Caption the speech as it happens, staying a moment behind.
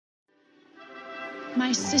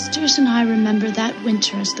My sisters and I remember that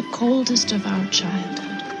winter as the coldest of our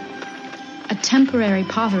childhood. A temporary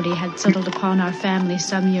poverty had settled upon our family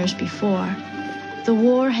some years before. The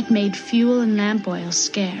war had made fuel and lamp oil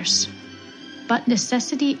scarce. But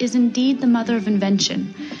necessity is indeed the mother of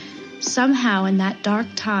invention. Somehow in that dark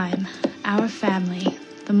time, our family,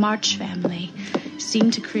 the March family,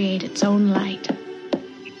 seemed to create its own light.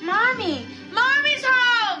 Mommy! Mommy's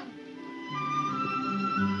home!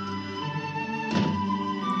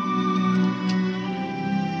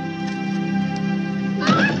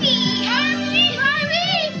 Mommy!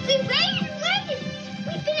 Hurry! We waited.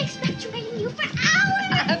 We've been expecting you for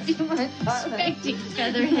hours. Expecting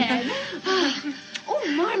Featherhead.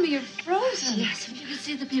 Oh, Mommy, you're frozen. Yes, if you could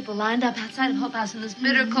see the people lined up outside of Hope House in this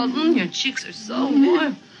bitter cold. Your cheeks are so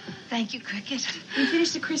warm. Thank you, Cricket. You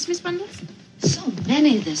finished the Christmas bundles? So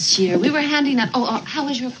many this year. We were handing out... Oh, how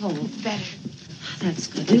was your cold? Better. That's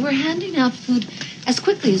good. We were handing out food as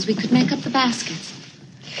quickly as we could make up the baskets.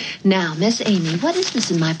 Now, Miss Amy, what is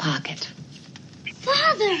this in my pocket?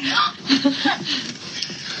 Father!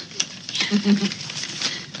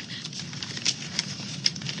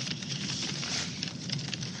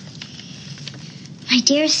 My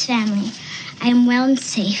dearest family, I am well and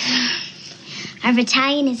safe. Our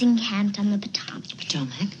battalion is encamped on the Potomac.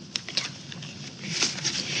 Potomac?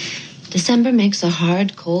 December makes a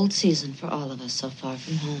hard, cold season for all of us so far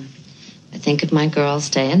from home. I think of my girls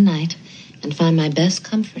day and night and find my best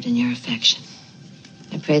comfort in your affection.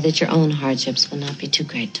 I pray that your own hardships will not be too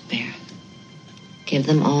great to bear. Give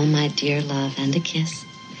them all my dear love and a kiss.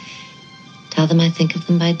 Tell them I think of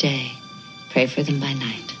them by day, pray for them by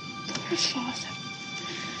night. Poor Father.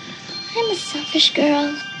 I'm a selfish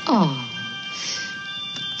girl. Oh,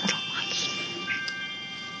 little ones.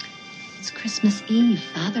 It's Christmas Eve.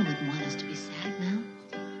 Father wouldn't want us to be sad now.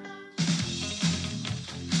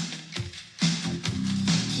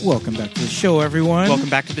 Welcome back to the show, everyone. Welcome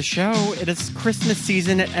back to the show. It is Christmas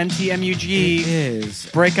season at NTMUG. It is.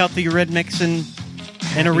 Break out the Eurythmics and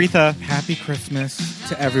Aretha. Happy Christmas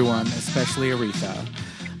to everyone, especially Aretha.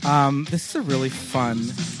 This is a really fun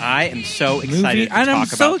I am so excited movie. to talk And I'm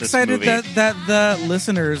so about this excited movie. that the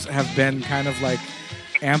listeners have been kind of like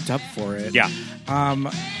amped up for it. Yeah.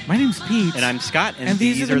 My name's Pete. And I'm Scott. And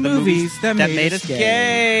these are the movies that made us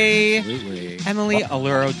gay. Absolutely. Emily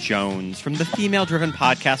Ollero Jones from the Female Driven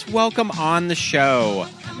Podcast. Welcome on the show.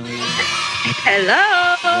 Emily,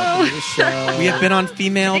 Hello. welcome to the show. We have been on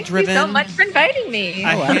Female Thank Driven you so much for inviting me. a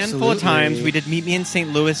handful of absolutely. times. We did Meet Me in St.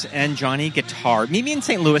 Louis and Johnny Guitar. Meet Me in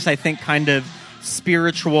St. Louis, I think, kind of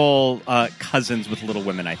spiritual cousins with Little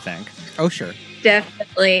Women, I think. Oh, sure.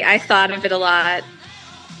 Definitely. I thought of it a lot.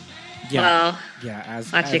 Yeah. Well, Yeah,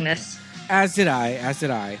 watching this. As did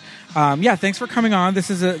I. Yeah, thanks for coming on.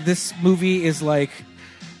 This movie is like,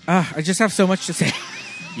 I just have so much to say.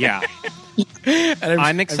 Yeah. And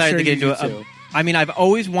I'm excited sure to get you into do it. too. I mean, I've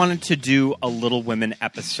always wanted to do a Little Women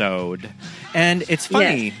episode. And it's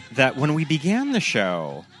funny that when we began the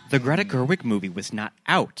show, the Greta Gerwig movie was not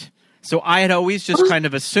out. So I had always just kind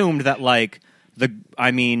of assumed that, like, the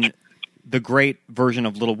great version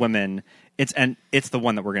of Little Women, it's the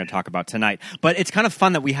one that we're going to talk about tonight. But it's kind of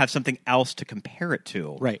fun that we have something else to compare it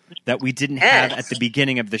to. Right. That we didn't have at the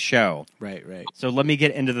beginning of the show. Right. So let me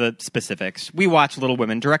get into the specifics. We watched Little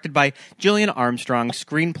Women, directed by Gillian Armstrong,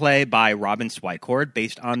 screenplay by Robin Swicord,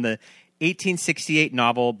 based on the 1868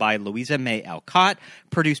 novel by Louisa May Alcott,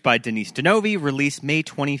 produced by Denise Denovi, released May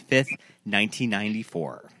 25th,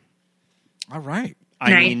 1994. All right.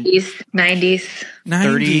 I mean, 90s. 90s. And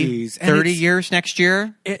 30 it's- years next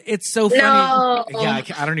year? It's so funny. No. Yeah,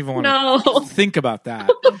 I don't even want No. to think about that.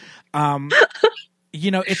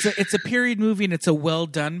 It's a period movie, and it's a well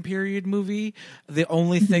done period movie. The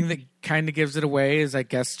only thing that kind of gives it away is, I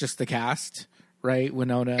guess, just the cast, right?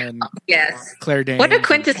 Winona and Yes. Claire Danes. What a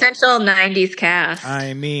quintessential 90s cast.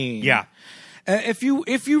 I mean, Yeah. If you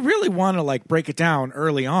really want to like break it down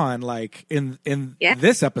early on, like in Yeah.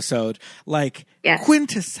 this episode, like Yes.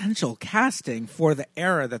 quintessential casting for the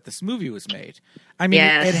era that this movie was made. I mean,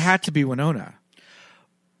 Yes. it had to be Winona,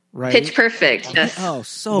 right? Pitch Perfect. Just, Oh,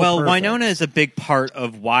 so Well, perfect. Winona is a big part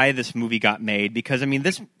of why this movie got made, because, I mean,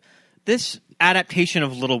 this adaptation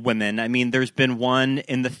of Little Women, I mean, there's been one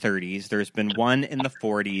in the 30s, there's been one in the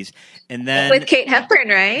 40s, and then... with Kate Hepburn,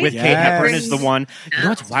 right? With Yes. Kate Hepburn is the one. You know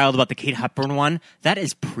what's wild about the Kate Hepburn one? That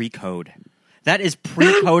is pre-code. That is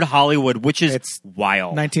pre-code Hollywood, which is It's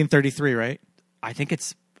wild. 1933, right? I think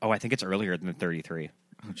it's earlier than 33.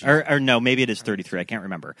 Or no, maybe it is 33. I can't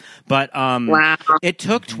remember. But Wow. it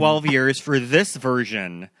took 12 years for this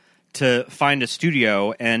version to find a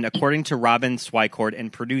studio, and according to Robin Swycord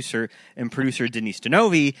and producer Denise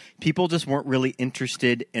Denovi, people just weren't really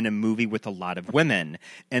interested in a movie with a lot of women.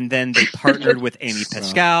 And then they partnered with Amy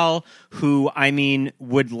Pascal, who, I mean,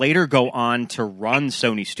 would later go on to run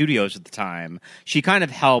Sony Studios at the time. She kind of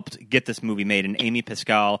helped get this movie made, and Amy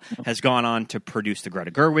Pascal has gone on to produce the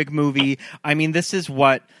Greta Gerwig movie. I mean, this is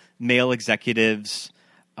what male executives...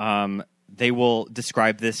 they will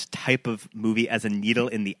describe this type of movie as a needle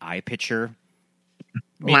in the eye picture.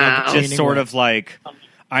 Wow. Just sort of like,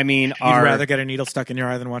 I mean, You'd rather get a needle stuck in your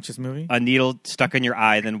eye than watch this movie? a needle stuck in your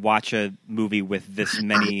eye than watch a movie with this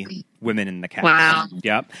many women in the cast. Wow.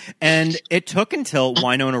 Yep. And it took until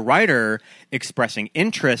Winona Ryder expressing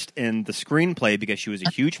interest in the screenplay because she was a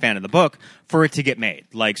huge fan of the book for it to get made.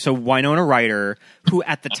 Like, so Winona Ryder, who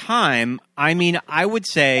at the time, I mean, I would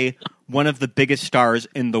say one of the biggest stars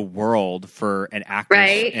in the world for an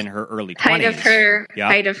actress in her early 20s.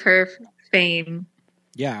 Height of her fame.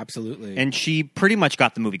 Yeah, absolutely. And she pretty much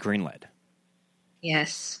got the movie greenlit.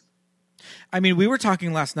 Yes. I mean, we were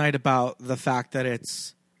talking last night about the fact that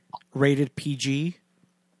it's rated PG.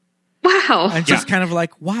 Wow. And just kind of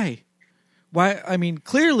like, why? Why? I mean,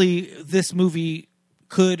 clearly this movie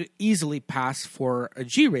could easily pass for a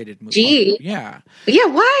G-rated movie. G? Yeah. Yeah,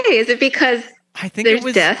 why? Is it because I think there's it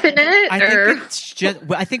was death in it?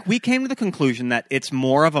 I think we came to the conclusion that it's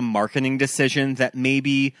more of a marketing decision that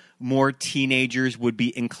maybe more teenagers would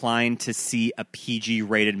be inclined to see a PG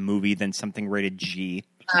rated movie than something rated G.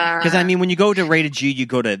 Because I mean, when you go to rated G, you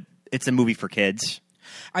go to it's a movie for kids.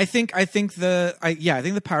 I think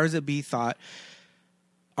the powers that be thought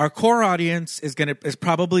our core audience is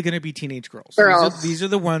probably gonna be teenage girls. Girls. These are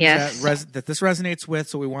the ones Yes. that this resonates with.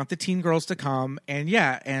 So we want the teen girls to come,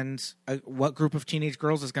 and what group of teenage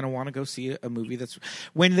girls is gonna want to go see a movie that's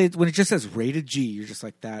when it just says rated G, you're just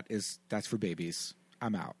like that's for babies.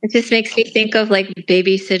 I'm out. It just makes me think of like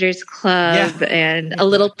Babysitter's Club and A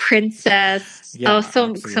Little Princess. Yeah,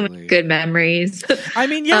 some good memories. I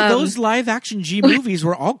mean, those live action G movies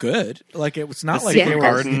were all good. Like it was not like they were.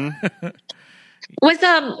 Garden. Was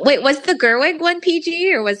the Gerwig one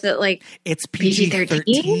PG or was it like it's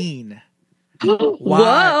PG-13? Whoa!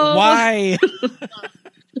 Why?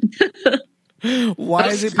 Why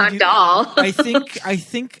is it PG? Doll? I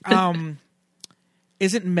think.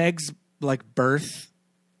 Isn't Meg's like birth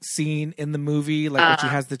scene in the movie like when she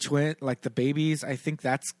has the twin, like the babies? I think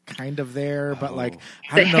that's kind of there, but like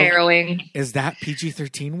I don't know. Harrowing. Is that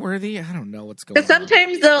PG-13 worthy? I don't know what's going on. Because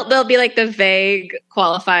sometimes they'll be like the vague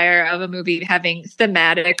qualifier of a movie having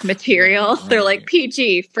thematic material. Right. They're like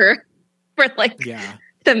PG for like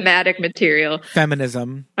thematic material.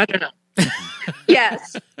 Feminism. I don't know.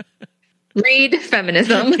 Yes. Read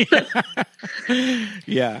feminism.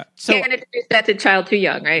 Yeah. So can't introduce that to child too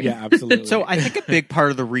young, right? Yeah, absolutely. So I think a big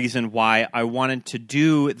part of the reason why I wanted to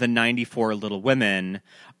do the 94 Little Women,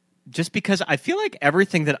 just because I feel like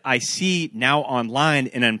everything that I see now online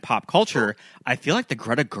and in pop culture, I feel like the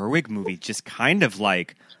Greta Gerwig movie just kind of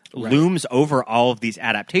like looms over all of these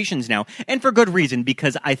adaptations now, and for good reason,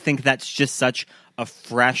 because I think that's just such a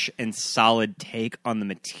fresh and solid take on the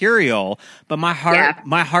material. But my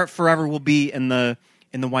heart forever will be in the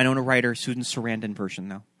Winona Ryder, Susan Sarandon version,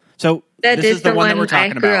 though. So this is the one that we're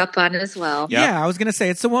talking I grew about. up on as well. Yep. Yeah, I was gonna say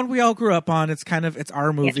it's the one we all grew up on. It's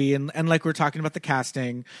our movie, and like we're talking about the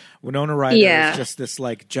casting, Winona Ryder is just this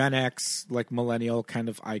like Gen X, like millennial kind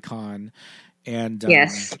of icon, and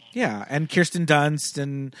and Kirsten Dunst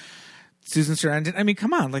and Susan Sarandon. I mean,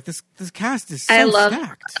 come on, like this cast is so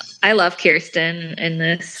stacked. I love Kirsten in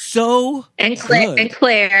this. So and good.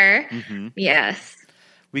 Claire. Mm-hmm. Yes.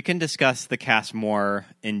 We can discuss the cast more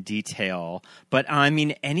in detail, but I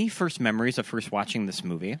mean, any first memories of first watching this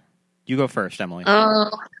movie? You go first, Emily. Oh,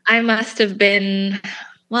 I must have been,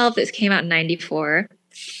 this came out in 94.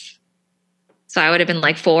 So I would have been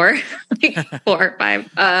like 4, 4 or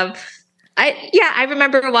 5. I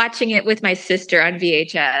remember watching it with my sister on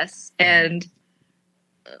VHS, and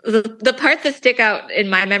the parts that stick out in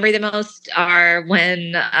my memory the most are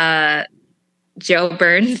when Joe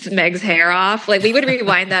burns Meg's hair off. Like we would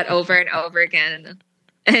rewind that over and over again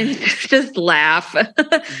and just laugh.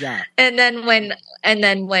 Yeah. And then when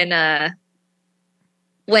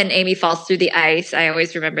Amy falls through the ice, I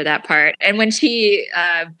always remember that part. And when she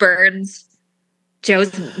burns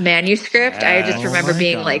Joe's manuscript, I just remember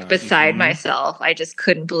being like beside myself. I just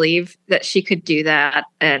couldn't believe that she could do that.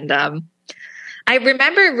 And I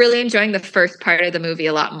remember really enjoying the first part of the movie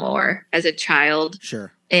a lot more as a child.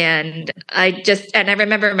 Sure. And I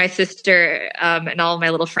remember my sister and all of my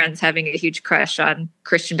little friends having a huge crush on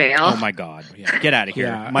Christian Bale. Oh my God. Yeah. Get out of here.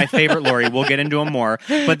 Yeah. My favorite Laurie. We'll get into him more.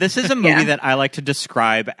 But this is a movie that I like to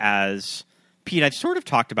describe as, Pete, I've sort of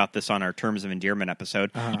talked about this on our Terms of Endearment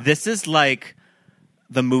episode. This is like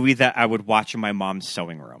the movie that I would watch in my mom's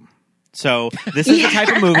sewing room. So this is the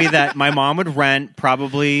type of movie that my mom would rent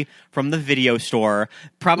probably from the video store,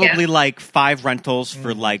 probably like 5 rentals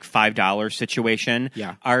for like $5 situation.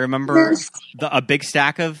 Yeah. I remember a big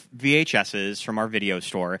stack of VHSs from our video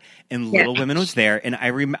store, and Little Women was there. And I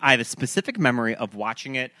have a specific memory of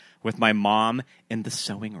watching it with my mom in the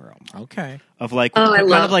sewing room. Okay. Of like, I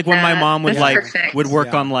love like when my mom would That's would work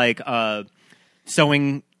Yeah. on like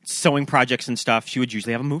sewing projects and stuff, she would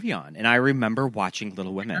usually have a movie on. And I remember watching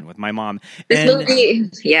Little Women with my mom. This movie,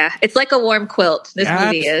 it's like a warm quilt. This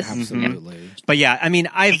movie is. Absolutely. But yeah, I mean,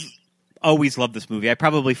 I've always loved this movie. I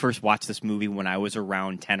probably first watched this movie when I was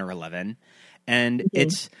around 10 or 11. And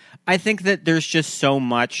I think that there's just so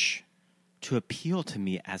much to appeal to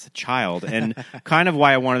me as a child. And kind of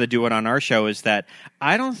why I wanted to do it on our show is that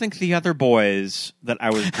I don't think the other boys that I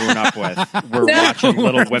was growing up with were watching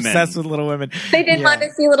Little Women. Obsessed with Little Women. They didn't want to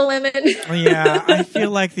see Little Women. Yeah, I feel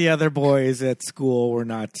like the other boys at school were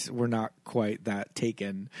not quite that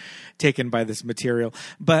taken by this material.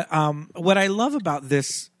 But what I love about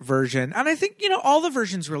this version, and I think all the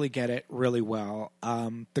versions really get it really well.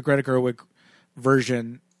 The Greta Gerwig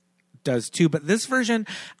version does too, but this version,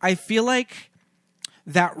 I feel like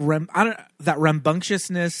that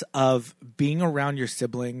rambunctiousness of being around your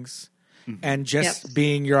siblings and just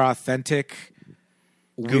being your authentic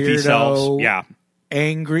Goofy weirdo, selves. Yeah.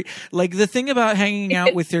 angry. Like the thing about hanging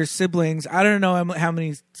out with your siblings, I don't know how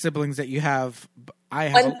many siblings that you have. I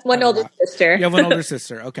have one older sister. You have one older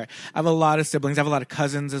sister. Okay. I have a lot of siblings. I have a lot of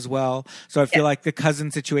cousins as well. So I feel like the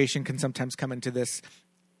cousin situation can sometimes come into this,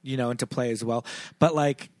 into play as well. But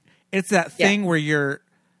like, it's that thing where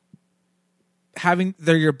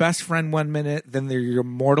they're your best friend one minute, then they're your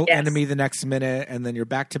mortal enemy the next minute, and then you're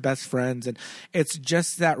back to best friends. And it's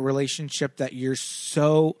just that relationship that you're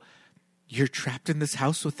trapped in this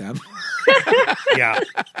house with them. Yeah.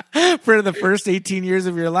 For the first 18 years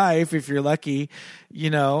of your life, if you're lucky,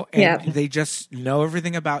 and they just know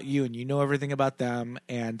everything about you and you know everything about them.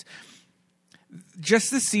 And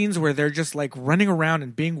just the scenes where they're just like running around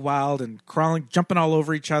and being wild and crawling, jumping all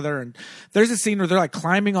over each other. And there's a scene where they're like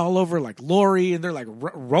climbing all over like Lori, and they're like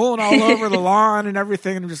rolling all over the lawn and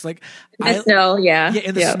everything. And I'm just like, in the snow. Yeah.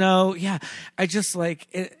 In the snow. Yeah. I just like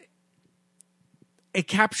it. It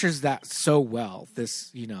captures that so well.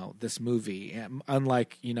 This movie,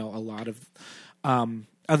 unlike, a lot of,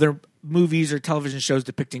 other movies or television shows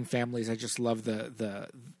depicting families. I just love the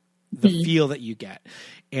feel that you get.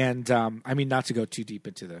 And I mean, not to go too deep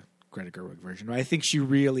into the Greta Gerwig version, but I think she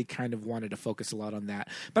really kind of wanted to focus a lot on that.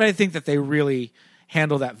 But I think that they really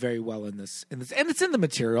handle that very well in this, and it's in the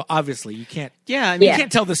material. Obviously, you can't. Yeah, you can't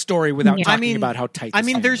tell the story without talking about how tight.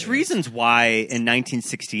 There's reasons why in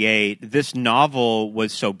 1968 this novel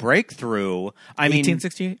was so breakthrough.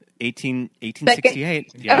 1868.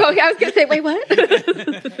 1868. Yeah. Oh, I was going to say, wait, what?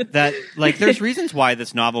 That there's reasons why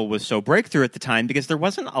this novel was so breakthrough at the time, because there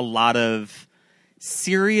wasn't a lot of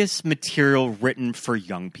serious material written for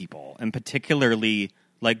young people, and particularly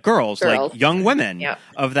like girls. Like young women.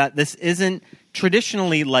 Of that, this isn't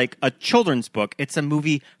traditionally like a children's book. It's a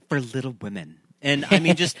movie for little women. And I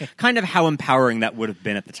mean, just kind of how empowering that would have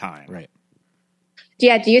been at the time. Right.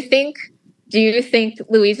 Yeah. Do you think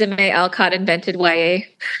Louisa May Alcott invented YA?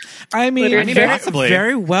 I mean, possibly.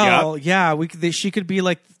 Very well. Yeah. She could be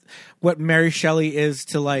like what Mary Shelley is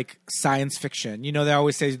to like science fiction. They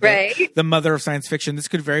always say the mother of science fiction. This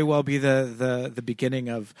could very well be the beginning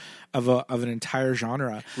of an entire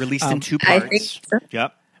genre. Released in 2 parts. I think so.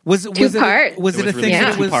 Yep. Was it a thing?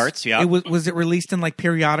 In 2 parts. Yeah. Was it released in like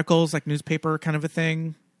periodicals, like newspaper kind of a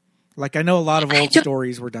thing? Like I know a lot of old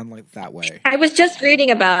stories were done like that way. I was just reading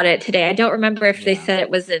about it today. I don't remember if they said it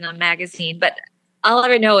was in a magazine, but all I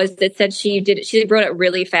ever know is it said she wrote it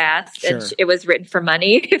really fast, and it was written for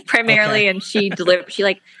money primarily. Okay. And she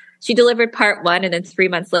delivered part 1, and then 3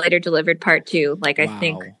 months later delivered part 2. Like I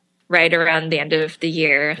think right around the end of the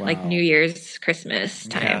year, like New Year's, Christmas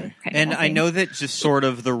time. Yeah. And I know that just sort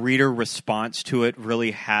of the reader response to it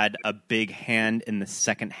really had a big hand in the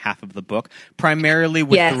second half of the book, primarily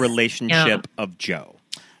with the relationship of Jo.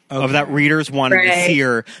 Okay. Of that readers wanted to see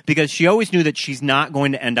her, because she always knew that she's not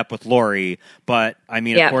going to end up with Lori. But I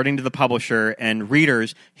mean, according to the publisher and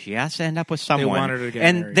readers, she has to end up with someone. They want her to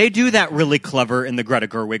get married. They do that really clever in the Greta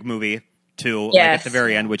Gerwig movie too, like at the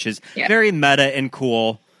very end, which is very meta and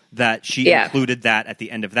cool. that she included that at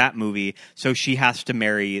the end of that movie. So she has to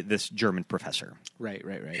marry this German professor. Right.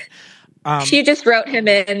 She just wrote him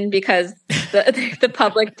in because the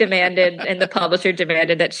public demanded and the publisher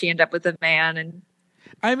demanded that she end up with a man. And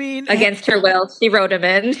I mean, against her will, she wrote him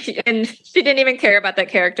in. And she didn't even care about that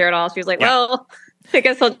character at all. She was like, well, I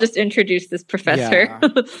guess I'll just introduce this professor.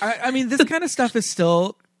 Yeah. I mean, this kind of stuff is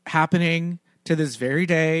still happening to this very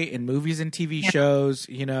day in movies and TV shows,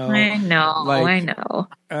 you know. I know.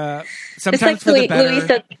 Sometimes like for the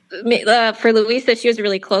better. For Louisa, she was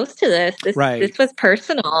really close to this. This was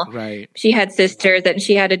personal. Right. She had sisters, and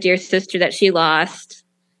she had a dear sister that she lost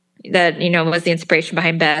that, was the inspiration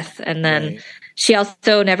behind Beth. And then she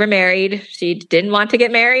also never married. She didn't want to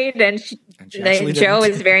get married. And Joe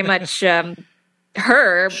is very much...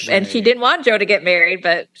 her, and she didn't want Joe to get married,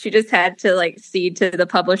 but she just had to cede to the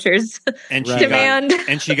publisher's demand.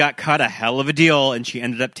 And she got cut a hell of a deal, and she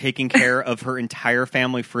ended up taking care of her entire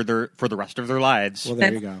family for the rest of their lives. Well,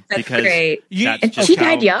 there you go. That's great. And she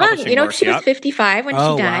died young. She was 55 when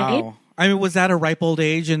she died. Wow. I mean, was that a ripe old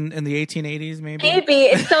age in the 1880s? Maybe.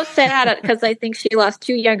 It's so sad because I think she lost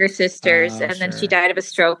two younger sisters, and then she died of a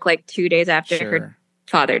stroke 2 days after her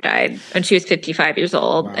father died, and she was 55 years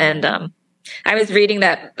old. Wow. And I was reading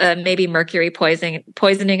that maybe mercury poisoning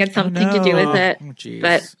had something to do with it.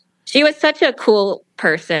 But she was such a cool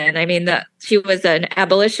person. I mean, she was an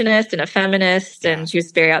abolitionist and a feminist, and she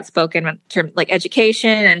was very outspoken in terms education,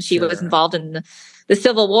 and she was involved in the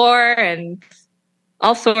Civil War and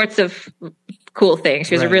all sorts of cool things.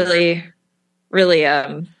 She was a really, really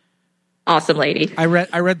awesome lady. I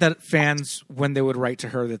read that fans, when they would write to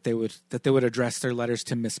her, that they would address their letters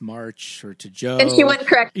to Miss March or to Joe, and she wouldn't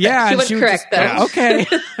correct them. Yeah, she wouldn't correct them. Yeah, okay.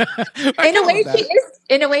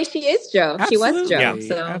 In a way, she is Joe. Absolutely. She was Joe. Yeah.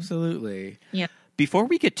 So. Absolutely. Yeah. Before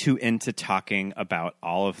we get too into talking about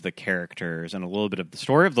all of the characters and a little bit of the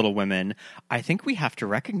story of Little Women, I think we have to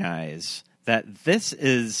recognize that this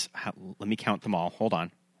is. Let me count them all. Hold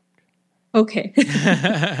on. Okay.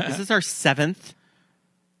 This is our 7th.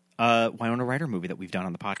 Winona Ryder movie that we've done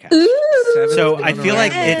on the podcast. Ooh. So I feel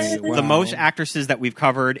like it's the most actresses that we've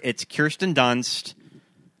covered. It's Kirsten Dunst.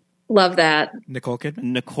 Love that. Nicole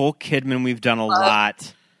Kidman. We've done a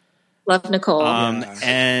lot. Love Nicole.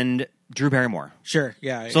 And Drew Barrymore. Sure.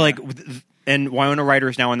 Yeah. So and Winona Ryder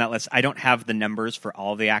is now on that list. I don't have the numbers for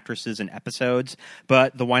all of the actresses and episodes,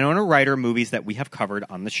 but the Winona Ryder movies that we have covered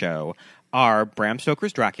on the show are Bram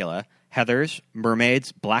Stoker's Dracula, Heathers,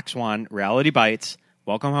 Mermaids, Black Swan, Reality Bites,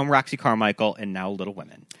 Welcome Home, Roxy Carmichael, and now Little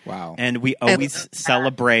Women. Wow. And we always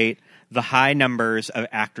celebrate the high numbers of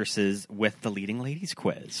actresses with the Leading Ladies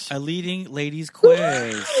quiz. A Leading Ladies quiz.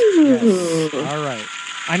 Yes. All right.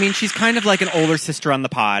 I mean, she's kind of like an older sister on the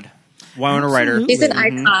pod. Winona Ryder. She's an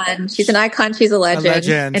icon. She's an icon. She's a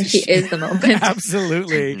legend. And she is the moment.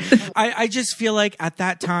 Absolutely. I just feel like at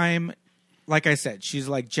that time, like I said, she's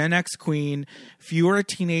like Gen X queen. If you were a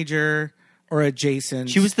teenager or adjacent,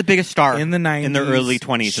 she was the biggest star in the 90s, in the early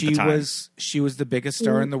 20s at the time. She was the biggest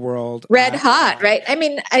star in the world. Red hot, right? I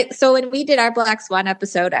mean, so when we did our Black Swan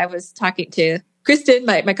episode, I was talking to Kristen,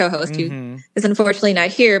 my co-host, who is unfortunately not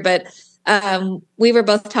here, but we were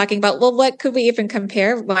both talking about, well, what could we even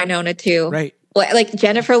compare Winona to? Right. Like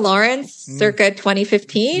Jennifer Lawrence, circa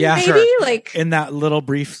 2015, maybe? Sure. Like in that little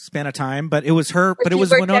brief span of time, but it was her. But it was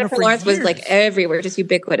Winona Jennifer for Lawrence years. was everywhere, just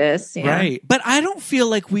ubiquitous. Yeah. Right. But I don't feel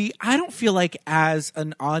like as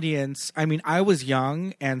an audience. I mean, I was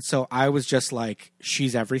young, and so I was just like,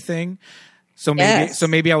 she's everything. So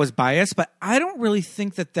maybe I was biased, but I don't really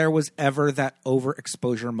think that there was ever that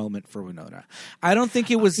overexposure moment for Winona. I don't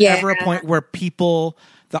think it was ever a point where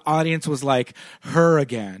the audience was like, her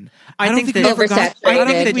again. I don't think we ever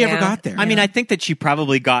got there. I mean, I think that she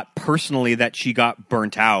probably got personally that she got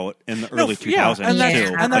burnt out in the early 2000s and that's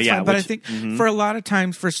too. fine. But I think for a lot of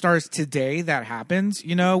times for stars today that happens,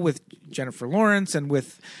 with Jennifer Lawrence and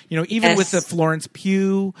with, even with the Florence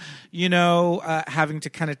Pugh, having to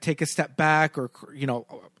kind of take a step back or,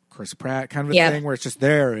 Chris Pratt kind of a thing where it's just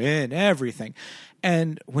they're in everything.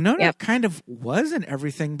 And Winona kind of was in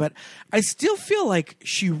everything, but I still feel like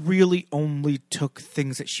she really only took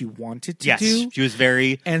things that she wanted to do. Yes, she was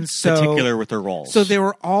very particular with her roles. So they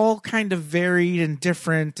were all kind of varied and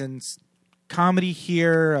different, and comedy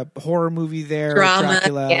here, a horror movie there, drama,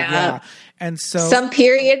 Dracula, and so some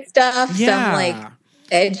period stuff, some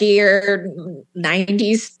edgier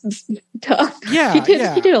 90s stuff. Yeah,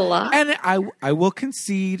 she did a lot. And I will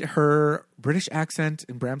concede her British accent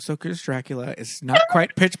in Bram Stoker's Dracula is not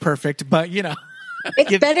quite pitch perfect, but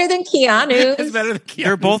it's better than Keanu's. It's better than Keanu's.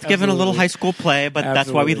 They're both given a little high school play, but that's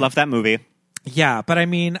why we love that movie. Yeah, but I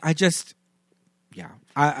mean,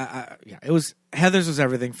 it was Heathers was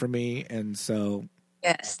everything for me, and so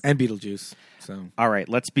and Beetlejuice. So all right,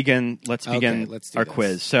 let's begin. Let's do our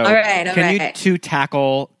quiz. So, can you two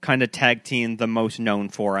tackle kind of tag team the most known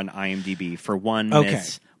for on IMDb for one?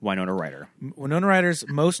 Miss Winona Ryder. Winona Ryder's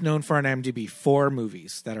most known for on IMDb 4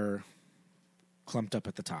 movies that are clumped up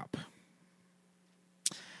at the top.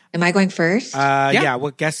 Am I going first? Yeah.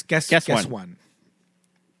 Well, guess one.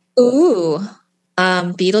 Ooh,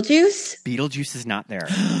 Beetlejuice. Beetlejuice is not there.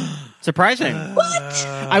 Surprising. What?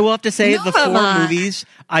 I will have to say the 4 movies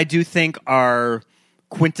I do think are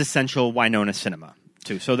quintessential Winona cinema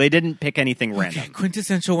too. So they didn't pick anything random.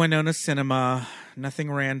 Quintessential Winona cinema,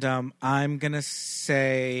 nothing random. I'm gonna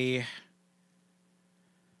say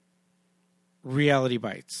Reality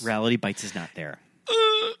Bites. Reality Bites is not there.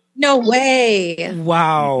 No way!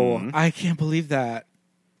 Wow, I can't believe that.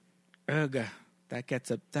 Ugh, that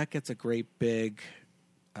gets a great big.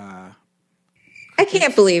 I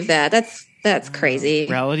can't believe that. That's crazy.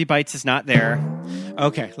 Reality Bites is not there.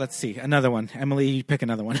 Okay, let's see another one. Emily, you pick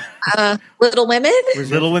another one. Little Women.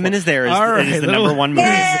 Little Women is there. All right, it is the number 1 movie.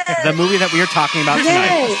 The movie that we are talking about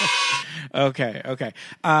tonight. Okay.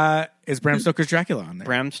 Is Bram Stoker's Dracula on there?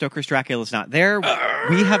 Bram Stoker's Dracula is not there.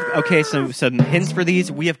 We have so some hints for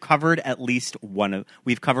these. We have covered at least one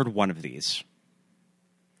of these.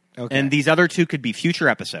 Okay. And these other 2 could be future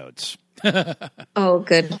episodes. Oh,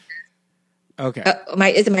 good. Okay.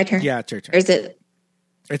 Is it my turn? Yeah, it's your turn. Or is it?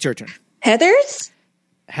 It's your turn. Heathers?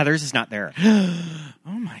 Heathers is not there. Oh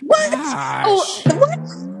my gosh. Oh, what?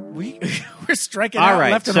 We're striking out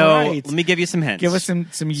left and right. Let me give you some hints. Give us some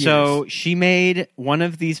years. So she made one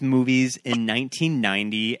of these movies in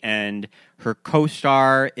 1990, and her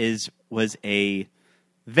co-star was a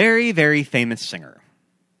very, very famous singer.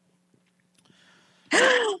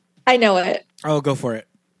 I know it. Oh, go for it.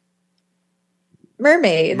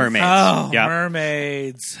 Mermaids. Oh, yep.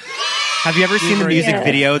 Mermaids. Have you ever seen the music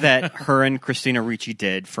video that her and Christina Ricci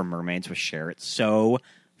did for Mermaids with Cher? It's so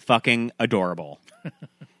fucking adorable.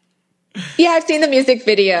 Yeah, I've seen the music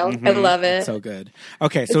video. I love it. It's so good.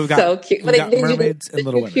 Okay, so we've got, so cute. We've got Mermaids and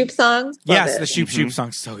Little Women. Shoop songs? Yes, the Shoop Shoop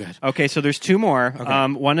song's so good. Okay, so there's 2 more. Okay.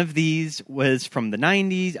 One of these was from the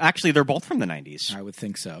 90s. Actually, they're both from the 90s. I would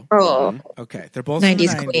think so. Oh. Okay, they're both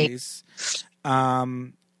 90s from the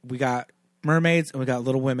 90s. We got Mermaids and we got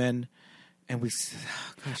Little Women. And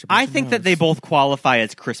I think that they both qualify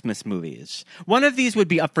as Christmas movies. One of these would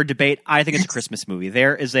be up for debate. I think it's a Christmas movie.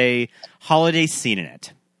 There is a holiday scene in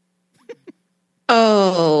it.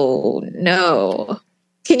 Oh, no.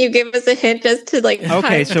 Can you give us a hint as to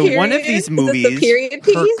Okay, so period? One of these movies, period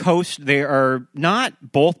piece? They are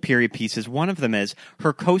not both period pieces. One of them is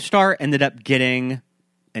her co-star ended up getting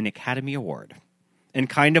an Academy Award and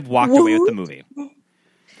kind of walked away with the movie.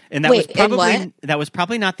 And that was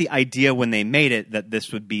probably not the idea when they made it that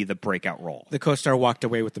this would be the breakout role. The co-star walked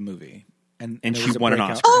away with the movie. And she won an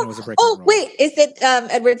Oscar. Wait, is it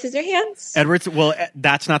Edward Scissorhands? Well,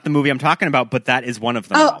 that's not the movie I'm talking about, but that is one of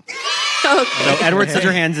them. Oh. Okay. So Edward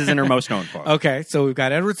Scissorhands is in her most known for. Okay, so we've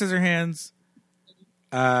got Edward Scissorhands.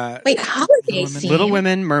 Holiday scene. Little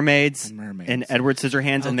Women, Mermaids, and Edward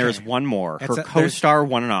Scissorhands, and there's one more. Her co-star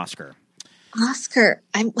won an Oscar. Oscar.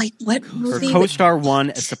 I'm like, what movie? Her co-star won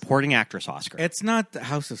a supporting actress Oscar. It's not the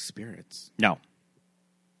House of Spirits. No.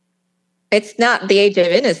 It's not The Age of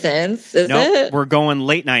Innocence, is it? We're going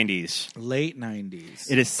late 90s. Late 90s.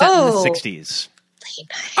 It is set in the 60s. Late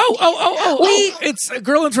 90s. Oh, it's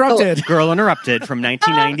Girl Interrupted. Girl Interrupted from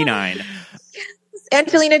 1999.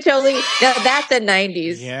 Angelina Jolie. No, that's the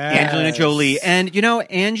 90s. Yeah. Angelina Jolie. And,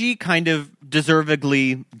 Angie kind of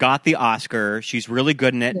deservedly got the Oscar. She's really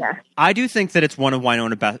good in it. Yeah. I do think that it's one of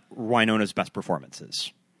Winona's best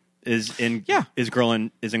performances. Is in Girl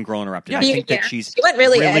Interrupted. I think that she went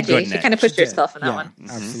really edgy. Good in she it. kind of pushed herself in that one.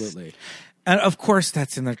 Absolutely. And of course,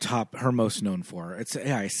 that's in the top. Her most known for.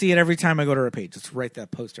 I see it every time I go to her page. It's right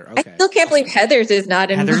that poster. Okay. I still can't believe Heathers is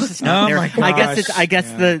not in. Heathers is not there. My gosh. I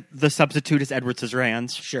guess the substitute is Edward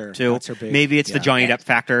Scissorhands. Sure, too. that's her big, Maybe it's the Johnny Depp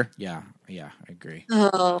factor. Yeah, I agree.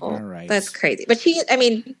 Oh, all right. That's crazy. But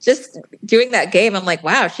just doing that game, I'm like,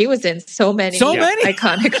 wow, she was in so many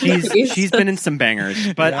iconic movies. She's been in some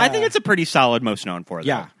bangers, but I think it's a pretty solid most known for.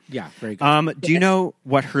 Though. Yeah, very good. Do you know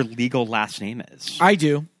what her legal last name is? I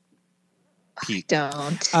do. Pete. I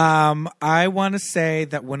don't. I want to say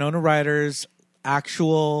that Winona Ryder's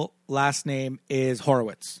actual last name is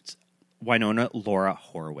Horowitz. Winona Laura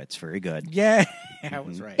Horowitz. Very good. Yeah, I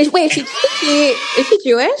was right. Wait, is she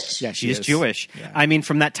Jewish? Yeah, She is is Jewish. Yeah. I mean,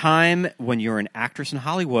 from that time when you were an actress in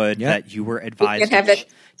Hollywood, that you were advised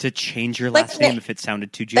to change your last name if it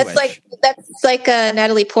sounded too Jewish. That's like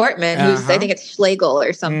Natalie Portman, who's I think it's Schlegel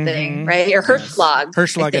or something, right? Or Hirschlag.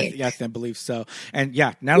 Hirschlag, I think believe so. And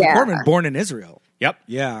Natalie Portman, born in Israel. Yep.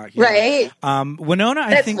 Yeah. Right. Winona,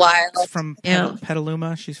 I think, wild. is from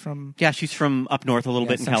Petaluma. She's from she's from up north a little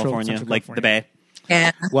bit in California, like the Bay.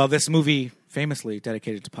 Yeah. Well, this movie famously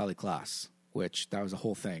dedicated to Polly Klaas, which that was a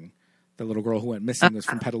whole thing. The little girl who went missing was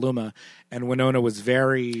from Petaluma, and Winona was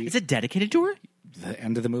very. Is it dedicated to her? The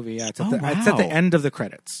end of the movie. Yeah, it's at the end of the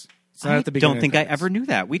credits. It's not at the beginning. Don't think I ever knew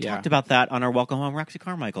that. We talked about that on our Welcome Home Roxy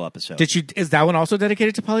Carmichael episode. Did you? Is that one also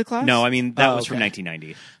dedicated to Polly Klaas? No, I mean that was from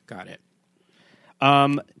 1990. Got it.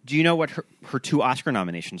 Do you know what her 2 Oscar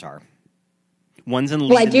nominations are? One's in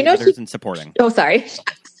lead and the other's in supporting. Oh, sorry.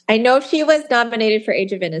 I know she was nominated for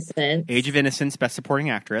Age of Innocence. Age of Innocence, Best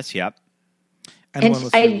Supporting Actress, yep. And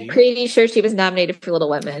I'm pretty sure she was nominated for Little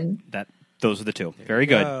Women. Those are the 2. Very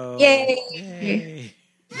good. Yay.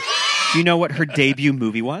 Do you know what her debut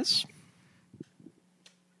movie was?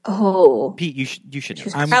 Oh. Pete, you should know.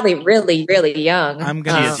 She's probably really, really young. I'm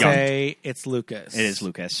going to say it's Lucas. It is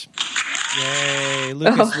Lucas. Yay,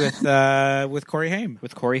 Lucas with Corey Haim.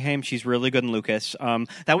 With Corey Haim, she's really good in Lucas.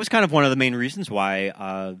 That was kind of one of the main reasons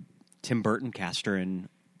why Tim Burton cast her in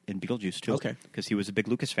Beetlejuice too. Okay, because he was a big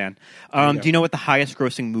Lucas fan. Do you know what the highest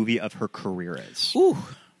grossing movie of her career is? Ooh,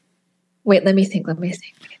 wait, let me think.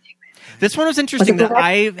 This one was interesting that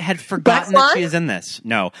I had forgotten that she is in this.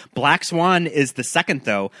 No, Black Swan is the second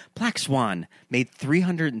though. Black Swan made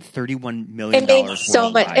 $331 million. It made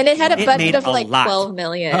so much, and it had a budget of like $12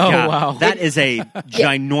 million. Oh wow, that is a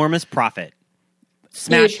ginormous profit.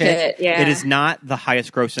 Smash hit. Yeah. It is not the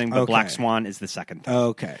highest grossing, but Black Swan is the second.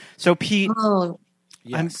 Okay. So Pete,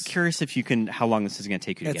 yes. I'm curious if you can. How long this is going to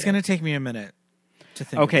take you? It's going to take me a minute.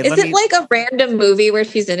 Okay, is it like a random movie where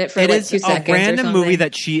she's in it for 2 seconds? It is a random movie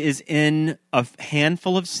that she is in a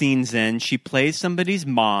handful of scenes in. She plays somebody's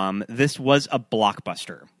mom. This was a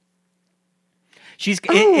blockbuster.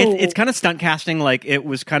 It's kind of stunt casting. Like it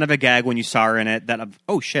was kind of a gag when you saw her in it. That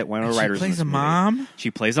Winona Ryder's plays a movie. mom. She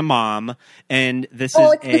plays a mom, and this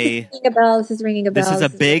is This is ringing a bell. This is a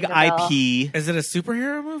big IP. Is it a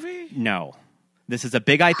superhero movie? No. This is a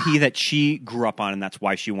big IP that she grew up on, and that's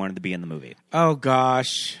why she wanted to be in the movie. Oh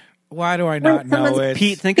gosh, why do I not know it?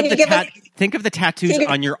 Pete, think of the tattoos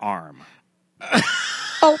on your arm.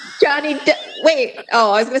 Oh, Johnny! Wait.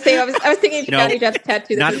 Oh, I was going to say I was thinking Johnny Depp's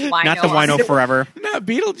tattoo. Not the Wino Forever. Not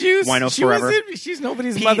Beetlejuice. Wino Forever. She's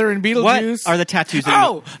nobody's mother in Beetlejuice. What are the tattoos?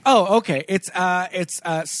 Okay. It's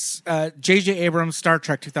J.J. Abrams' Star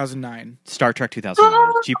Trek 2009. Star Trek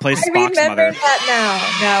 2009. She plays Spock's mother. I remember that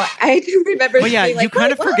now. No, I do remember. Well, yeah, you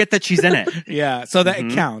kind of forget that she's in it. Yeah, so that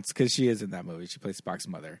it counts because she is in that movie. She plays Spock's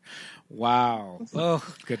mother. Wow. Oh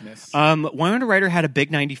goodness. Winona Ryder had a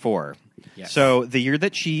big 94. Yes. So the year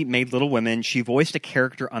that she made Little Women, she voiced a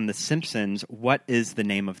character on The Simpsons. What is the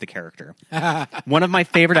name of the character? One of my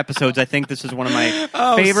favorite episodes. I think this is one of my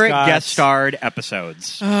favorite guest starred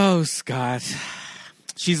episodes. Oh, Scott.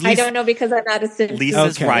 I don't know because I'm not a Simpsons.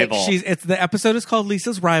 Lisa's rival. The episode is called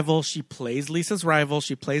Lisa's Rival. She plays Lisa's rival.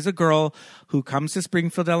 She plays a girl who comes to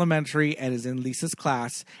Springfield Elementary and is in Lisa's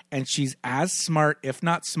class, and she's as smart, if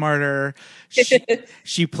not smarter.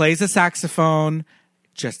 She plays a saxophone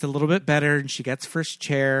just a little bit better, and she gets first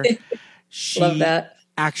chair. She Love that.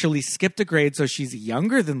 Actually skipped a grade, so she's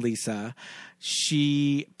younger than Lisa.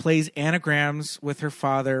 She plays anagrams with her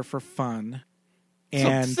father for fun.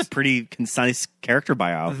 And so this is a pretty concise character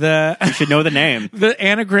bio. You should know the name. The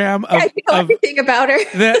anagram of, I know everything about her.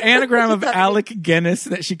 The anagram of Alec Guinness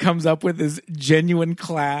that she comes up with is genuine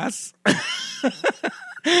class.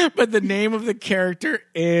 But the name of the character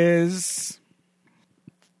is...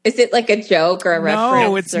 Is it like a joke or a reference?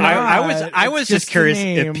 No, it's not. I was just curious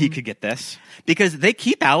if Pete could get this. Because they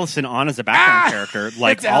keep Allison on as a background character,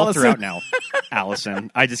 like all Allison. throughout now.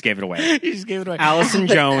 Allison. I just gave it away. You just gave it away. Allison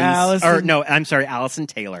Jones. Allison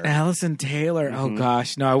Taylor. Allison Taylor. Mm-hmm. Oh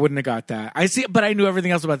gosh. No, I wouldn't have got that. But I knew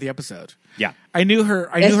everything else about the episode. Yeah. I knew her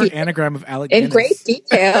anagram of Alec Guinness. In great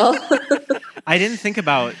detail. I didn't think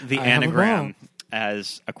about the anagram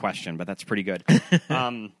as a question, but that's pretty good.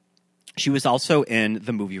 She was also in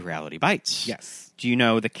the movie Reality Bites. Yes. Do you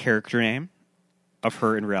know the character name of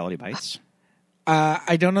her in Reality Bites?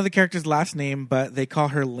 I don't know the character's last name, but they call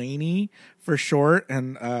her Lainey for short,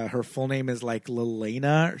 and her full name is like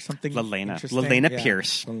Lelena or something. Lelena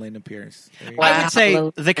Pierce. Lelena Pierce. I would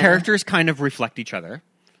say the characters kind of reflect each other.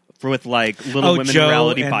 with like Little Women Joe in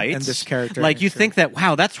Reality and Bites. this character. Like you think that,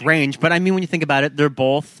 wow, that's range. But I mean, when you think about it, they're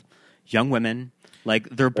both young women. Like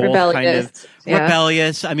they're both kind of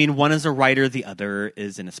rebellious. I mean, one is a writer, the other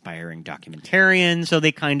is an aspiring documentarian, so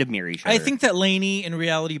they kind of mirror each other. I think that Lainey in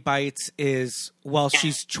Reality Bites is, well,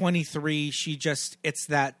 she's 23. She just it's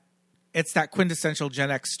that quintessential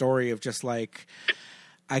Gen X story of just like,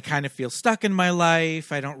 I kind of feel stuck in my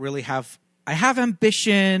life. I have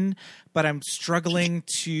ambition, but I'm struggling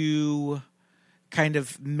to kind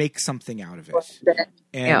of make something out of it.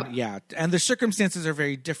 And and the circumstances are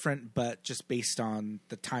very different, but just based on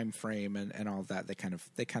the time frame and all of that, they kind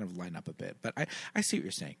of line up a bit. But I see what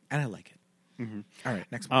you're saying, and I like it. Mm-hmm. All right,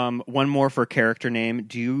 next one. One more for character name.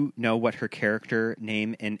 Do you know what her character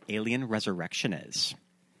name in Alien Resurrection is?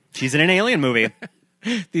 She's in an Alien movie.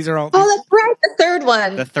 These are all. Oh, that's right. The third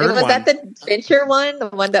one. The third was one. that the Fincher one? The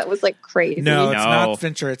one that was like crazy? No, it's not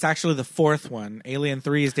Fincher. It's actually the fourth one. Alien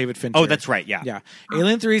 3 is David Fincher. Oh, that's right. Yeah. Yeah.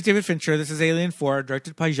 Alien 3 is David Fincher. This is Alien 4,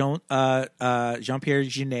 directed by Jean-Pierre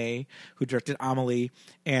Jeunet, who directed Amelie.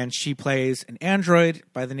 And she plays an android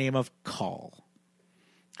by the name of Call.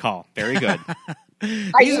 Very good.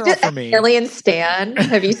 Are you just an Alien stan?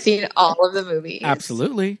 Have you seen all of the movies?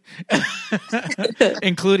 Absolutely.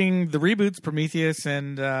 Including the reboots, Prometheus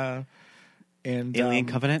and Alien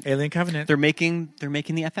Covenant. Alien Covenant. They're making the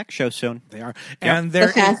FX show soon. They are. Yep. And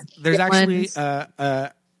there's actually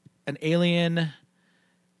an Alien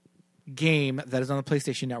game that is on the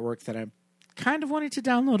PlayStation Network that I'm kind of wanting to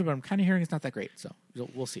download, but I'm kind of hearing it's not that great. So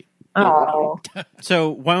we'll see. Oh.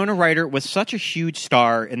 So Winona Ryder was such a huge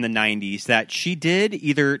star in the 90s that she did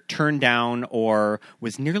either turn down or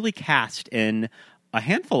was nearly cast in a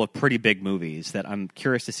handful of pretty big movies that I'm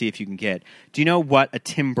curious to see if you can get. Do you know what a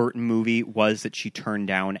Tim Burton movie was that she turned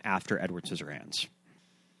down after Edward Scissorhands?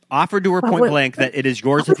 Offered to her point blank that it is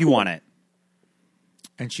yours if you want it.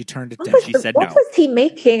 And she turned it down. She said no. What was he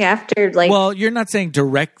making after, like... Well, you're not saying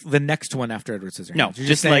direct the next one after Edward Scissorhands. No, you're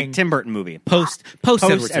just like Tim Burton movie. Post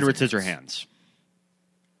Edward Scissorhands.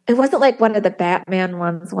 It wasn't like one of the Batman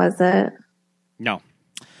ones, was it? No.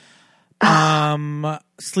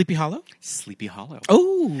 Sleepy Hollow? Sleepy Hollow.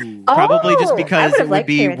 Oh. Probably just because it would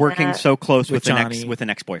be working that. so close with Johnny. an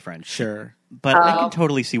ex-boyfriend. Sure. But I can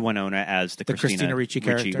totally see Winona as the Christina Ricci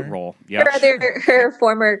character role. Yeah. Her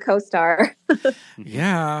former co-star.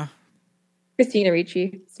 Yeah. Christina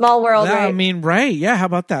Ricci. Small world, right? I mean, right. Yeah, how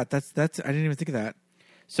about that? That's I didn't even think of that.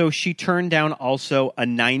 So she turned down also a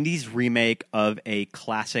 90s remake of a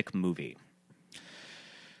classic movie.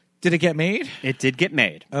 Did it get made? It did get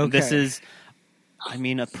made. Okay. This is, I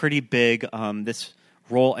mean, a pretty big, this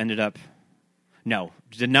role ended up, no,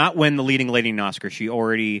 did not win the leading lady in an Oscar.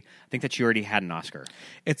 I think that she already had an Oscar.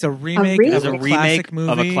 It's a remake of a classic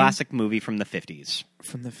movie? Of a classic movie from the 50s.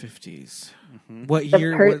 From the 50s. Mm-hmm. What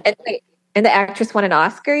year? And the actress won an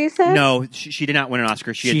Oscar, you said? No, she did not win an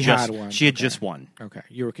Oscar. She had one. She had just won. Okay,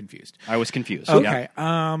 you were confused. I was confused. Okay.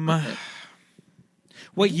 Yeah.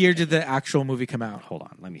 What year did the actual movie come out? Hold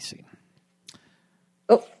on, let me see.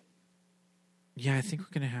 Oh. Yeah, I think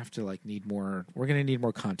we're gonna have to need more. We're gonna need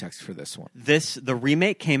more context for this one. The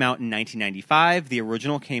remake came out in 1995. The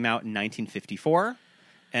original came out in 1954,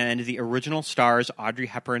 and the original stars Audrey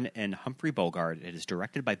Hepburn and Humphrey Bogart. It is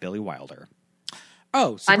directed by Billy Wilder.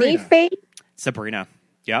 Oh, Sabrina. Funny Fate? Sabrina.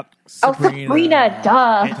 Yep. Sabrina,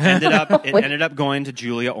 duh. It ended up going to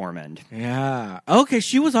Julia Ormond. Yeah. Okay,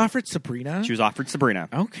 she was offered Sabrina. She was offered Sabrina.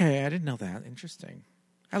 Okay, I didn't know that. Interesting.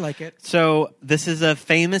 I like it. So this is a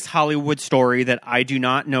famous Hollywood story that I do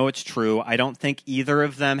not know it's true. I don't think either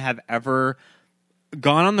of them have ever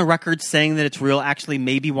gone on the record saying that it's real. Actually,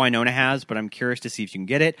 maybe Winona has, but I'm curious to see if you can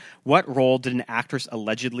get it. What role did an actress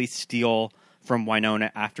allegedly steal from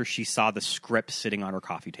Winona after she saw the script sitting on her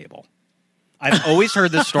coffee table? I've always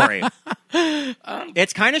heard this story.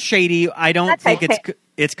 It's kind of shady. I don't think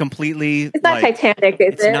it's completely... It's not Titanic, is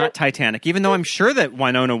it? It's not Titanic, even though I'm sure that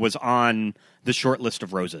Winona was on the short list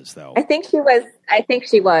of roses, though. I think she was. I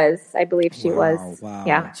believe she was. Wow.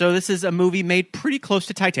 Yeah. So this is a movie made pretty close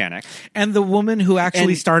to Titanic. And the woman who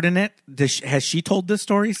actually starred in it, has she told this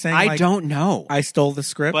story? Saying, I don't know. I stole the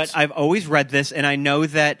script? But I've always read this, and I know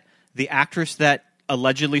that the actress that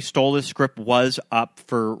allegedly stole the script was up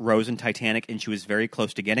for Rose in Titanic, and she was very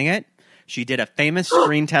close to getting it. She did a famous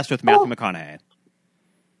screen test with Matthew McConaughey.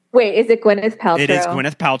 Wait, is it Gwyneth Paltrow? It is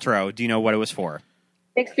Gwyneth Paltrow. Do you know what it was for?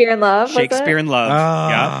 Shakespeare in Love? Shakespeare in Love.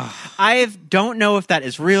 Yeah. I don't know if that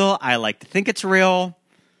is real. I like to think it's real.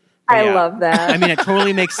 I love that. I mean, it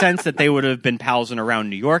totally makes sense that they would have been palsing around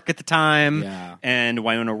New York at the time. Yeah. And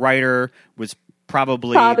Winona Ryder was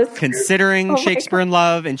probably considering Shakespeare in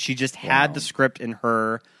Love, and she just had the script in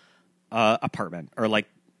her apartment or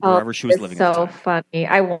wherever she was living at the so time. funny.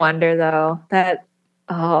 I wonder, though,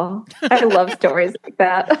 I love stories like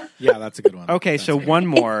that. Yeah, that's a good one. Okay, so one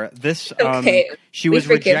more. This she We was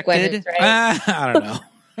forgive rejected. Gwyneth, right? I don't know.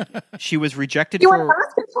 She was rejected You won an for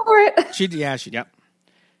Oscar for it. She Yep.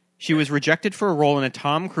 She was rejected for a role in a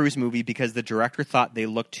Tom Cruise movie because the director thought they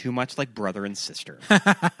looked too much like brother and sister.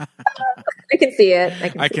 I can see it.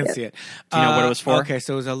 I can see it. Do you know what it was for? Okay,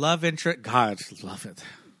 so it was a love interest. God, love it.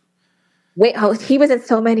 Wait, he was in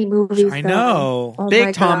so many movies. I know. Oh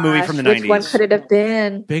Big Tom movie from the 90s. Which one could it have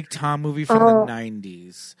been? Big Tom movie from the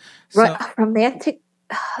 90s. So, romantic.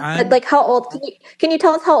 Like how old? Can you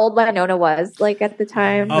tell us how old Winona was? Like at the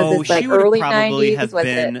time? Was it, she would early probably 90s? have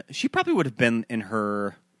been. She probably would have been in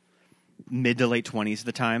her mid to late 20s at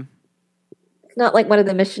the time. It's not like one of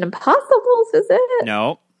the Mission Impossibles, is it?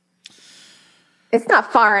 No. It's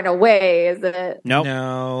not Far and Away, is it? Nope.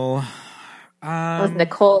 No. It was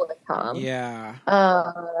Nicole and Tom. Yeah.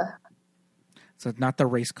 So not the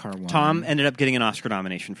race car one. Tom ended up getting an Oscar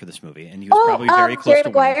nomination for this movie, and he was probably very close Jerry to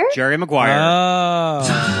Maguire? winning. Jerry Maguire.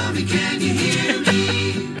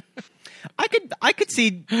 I could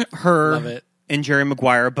see her in Jerry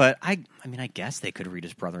Maguire, but I mean, I guess they could read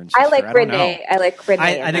his brother and sister. I like Renee. I think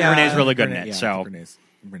Renee's really good in it. So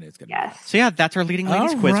Renee's good. Yes. So yeah, that's our leading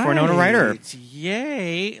ladies quiz for Winona Ryder.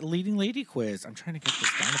 Yay, leading lady quiz. I'm trying to get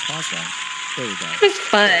this down to pause down. There we go. It was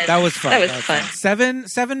fun. That was fun. That was fun.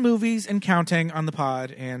 Seven movies and counting on the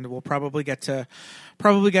pod, and we'll probably get to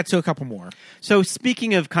a couple more. So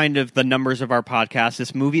speaking of kind of the numbers of our podcast,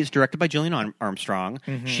 this movie is directed by Gillian Armstrong.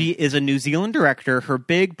 Mm-hmm. She is a New Zealand director. Her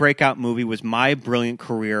big breakout movie was My Brilliant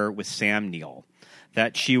Career with Sam Neill.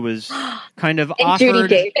 That she was kind of offered.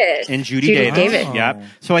 Judy Davis. And Judy Davis. Oh. Yep.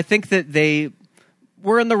 So I think that they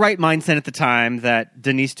were in the right mindset at the time that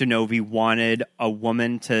Denise Denovi wanted a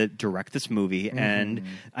woman to direct this movie. Mm-hmm. And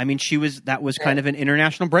I mean, that was kind of an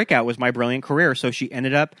international breakout, was My Brilliant Career. So she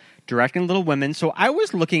ended up directing Little Women. So I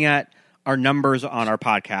was looking at our numbers on our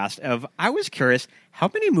podcast I was curious, how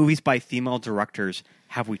many movies by female directors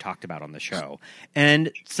have we talked about on the show?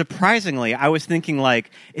 And surprisingly, I was thinking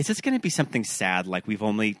is this going to be something sad? Like we've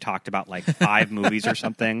only talked about 5 movies or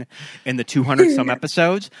something in the 200 some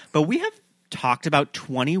episodes, but we have talked about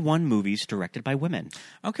 21 movies directed by women.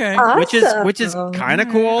 Okay. Awesome. Which is kind of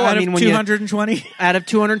cool. Out of 220? Out of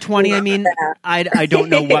 220, I mean, I don't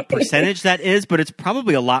know what percentage that is, but it's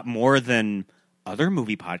probably a lot more than other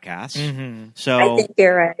movie podcasts. Mm-hmm. So I think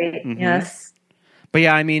you're right. Mm-hmm. Yes. But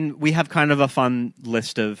yeah, I mean, we have kind of a fun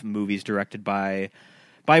list of movies directed by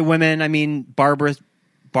women. I mean, Barbara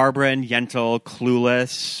and Yentl,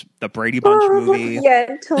 Clueless, the Brady Bunch movie.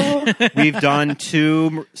 Yentl. We've done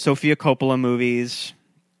 2 Sofia Coppola movies.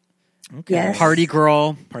 Okay. Yes. Party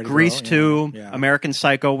Girl, Grease 2, yeah. American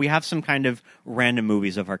Psycho. We have some kind of random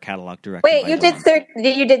movies of our catalog directed. Wait, you did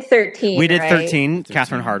 13. We did right? 13.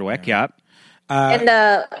 Catherine Hardwicke. Yeah.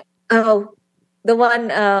 And the one,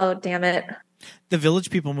 damn it. The Village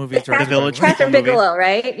People movies. Catherine Bigelow,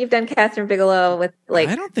 right? You've done Catherine Bigelow with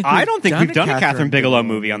I don't think we've done a Catherine Bigelow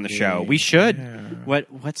movie on the show. We should. Yeah.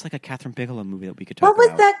 What's like a Catherine Bigelow movie that we could talk about?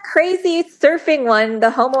 What was that crazy surfing one? The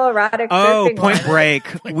homoerotic surfing Point one? Break.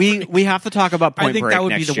 We have to talk about Point Break that would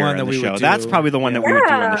next be the year one on that the we show. would do. That's probably the one that we would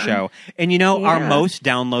do on the show. And our most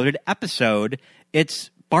downloaded episode,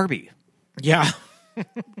 it's Barbie. Yeah.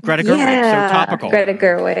 Greta Gerwig, so topical. Greta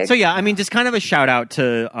Gerwig. So yeah, I mean, just kind of a shout out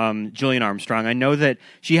to Gillian Armstrong. I know that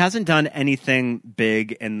she hasn't done anything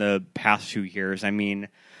big in the past few years. I mean,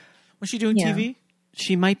 was she doing TV?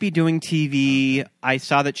 She might be doing TV. I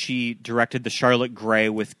saw that she directed the Charlotte Gray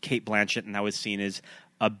with Cate Blanchett, and that was seen as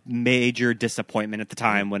a major disappointment at the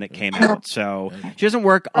time when it came out. So she doesn't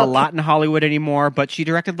work a lot in Hollywood anymore, but she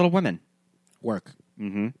directed Little Women. Work.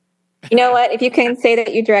 Mm-hmm. You know what? If you can say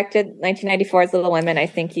that you directed 1994's Little Women, I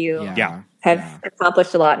think you have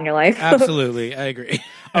accomplished a lot in your life. Absolutely. I agree.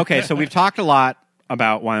 Okay, so we've talked a lot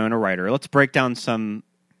about Winona Ryder. Let's break down some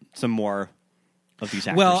more of these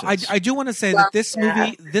actresses. Well, I do want to say that this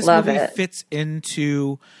movie fits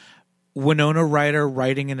into Winona Ryder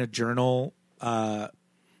writing in a journal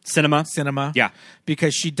cinema. Yeah.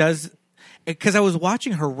 Because she does, because I was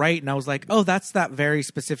watching her write and I was like, oh, that's that very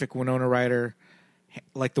specific Winona Ryder,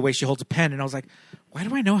 like the way she holds a pen. And I was like, why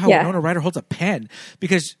do I know how Winona Ryder holds a pen?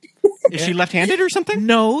 Because is she left-handed or something?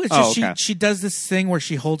 No, it's just she does this thing where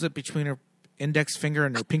she holds it between her index finger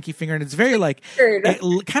and her pinky finger, and it's very like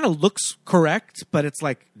it kind of looks correct, but it's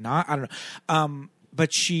like not. I don't know.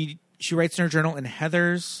 But she writes in her journal in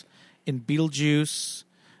Heathers, in Beetlejuice,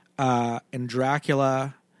 in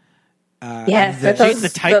Dracula, Yes, she's the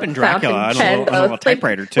type in Dracula. I don't know a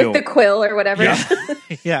typewriter too. With the quill or whatever. Yeah.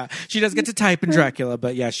 Yeah, she does get to type in Dracula,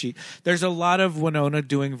 but yeah, there's a lot of Winona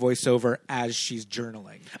doing voiceover as she's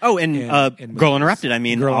journaling. Oh, and in Girl Interrupted. I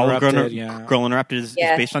mean, Girl Interrupted is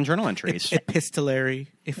based on journal entries. Epistolary,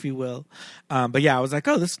 if you will. But yeah, I was like,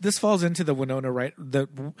 oh, this falls into the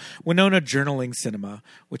the Winona journaling cinema,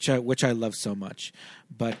 which I love so much.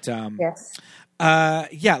 But yes.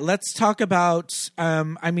 Let's talk about,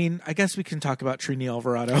 I guess we can talk about Trini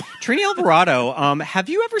Alvarado. Trini Alvarado, have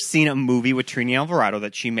you ever seen a movie with Trini Alvarado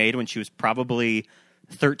that she made when she was probably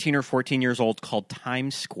 13 or 14 years old called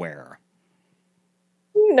Times Square?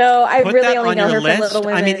 No, I really only know her from Little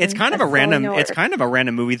Women. I mean, it's kind of a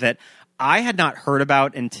random movie that I had not heard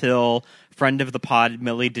about until friend of the pod,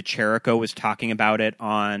 Millie DeCherico, was talking about it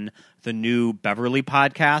on the new Beverly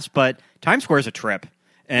podcast, but Times Square is a trip.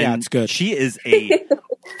 And it's good. She is a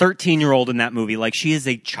 13-year-old in that movie. Like, she is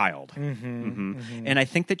a child. And I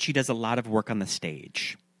think that she does a lot of work on the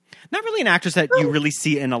stage. Not really an actress that you really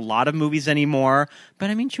see in a lot of movies anymore, but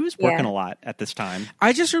I mean, she was working a lot at this time.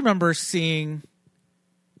 I just remember seeing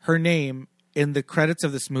her name in the credits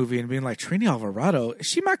of this movie and being like, Trini Alvarado, is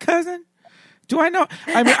she my cousin? Do I know?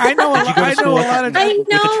 I mean, I know a lot. I know a lot of. I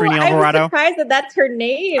know. I was surprised that that's her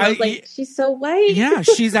name. I was like, she's so white. Yeah,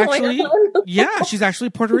 she's actually. Yeah, she's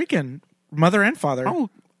actually Puerto Rican, mother and father. Oh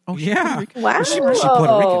yeah. Wow. She's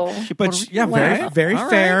Puerto Rican. But wow. very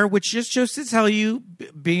fair, which just goes to tell you,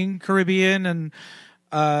 being Caribbean and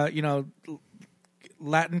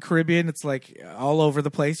Latin Caribbean, it's like all over the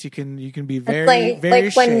place. You can be very very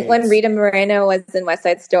like when Rita Moreno was in West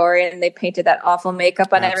Side Story and they painted that awful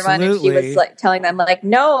makeup on everyone, and she was like telling them like,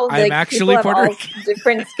 no, I'm actually Puerto Rican.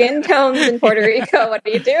 Different skin tones in Puerto Rico. What are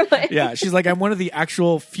you doing? Yeah, she's like, I'm one of the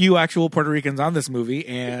few actual Puerto Ricans on this movie,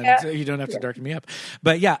 and you don't have to darken me up.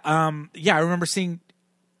 But I remember seeing.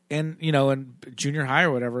 And in junior high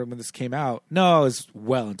or whatever when this came out. No, I was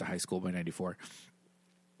well into high school by '94.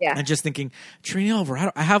 Yeah. And just thinking, Trini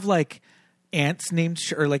Alvarado. I have like aunts named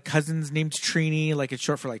or like cousins named Trini, like it's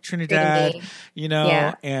short for like Trinidad,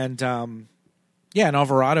 and and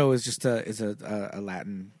Alvarado is just a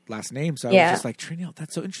Latin last name. So I was just like, Trini,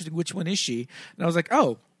 that's so interesting. Which one is she? And I was like,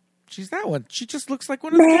 oh, she's that one. She just looks like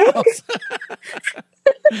one of the girls.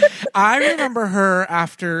 I remember her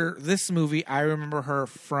after this movie. I remember her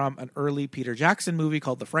from an early Peter Jackson movie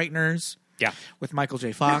called The Frighteners. Yeah. With Michael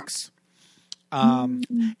J. Fox.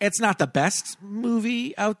 It's not the best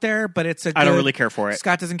movie out there, but it's a good, I don't really care for it.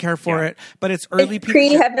 Scott doesn't care for it, but it's early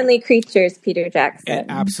Heavenly Creatures, Peter Jackson. It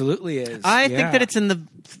absolutely is. I think that it's in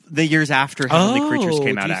the years after Heavenly Creatures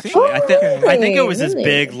came out, actually. I think it was this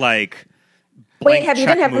big, like, wait, have you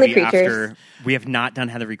done Heavenly Creatures? We have not done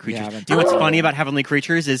Heavenly Creatures. Do you know what's funny about Heavenly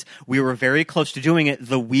Creatures is we were very close to doing it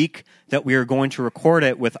the week that we were going to record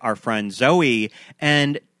it with our friend Zoe,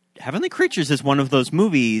 and Heavenly Creatures is one of those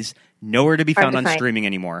movies nowhere to be found on streaming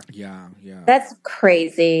anymore. Yeah. That's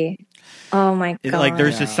crazy. Oh my God. Like,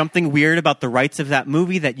 there's just something weird about the rights of that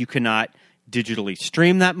movie that you cannot digitally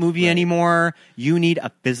stream that movie anymore. You need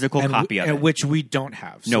a physical copy of it. Which we don't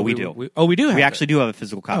have. No, we do. We do have We actually do have a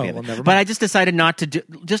physical copy of it. Never mind. But I just decided not to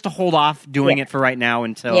just to hold off doing it for right now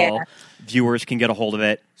until viewers can get a hold of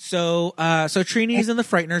it. So Trini is in The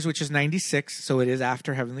Frighteners, which is 96, so it is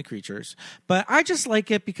after Heavenly Creatures. But I just like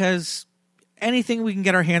it because anything we can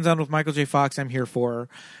get our hands on with Michael J. Fox, I'm here for.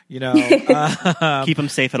 Keep him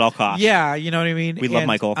safe at all costs. Yeah, you know what I mean? We love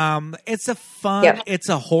Michael. It's a fun, it's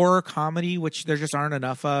a horror comedy, which there just aren't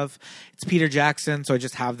enough of. It's Peter Jackson, so I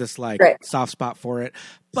just have this soft spot for it.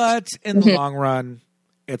 But in the long run,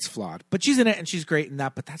 it's flawed. But she's in it and she's great in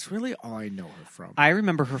that, but that's really all I know her from. I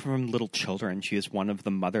remember her from Little Children. She is one of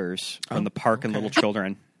the mothers from the park in Little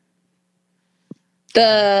Children.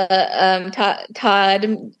 The Todd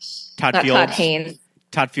Fields. Todd Haynes.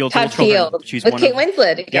 Todd Fields. Todd Fields. She's with Kate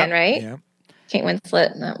Winslet again, right? Yeah. Kate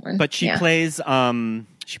Winslet in that one. But she plays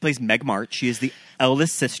Meg Mart. She is the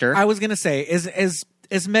eldest sister. I was gonna say, is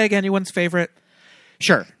Meg anyone's favorite?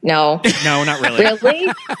 Sure. No. No, not really.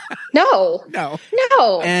 Really?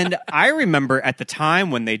 No. And I remember at the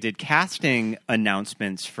time when they did casting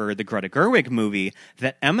announcements for the Greta Gerwig movie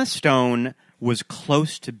that Emma Stone was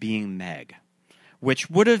close to being Meg, which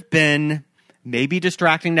would have been maybe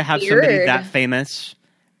distracting to have somebody that famous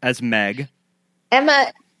as Meg.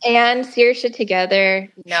 Emma and Saoirse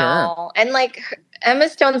together, no. Sure. And Emma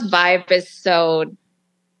Stone's vibe is so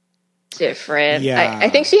different. Yeah. I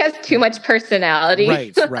think she has too much personality.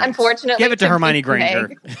 Right. Unfortunately, give it to Hermione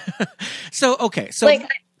Granger. So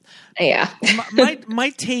my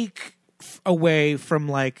take away from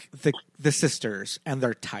the sisters and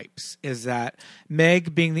their types is that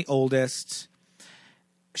Meg being the oldest,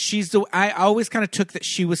 I always kind of took that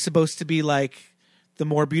she was supposed to be like the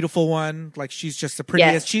more beautiful one. Like she's just the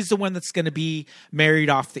prettiest. Yes. She's the one that's going to be married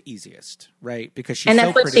off the easiest, right? Because she's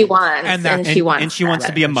that's so what she wants. And she wants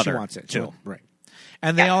to be a mother. She wants it too, right?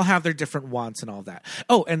 And they all have their different wants and all that.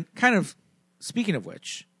 Oh, and kind of speaking of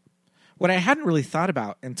which, what I hadn't really thought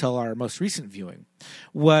about until our most recent viewing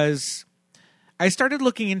was I started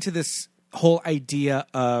looking into this whole idea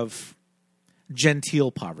of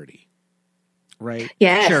genteel poverty. Right.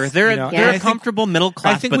 Yeah. Sure. They're a comfortable middle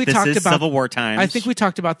class. I think we talked about Civil War times. I think we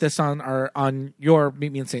talked about this on your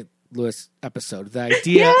Meet Me in St. Louis episode. The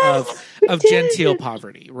idea of genteel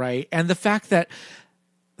poverty, right? And the fact that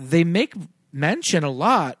they make mention a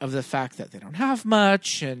lot of the fact that they don't have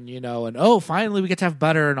much, and finally we get to have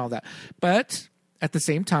butter and all that. But at the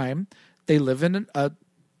same time, they live in a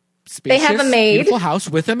spacious, they have a maid. Beautiful house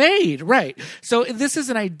with a maid, right? So this is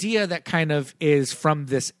an idea that kind of is from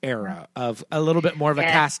this era of a little bit more of a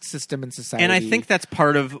caste system in society. And I think that's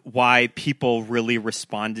part of why people really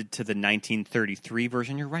responded to the 1933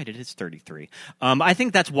 version. You're right, it is 33. I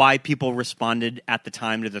think that's why people responded at the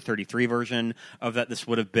time to the 33 version of that this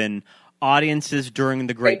would have been audiences during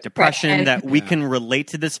the Great Depression, that we can relate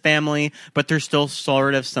to this family, but there's still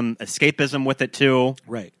sort of some escapism with it too.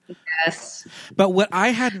 Right. Yes. But what I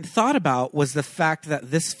hadn't thought about was the fact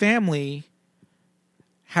that this family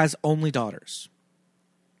has only daughters.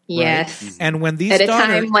 Yes. Right? And when these at a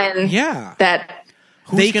daughters, time when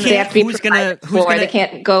they have to be provided for, they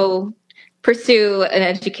can't go pursue an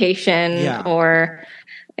education or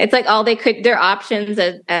it's like all they could, their options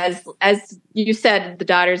as you said, the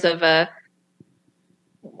daughters of a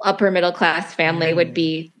upper middle class family would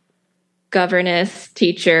be governess,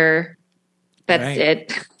 teacher. That's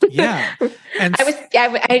it. Yeah. And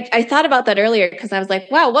I thought about that earlier because I was like,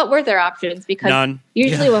 wow, what were their options? Because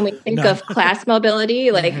usually when we think of class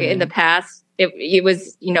mobility, like in the past, it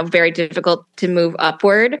was, very difficult to move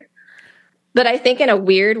upward. But I think in a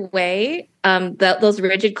weird way, those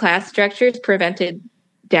rigid class structures prevented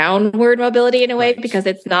downward mobility in a way because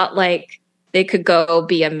it's not like they could go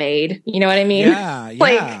be a maid. You know what I mean?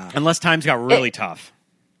 Yeah. Unless times got really tough.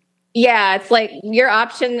 Yeah, it's like your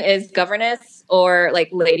option is governess or like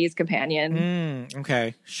ladies' companion.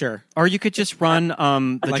 Okay, sure. Or you could just run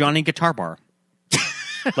the Johnny Guitar Bar.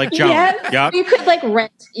 Like Joan. Yeah. You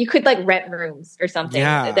could rent rooms or something.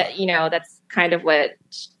 Yeah. That that's kind of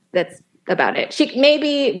that's about it.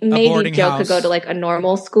 Maybe Jo could go to like a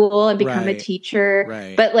normal school and become a teacher.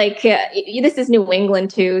 Right. But like this is New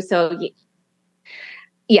England too, so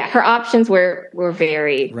her options were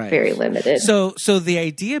very very limited. So the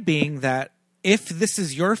idea being that if this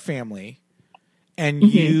is your family and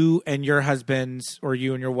you and your husbands or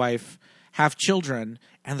you and your wife have children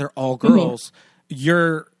and they're all girls,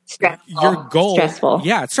 your goal,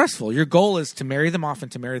 it's stressful. Your goal is to marry them off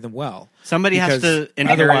and to marry them well. Somebody has to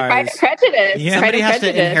inherit private prejudice. Somebody has to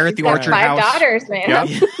inherit the orchard house. 5 daughters, man.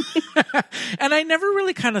 Yep. And I never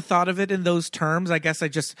really kind of thought of it in those terms. I guess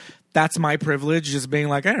that's my privilege, just being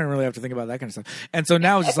like, I don't really have to think about that kind of stuff. And so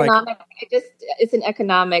now it's just like it's an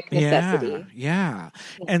economic necessity. Yeah.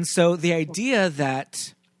 And so the idea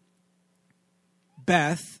that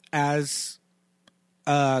Beth as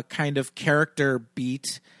a kind of character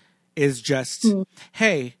beat is just,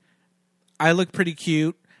 hey, I look pretty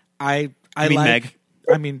cute. I like Meg.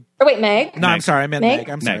 I mean, wait, Meg? No, I'm sorry. I meant Meg.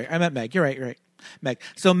 I'm sorry. I meant Meg. You're right. Meg.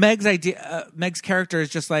 So Meg's idea, Meg's character is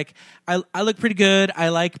just like, I look pretty good. I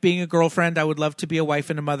like being a girlfriend. I would love to be a wife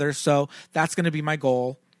and a mother. So that's going to be my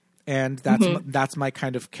goal. And that's my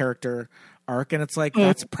kind of character arc. And it's like,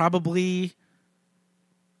 that's probably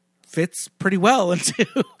fits pretty well into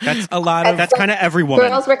a lot of... That's kind of every woman.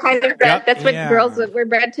 Girls were kind of bred, that's what girls were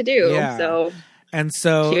bred to do. Yeah.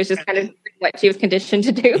 So she was just kind of what she was conditioned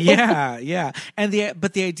to do. Yeah. And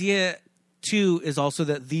the idea too is also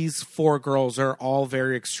that these 4 girls are all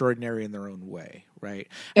very extraordinary in their own way, right?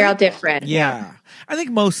 They're all different. Yeah. I think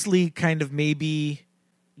mostly kind of maybe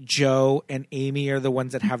Jo and Amy are the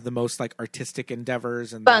ones that have the most like artistic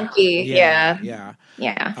endeavors and funky. Yeah.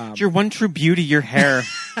 Your one true beauty, your hair,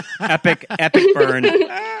 epic burn.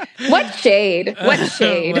 What shade?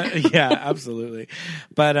 Yeah, absolutely.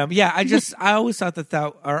 But I always thought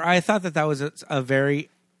that was a very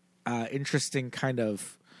interesting kind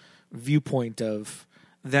of viewpoint of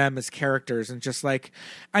them as characters, and just like,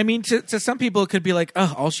 I mean, to some people it could be like,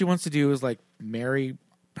 oh, all she wants to do is like marry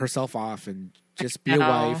herself off and just be a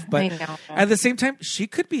wife. But at the same time, she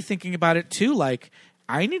could be thinking about it too. Like,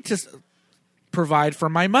 I need to provide for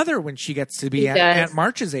my mother when she gets to be Aunt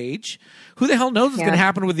March's age. Who the hell knows what's going to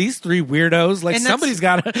happen with these three weirdos? Like, somebody's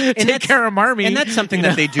got to take care of Marmee. And that's something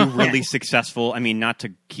that they do really successful. I mean, not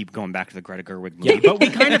to keep going back to the Greta Gerwig movie, but we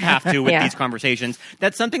kind of have to with these conversations.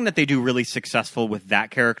 That's something that they do really successful with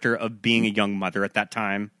that character of being a young mother at that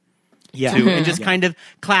time. Yeah. Too, and just kind of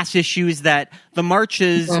class issues that the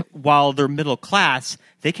Marches, while they're middle class,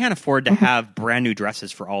 they can't afford to have brand new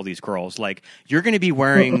dresses for all these girls. Like, you're going to be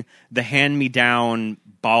wearing the hand-me-down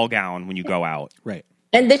ball gown when you go out. Right.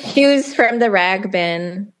 And the shoes from the rag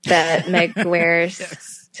bin that Meg wears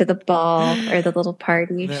to the ball or the little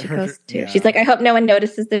party she goes to. Yeah. She's like, I hope no one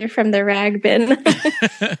notices they're from the rag bin.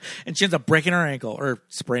 And she ends up breaking her ankle, or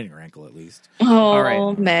spraining her ankle at least. Oh, all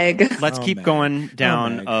right. Meg. Let's keep going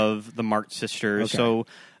down of the March sisters. Okay. So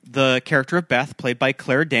the character of Beth, played by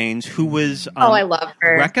Claire Danes, who was I love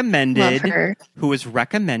her. Who was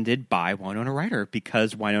recommended by Winona Ryder,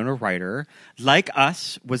 because Winona Ryder, like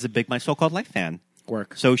us, was a big My So-Called Life fan.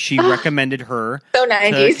 So she recommended her so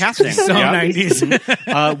 90s. To casting. So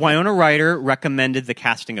 90s. Winona Ryder recommended the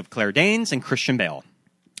casting of Claire Danes and Christian Bale.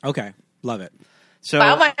 Okay, love it. So,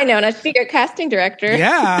 wow, Winona, she's your casting director.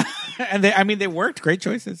 Yeah, and they worked. Great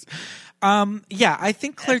choices. I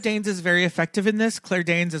think Claire Danes is very effective in this. Claire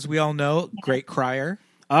Danes, as we all know, great crier.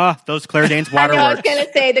 Those Claire Danes waterworks. I was going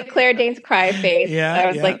to say the Claire Danes cry face. I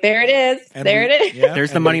was like, there it is. And there it is. Yeah,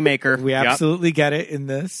 there's the moneymaker. We absolutely get it in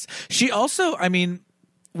this. She also, I mean,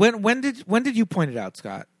 when did you point it out,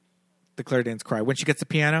 Scott? The Claire Danes cry. When she gets the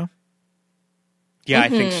piano? Yeah, I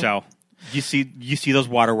think so. You see those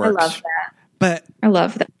waterworks. I love that. But I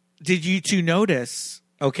love that. Did you two notice?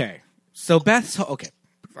 Okay. So Beth's, I'm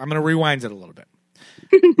going to rewind it a little bit.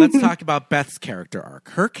 Let's talk about Beth's character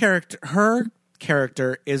arc. Her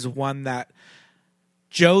character is one that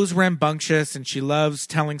Joe's rambunctious and she loves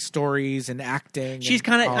telling stories and acting. She's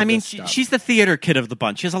kind of, she's the theater kid of the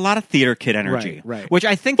bunch. She has a lot of theater kid energy, right. Which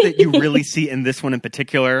I think that you really see in this one in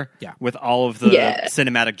particular. With all of the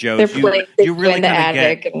cinematic Joes, you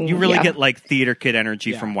really get like theater kid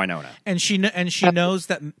energy from Winona, and she knows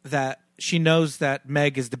that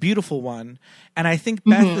Meg is the beautiful one, and I think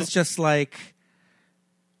Beth is just like,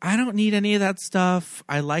 I don't need any of that stuff.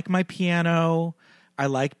 I like my piano. I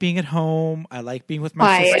like being at home. I like being with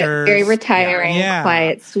my sisters. Very retiring,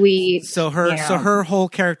 quiet, sweet. So her whole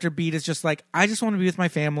character beat is just like, I just want to be with my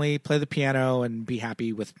family, play the piano, and be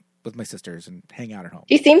happy with my sisters and hang out at home.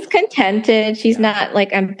 She seems contented. She's not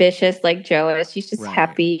like ambitious like Joe is. She's just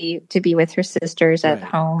happy to be with her sisters at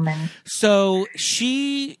home. And so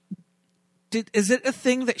is it a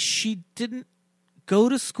thing that she didn't go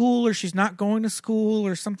to school, or she's not going to school,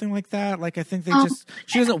 or something like that? Like, I think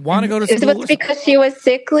she doesn't want to go to school. Is it because she was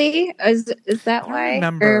sickly? Is that why? I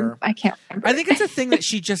remember. I can't remember. I think it's a thing that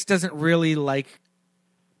she just doesn't really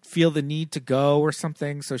feel the need to go or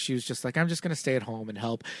something. So she was just like, I'm just going to stay at home and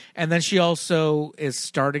help. And then she also is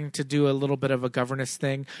starting to do a little bit of a governess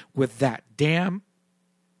thing with the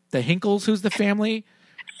Hinkles, who's the family.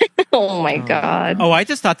 Oh my God. Oh, I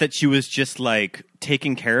just thought that she was just like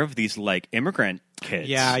taking care of these like immigrant kids.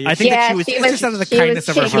 Yeah, I think that she was just out of the kindness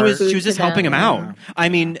of her heart. She was just helping them out. Yeah. I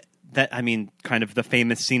mean, kind of the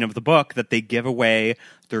famous scene of the book that they give away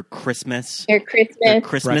their Christmas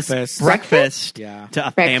breakfast to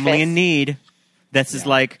a family in need. This is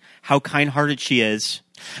like how kind-hearted she is.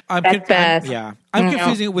 I'm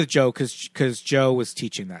confusing it with Joe because Joe was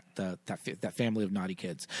teaching that family of naughty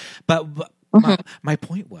kids. But my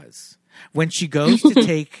point was, when she goes to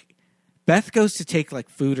take Beth goes to take like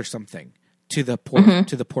food or something to the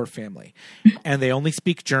poor family, and they only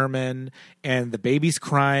speak German, and the baby's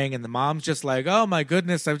crying, and the mom's just like, oh my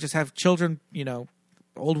goodness, I just have children,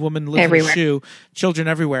 old woman lives in a shoe, children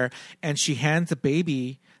everywhere, and she hands the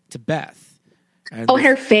baby to Beth. And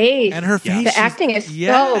her face. The acting is so good.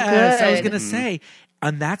 I was going to say,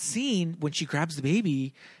 on that scene, when she grabs the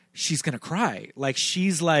baby, she's going to cry. Like,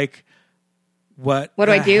 she's like, what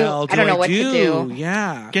do I do? I don't know what to do.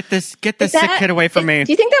 Yeah. Get this sick kid away from me.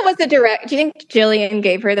 Do you think that was do you think Jillian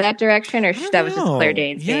gave her that direction, or that was just Claire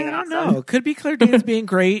Danes being awesome? I don't know. It could be Claire Danes being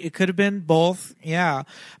great. It could have been both. Yeah.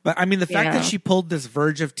 But I mean, the fact that she pulled this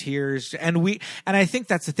verge of tears, and I think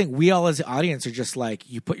that's the thing. We all as the audience are just like,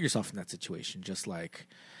 you put yourself in that situation, just like,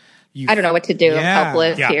 I don't know what to do. I'm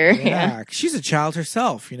helpless here. Yeah. She's a child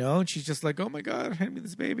herself, and she's just like, oh my God, hand me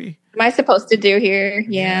this baby. What am I supposed to do here?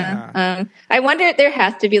 Yeah. I wonder if there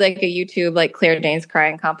has to be like a YouTube, like Claire Danes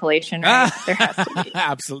crying compilation. Right? There has to be.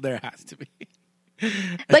 Absolutely. There has to be.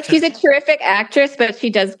 Like, she's a terrific actress, but she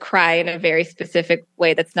does cry in a very specific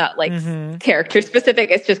way that's not like character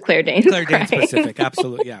specific. It's just Claire Danes. Claire Danes specific,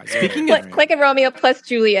 absolutely. Yeah. Speaking of like in Romeo plus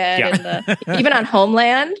Juliet, and even on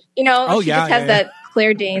Homeland, she just has that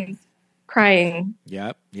Claire Danes crying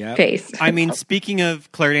face. I mean, speaking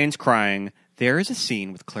of Claire Danes crying, there is a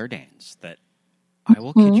scene with Claire Danes that I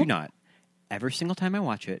will kid you not. Every single time I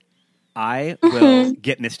watch it, I will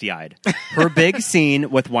get misty-eyed. Her big scene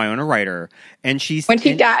with Winona Ryder, and she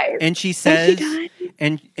dies, and she says,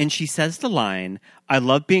 and she says the line, "I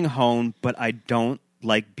love being home, but I don't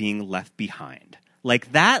like being left behind."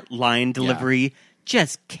 Like, that line delivery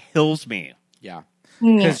just kills me. Yeah,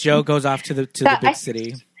 because Joe goes off to the big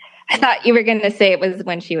city. I thought you were going to say it was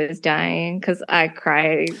when she was dying, because I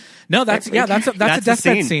cried. No, that's a deathbed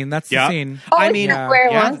scene. That's the scene. Oh, I mean, where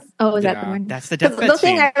it was? Oh, was that the one? That's the deathbed the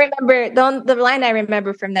scene. Thing I remember, the line I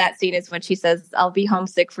remember from that scene is when she says, "I'll be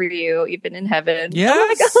homesick for you, even in heaven."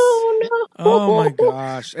 Yes. Oh my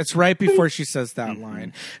gosh! It's right before she says that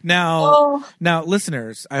line. Now,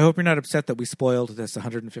 listeners, I hope you're not upset that we spoiled this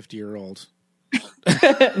 150-year-old.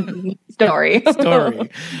 story.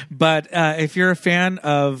 But if you're a fan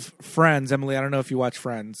of Friends, Emily, I don't know if you watch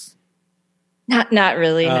Friends. Not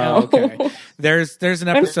really, no. Okay. There's an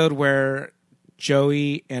episode where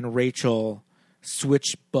Joey and Rachel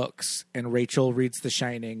switch books, and Rachel reads The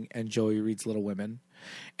Shining and Joey reads Little Women,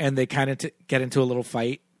 and they kind of get into a little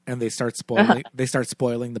fight, and they start spoiling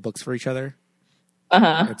the books for each other.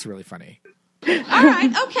 It's really funny. All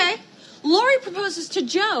right, okay. Lori proposes to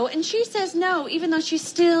Joe, and she says no, even though she's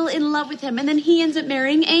still in love with him, and then he ends up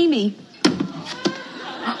marrying Amy.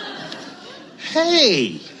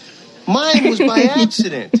 Hey, mine was by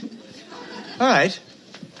accident. All right.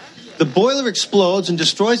 The boiler explodes and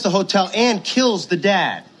destroys the hotel and kills the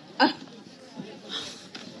dad.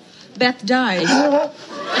 Beth dies.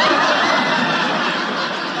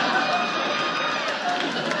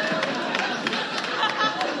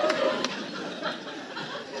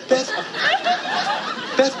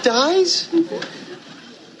 Beth dies?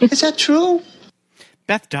 Is that true?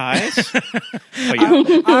 Beth dies?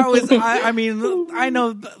 I mean, I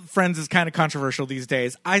know Friends is kind of controversial these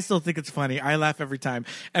days. I still think it's funny. I laugh every time.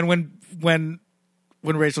 And when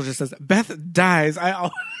Rachel just says Beth dies, I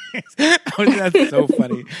always that's so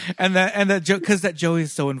funny. And that joke, because that Joey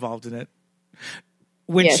is so involved in it.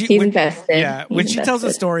 He's invested. Yeah, when she tells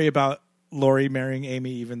a story about Lori marrying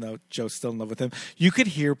Amy, even though Joe's still in love with him, you could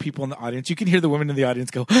hear people in the audience. You can hear the women in the audience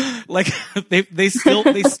go, like they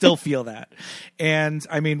still feel that. And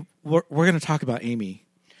I mean, we're going to talk about Amy.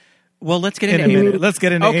 Well, let's get into Amy. Let's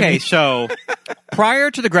get into Amy. Okay, so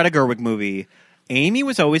prior to the Greta Gerwig movie, Amy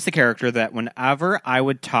was always the character that whenever I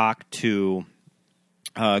would talk to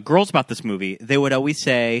girls about this movie, they would always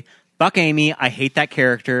say, "Fuck Amy, I hate that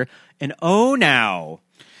character." And now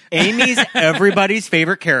Amy's everybody's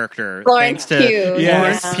favorite character, Florence thanks to Pugh.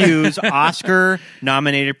 Florence Pugh's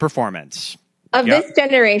Oscar-nominated performance of this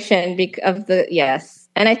generation.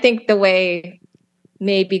 And I think the way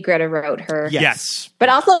maybe Greta wrote her, yes, but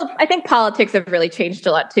also I think politics have really changed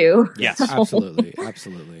a lot too. Yes, absolutely.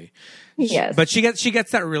 Yes, but she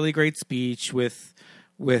gets that really great speech with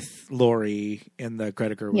Lori in the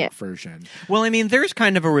Greta Gerwig version. Well, I mean, there's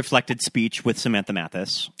kind of a reflected speech with Samantha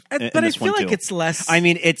Mathis. But I feel like it's less... I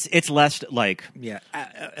mean, it's less, like... Yeah,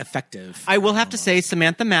 effective. I will have to say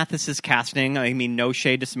Samantha Mathis's casting, I mean, no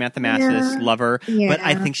shade to Samantha Mathis, love her, but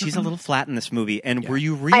I think she's a little flat in this movie. And were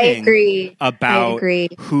you reading about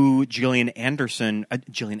who Gillian Anderson...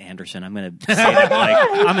 Gillian Anderson, I'm going to say that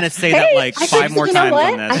I'm going to say that like 5 more times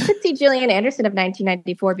on this. I could see Gillian Anderson of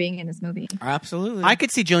 1994 being in this movie. Absolutely. I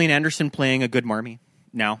could see Gillian Anderson playing a good Marmee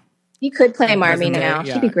now. You could play Marmee now.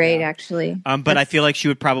 She'd be great, actually. But I feel like she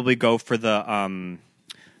would probably go for the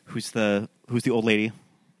who's the old lady?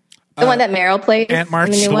 The one that Meryl plays. Aunt March.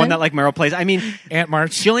 The one that like Meryl plays. I mean, Aunt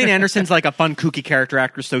March. Gillian Anderson's like a fun, kooky character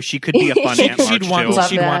actress, so she could be a fun Aunt March she'd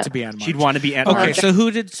want to be Aunt March. She'd want to be Aunt March. Okay, so who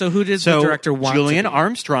did the director want? Julian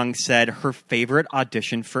Armstrong said her favorite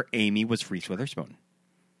audition for Amy was Reese Witherspoon.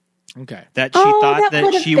 Okay. That she thought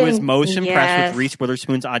that she was most impressed with Reese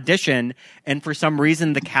Witherspoon's audition, and for some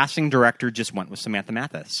reason the casting director just went with Samantha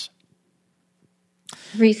Mathis.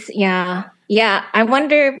 Reese, yeah. I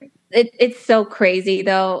wonder. It's so crazy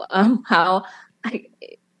though. How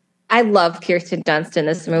I love Kirsten Dunst in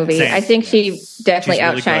this movie. Same. I think she definitely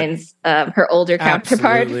really outshines her older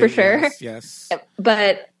counterpart for sure. Yes.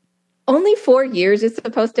 But only 4 years is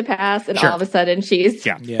supposed to pass, and all of a sudden she's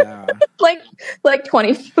like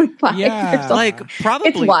 25. Yeah, like probably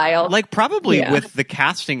it's wild. Like probably with the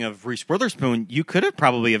casting of Reese Witherspoon, you could have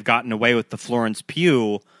probably gotten away with the Florence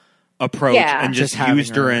Pugh approach and just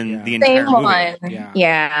used her in the entire Same movie.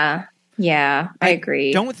 One. Yeah, I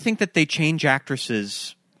agree. Don't think that they change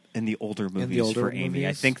actresses in the older movies for Amy.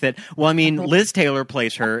 I think that, Liz Taylor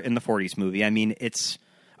plays her in the 40s movie. I mean, in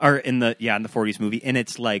the 40s movie, and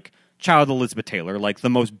it's like child Elizabeth Taylor, like the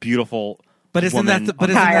most beautiful isn't that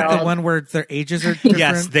the one where their ages are different?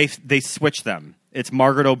 Yes, they switch them. It's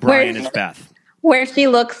Margaret O'Brien as Beth. Where she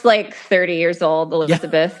looks like 30 years old,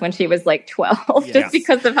 Elizabeth, when she was like 12, just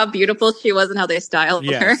because of how beautiful she was and how they styled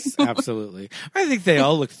her. Yes, absolutely. I think they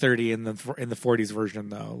all look 30 in the 40s version,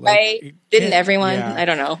 though. Like, right? Didn't everyone? Yeah. I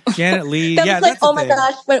don't know. Janet Leigh. That's oh my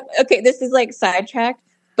gosh. This is like sidetracked,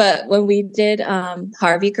 but when we did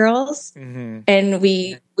Harvey Girls, and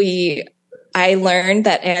I learned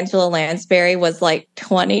that Angela Lansbury was like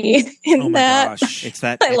 20 in that. Gosh. It's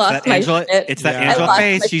that Angela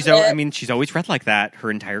face. She's always read like that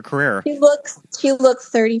her entire career. She looks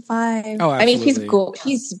 35. Oh, absolutely. I mean,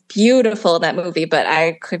 she's beautiful in that movie, but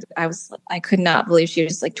I could not believe she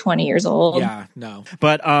was like 20 years old. Yeah, no.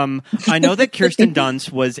 But I know that Kirsten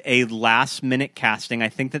Dunst was a last minute casting. I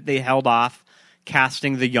think that they held off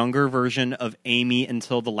casting the younger version of Amy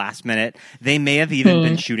until the last minute. They may have even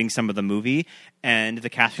been shooting some of the movie, and the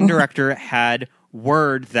casting director had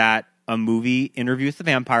word that a movie, Interview with the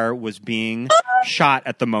Vampire, was being shot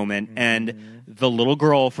at the moment, and the little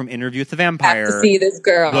girl from Interview with the Vampire have to see this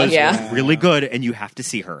girl. Was really good, and you have to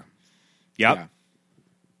see her. Yep. Yeah.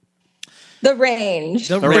 The range.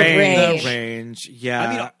 The range. Yeah.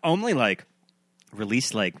 I mean, only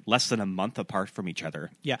released like less than a month apart from each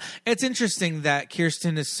other. Yeah. It's interesting that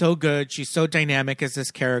Kirsten is so good. She's so dynamic as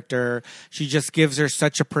this character. She just gives her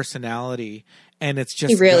such a personality. And it's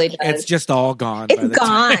just it's just all gone. It's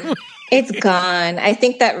gone. It's gone. I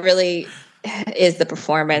think that really is the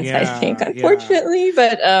performance, I think, unfortunately.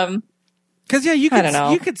 But because you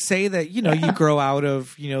could say that, you grow out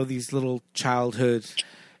of, these little childhood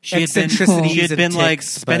eccentricities. She had been like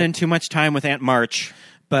spending too much time with Aunt March.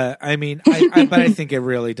 But I mean, I think it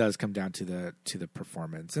really does come down to the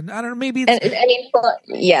performance, and I don't know, maybe.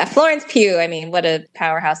 Florence Pugh. I mean, what a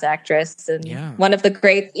powerhouse actress, and one of the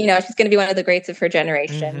greats. She's going to be one of the greats of her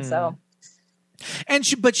generation. So, and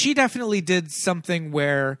she definitely did something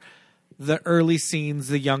where the early scenes,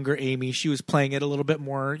 the younger Amy, she was playing it a little bit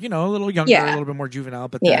more, a little younger, a little bit more juvenile.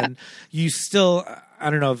 But then you still,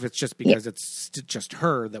 I don't know if it's just because it's just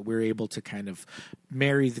her that we're able to kind of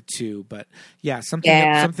marry the two. But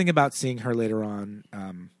something about seeing her later on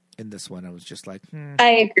in this one, I was just like,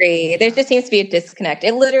 I agree. There just seems to be a disconnect.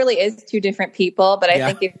 It literally is two different people, but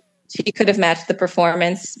I think if she could have matched the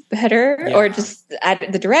performance better or just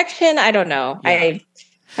the direction, I don't know. I'm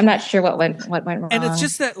not sure what went wrong. And it's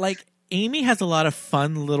just that Amy has a lot of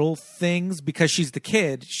fun little things because she's the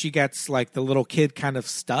kid. She gets like the little kid kind of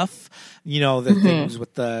stuff, the things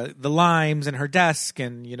with the limes in her desk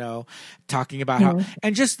and, talking about how,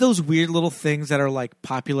 and just those weird little things that are like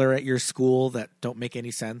popular at your school that don't make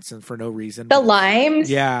any sense and for no reason. The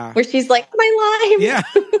limes? Yeah. Where she's like, my limes.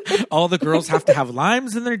 Yeah. All the girls have to have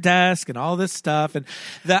limes in their desk and all this stuff. And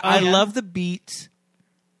I love the beat,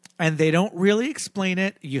 and they don't really explain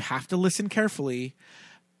it. You have to listen carefully.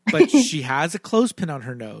 But she has a clothespin on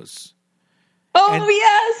her nose. Oh, and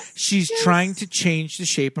yes. She's trying to change the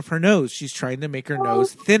shape of her nose. She's trying to make her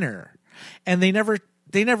nose thinner. And she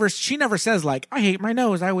never says like, I hate my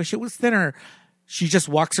nose. I wish it was thinner. She just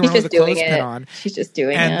walks around with a clothespin on. She's just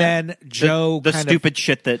doing it. And then Joe the stupid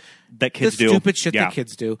shit that kids do. The stupid shit that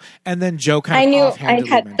kids do. And then Joe kind of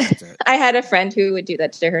offhandedly mentions it. I had a friend who would do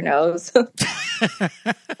that to her nose.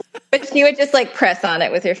 But she would just like press on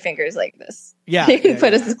it with her fingers like this. Yeah. She would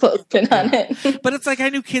put a clothespin on it. But it's like I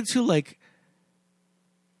knew kids who like,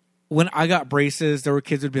 when I got braces, there were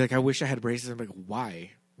kids who would be like, I wish I had braces. I'm like,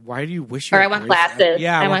 why? Why do you wish you had braces? Or I want glasses.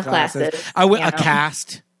 Yeah, I want glasses. I want a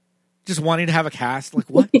cast. Just wanting to have a cast. Like,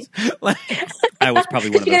 what? I was probably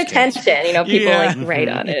one of those kids. Attention, people like write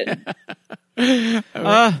on it.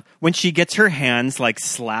 When she gets her hands like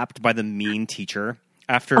slapped by the mean teacher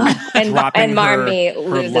after dropping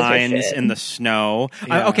her lines in the snow.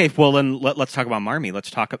 Yeah. Okay, well then let's talk about Marmee. Let's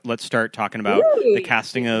start talking about the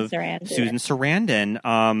casting of Susan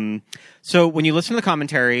Sarandon. So when you listen to the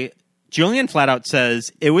commentary, Jillian flat out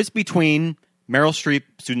says it was between Meryl Streep,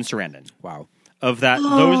 Susan Sarandon. Wow. Of that,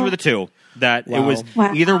 those were the two. That it was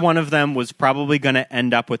either one of them was probably going to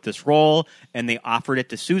end up with this role, and they offered it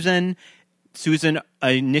to Susan. Susan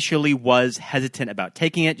initially was hesitant about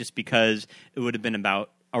taking it just because it would have been about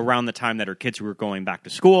around the time that her kids were going back to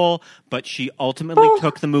school, but she ultimately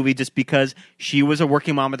took the movie just because she was a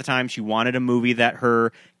working mom at the time. She wanted a movie that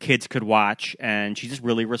her kids could watch, and she just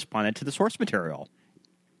really responded to the source material.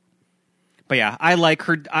 But yeah, I like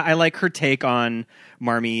her take on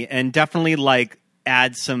Marmee, and definitely like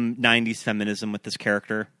add some 90s feminism with this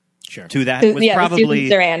character. Sure. To that was probably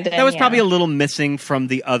Sarandon, probably a little missing from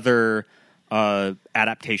the other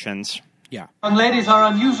adaptations. Yeah. Young ladies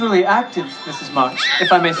are unusually active, Mrs. March,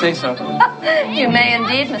 if I may say so. You may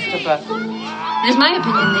indeed, Mr. Brooke. It is my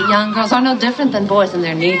opinion that young girls are no different than boys in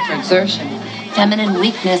their need for exertion. Feminine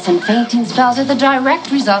weakness and fainting spells are the direct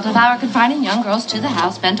result of our confining young girls to the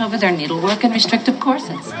house, bent over their needlework in restrictive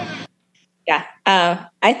corsets. Yeah,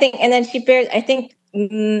 I think, and then she bears. I think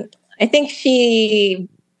she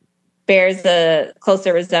bears a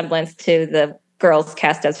closer resemblance to the girls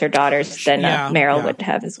cast as her daughters than Meryl would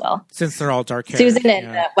have as well. Since they're all dark hair. Susan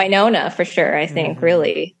and Winona, for sure, I think,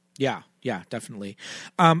 really. Yeah, definitely.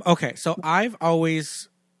 Okay, so I've always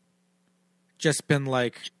just been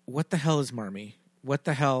like, what the hell is Marmee? What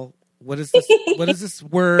the hell? What is this? What is this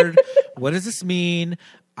word? What does this mean?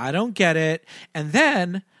 I don't get it. And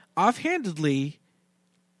then, offhandedly,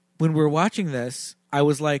 when we're watching this, I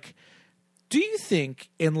was like, do you think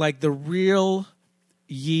in like the real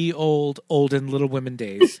ye olden Little Women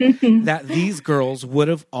days that these girls would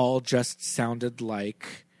have all just sounded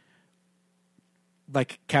like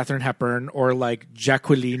Katharine Hepburn or like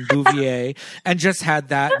Jacqueline Bouvier and just had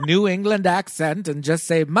that New England accent and just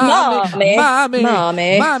say, mommy.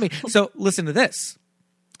 So listen to this.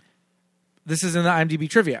 This is in the IMDb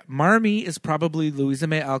trivia. Marmee is probably Louisa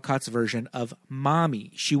May Alcott's version of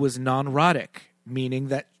mommy. She was non-rhotic, meaning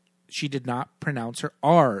that she did not pronounce her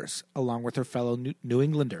R's along with her fellow New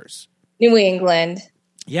Englanders. New England.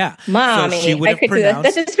 Yeah. Mommy. So she would have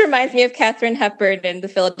pronounced... That just reminds me of Katharine Hepburn in the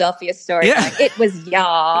Philadelphia Story. Yeah. Like, it was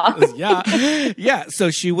Yeah.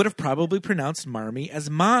 So she would have probably pronounced Marmee as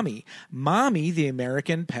mommy. Mommy, the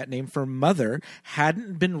American pet name for mother,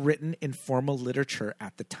 hadn't been written in formal literature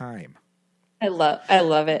at the time. I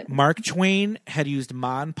love it. Mark Twain had used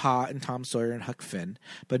Ma and Pa in Tom Sawyer and Huck Finn,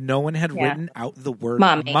 but no one had written out the word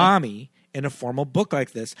mommy in a formal book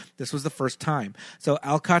like this. This was the first time. So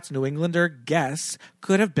Alcott's New Englander guess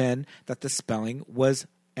could have been that the spelling was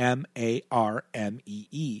Marmee.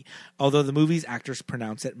 Although the movie's actors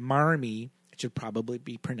pronounce it Marmee, it should probably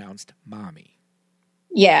be pronounced mommy.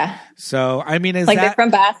 Yeah. So, I mean, is like that... They're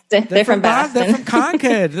from Boston. They're from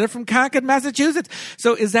Concord. They're from Concord, Massachusetts.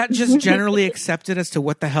 So is that just generally accepted as to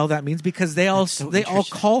what the hell that means? Because they all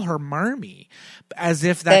call her Marmee as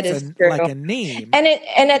if that's like a name.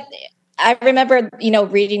 And I remember,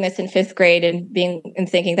 reading this in 5th grade and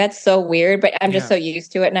thinking that's so weird, but I'm just so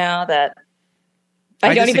used to it now that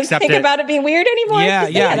I don't even think about it being weird anymore.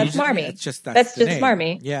 Yeah, that's Marmee. It's just that's just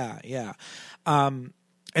Marmee. Yeah.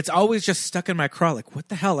 It's always just stuck in my craw. Like, what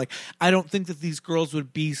the hell? Like, I don't think that these girls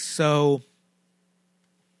would be so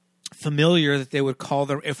familiar that they would call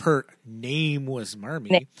them, if her name was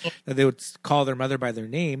Marmee, that they would call their mother by their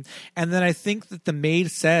name. And then I think that the maid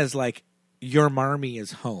says, like, your Marmee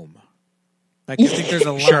is home. Like, I think there's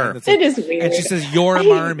a line that's like, it is weird. And she says, your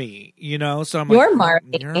Marmee, So I'm like, your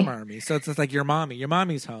Marmee. Your Marmee. So it's just like your mommy. Your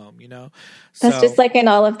mommy's home, That's just like in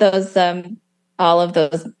all of those,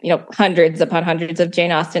 hundreds upon hundreds of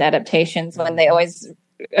Jane Austen adaptations when they always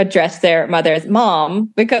address their mother as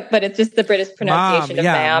mom, but it's just the British pronunciation of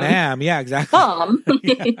ma'am. Ma'am, yeah, exactly. Mom.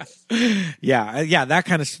 yeah. That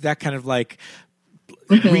kind of like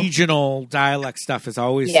regional dialect stuff is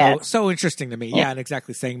always so interesting to me. Yeah, and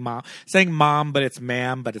exactly saying mom, but it's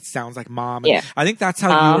ma'am, but it sounds like mom. And I think that's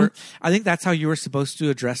how you were supposed to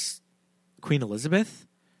address Queen Elizabeth.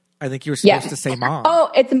 I think you were supposed to say mom.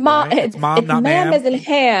 Oh, it's mom. Right? It's mom, not ma'am. As in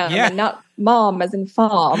ham, and not mom as in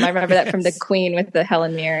farm. I remember that from the Queen with the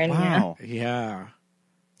Helen Mirren. Wow. Yeah.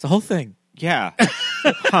 It's a whole thing. Yeah.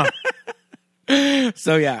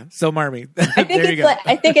 So Marmee. I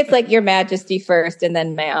think it's like Your Majesty first, and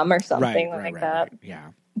then ma'am, or something like that.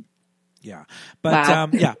 Right. Yeah.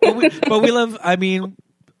 But but we love. I mean,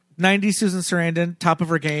 90s Susan Sarandon, top of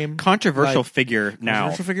her game. Controversial figure now.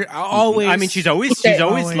 Controversial figure. Always. I mean, she's always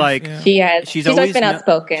like... Yeah. She's always been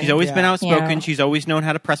outspoken. She's always been outspoken. Yeah. She's always known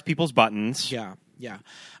how to press people's buttons. Yeah.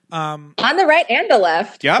 On the right and the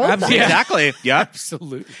left. Yep. Exactly. Yep.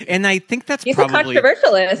 Absolutely. And I think that's She's probably... a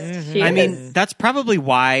controversialist. I mean, that's probably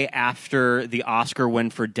why after the Oscar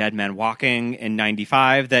win for Dead Man Walking in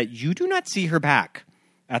 95 that you do not see her back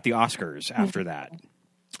at the Oscars after that.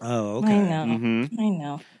 Oh, okay. I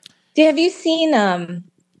know. Have you seen a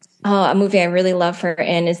movie I really love her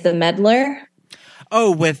in is The Meddler?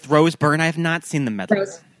 Oh, with Rose Byrne? I have not seen The Meddler.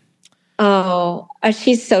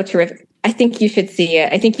 She's so terrific. I think you should see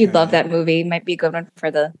it. I think you'd love that movie. Might be a good one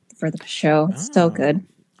for the show. It's so good.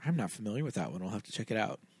 I'm not familiar with that one. I'll have to check it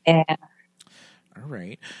out. Yeah. All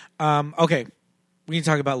right. Okay. We can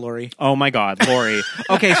talk about Laurie. Oh my God, Laurie.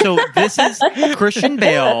 Okay, so this is Christian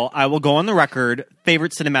Bale. I will go on the record.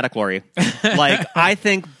 Favorite cinematic Laurie. Like, I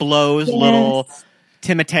think blows little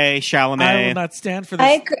Timothée Chalamet. I will not stand for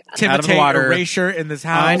this Timothée erasure in this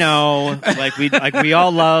house. I know. Like we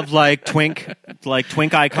all love twink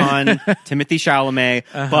icon Timothée Chalamet,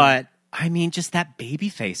 but I mean, just that baby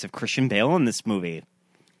face of Christian Bale in this movie.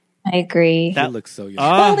 I agree. That looks so young.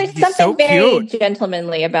 Well, there's something so very cute.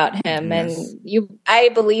 gentlemanly about him, and I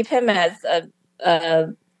believe him as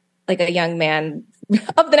a young man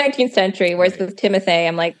of the 19th century. Whereas with Timothée,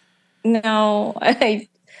 I'm like, no, I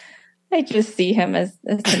just see him as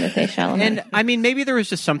Timothée Chalamet. And I mean, maybe there was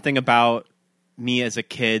just something about me as a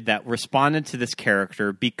kid that responded to this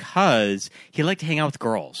character because he liked to hang out with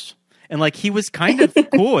girls, and he was kind of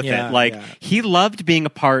cool with it. He loved being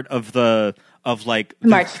a part of the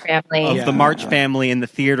March family. The March family and the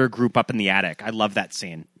theater group up in the attic. I love that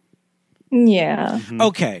scene. Yeah. Mm-hmm.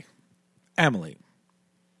 Okay. Emily.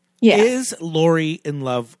 Yeah. Is Laurie in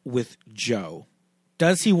love with Joe?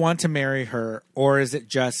 Does he want to marry her, or is it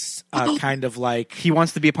just kind of like he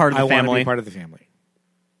wants to be a part of the family? I want to be part of the family.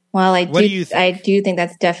 Well, do you think? I do think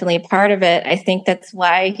that's definitely a part of it. I think that's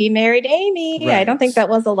why he married Amy. Right. I don't think that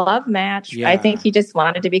was a love match. Yeah. I think he just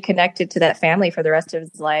wanted to be connected to that family for the rest of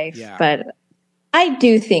his life. Yeah. But I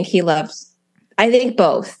do think he loves. I think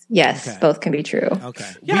both. Yes, Okay. Both can be true. Okay.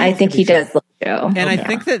 Yeah, I think he does love Joe. And I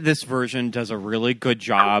think that this version does a really good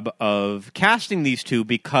job of casting these two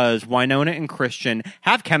because Winona and Christian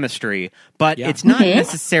have chemistry, but it's not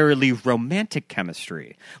necessarily romantic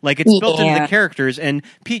chemistry. It's built into the characters. And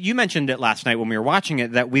Pete, you mentioned it last night when we were watching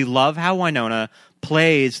it, that we love how Winona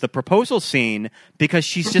plays the proposal scene because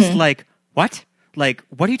she's just like, what?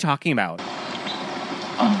 What are you talking about?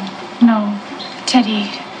 Oh, no. Teddy,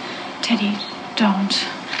 don't.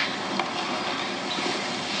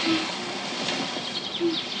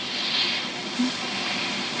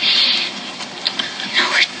 No,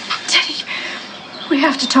 Teddy, we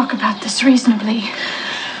have to talk about this reasonably.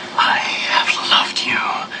 I have loved you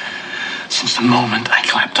since the moment I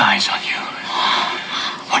clapped eyes on you.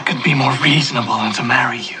 What could be more reasonable than to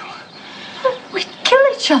marry you? We'd kill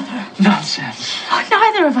each other. Nonsense. Oh,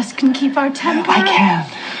 neither of us can keep our temper. I can,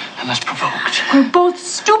 unless provoked. We're both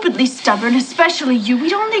stupidly stubborn, especially you.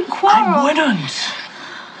 We'd only quarrel. I wouldn't.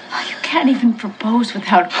 Oh, you can't even propose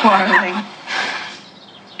without quarreling.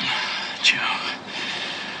 Joe.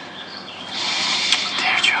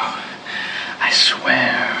 Dear Joe, I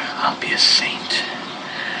swear I'll be a saint.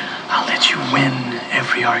 I'll let you win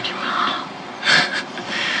every argument.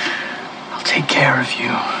 I'll take care of you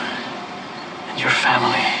and your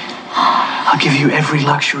family. I'll give you every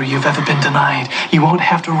luxury you've ever been denied. You won't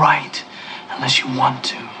have to write unless you want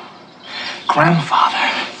to.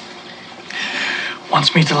 Grandfather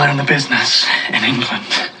wants me to learn the business in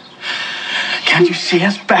England. Can't you see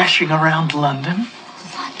us bashing around London?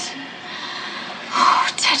 London? Oh,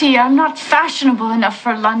 Teddy, I'm not fashionable enough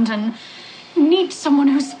for London. You need someone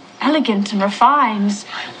who's elegant and refined.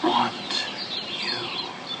 I want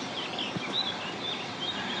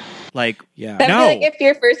I feel like if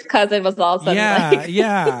your first cousin was all of a sudden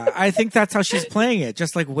yeah. I think that's how she's playing it.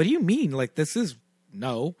 Just what do you mean? This is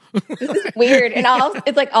no. This is weird, and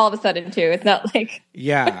it's all of a sudden too. It's not like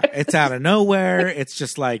it's out of nowhere. It's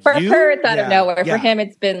just for her, it's out of nowhere. Yeah. For him,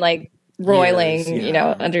 it's been roiling, years,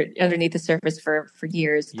 underneath the surface for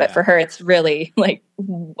years. But for her, it's really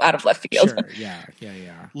out of left field. Sure.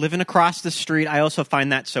 Yeah. Living across the street, I also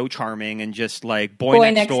find that so charming, and just Boy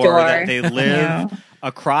Next Door. That they live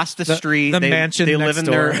across the street. The mansion they next live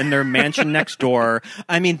door. in their mansion next door.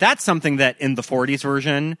 I mean, that's something that in the 40s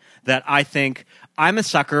version that I think I'm a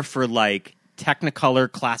sucker for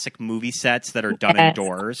Technicolor classic movie sets that are done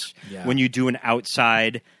indoors. Yeah. When you do an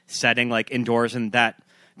outside setting indoors, and that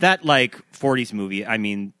 40s movie, I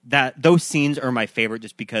mean, those scenes are my favorite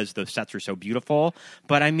just because those sets are so beautiful.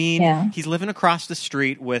 But I mean, he's living across the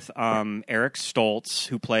street with Eric Stoltz,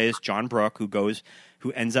 who plays John Brooke,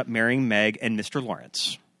 who ends up marrying Meg, and Mr.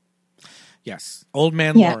 Lawrence. Yes. Old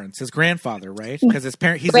man Lawrence, his grandfather, right? Because his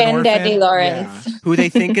parent, he's Granddaddy an orphan. Lawrence. Yeah. Who they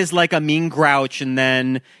think is a mean grouch, and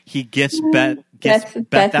then he gets Beth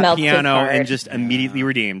that piano and just immediately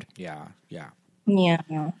redeemed. Yeah. Yeah.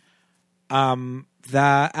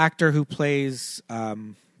 The actor who plays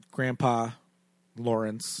Grandpa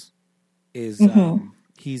Lawrence is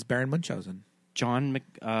he's Baron Munchausen. John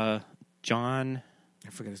I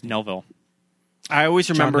forget his name. Nelville. I always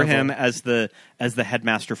remember him as the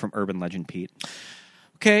headmaster from Urban Legend, Pete.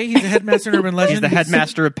 Okay, he's the headmaster in Urban Legend. He's the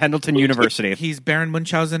headmaster of Pendleton University. He's Baron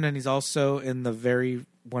Munchausen, and he's also in the very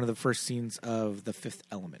one of the first scenes of The Fifth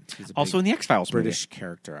Element. He's also in the X-Files British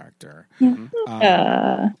character actor.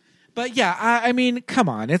 Yeah. But yeah, I mean, come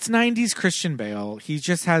on. It's 90s Christian Bale. He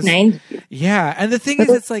just has... 90s. Yeah, and the thing is,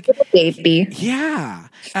 it's like... Baby. Yeah.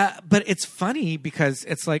 But it's funny because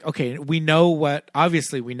it's like, okay, we know what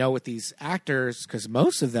these actors, because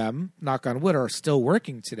most of them, knock on wood, are still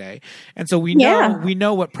working today. And so we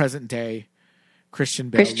know what present day Christian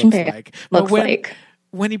Bale looks like.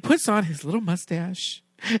 When he puts on his little mustache...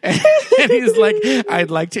 and he's like,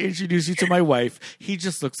 I'd like to introduce you to my wife. He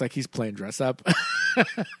just looks like he's playing dress up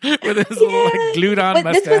with his little like, glued on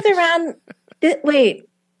mustache. This was around. Wait,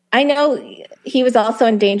 I know he was also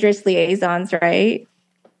in Dangerous Liaisons, right?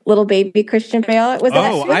 Little baby Christian Bale.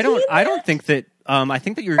 I don't think that. I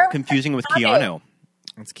think that you're confusing with Keanu.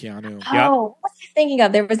 It's Keanu. Oh, what was I thinking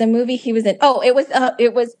of? There was a movie he was in. Oh, it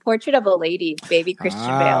was Portrait of a Lady. Baby Christian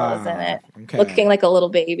Bale was in it, looking like a little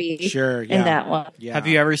baby. Sure, in that one. Yeah. Have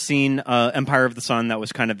you ever seen Empire of the Sun? That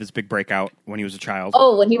was kind of his big breakout when he was a child.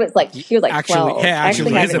 Oh, when he was like 12.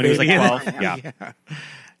 Actually, when he was like 12.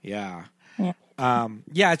 Yeah.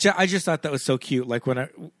 I just thought that was so cute. Like when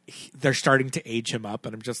they're starting to age him up,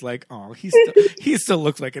 and I'm just like, oh, he still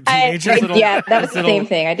looks like a teenager. That was the same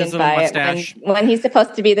thing. I didn't buy it when he's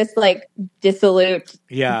supposed to be this like dissolute,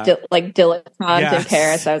 dilettante in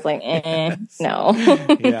Paris. I was like, no.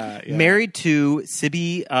 Yeah. Married to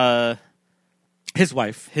Sibby, his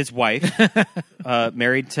wife,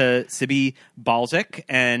 married to Sibby Balzac,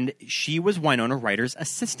 and she was Winona Ryder's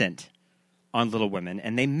assistant on Little Women,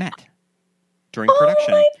 and they met during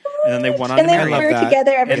production, and then they went on to marry. And they were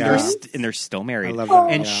together ever since. And they're still married. I love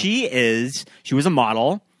that. And she was a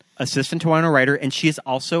model, assistant to Winona Ryder, and she is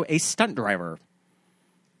also a stunt driver.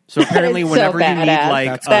 So apparently, whenever you need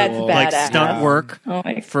like stunt work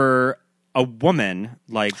for a woman,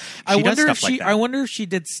 like she does stuff like that. I wonder if she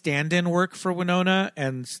did stand-in work for Winona,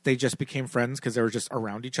 and they just became friends because they were just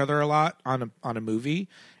around each other a lot on a movie.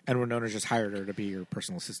 And Winona just hired her to be your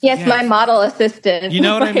personal assistant. Yes, my model assistant. You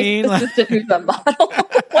know what I mean? Assistant who's a model.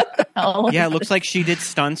 What the hell? Yeah, it looks like she did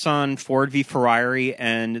stunts on Ford v Ferrari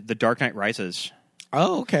and The Dark Knight Rises.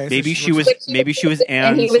 Oh, okay. Maybe she was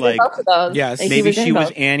Anne's like. Yes. Maybe she was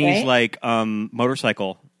Annie's like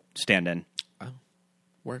motorcycle stand-in.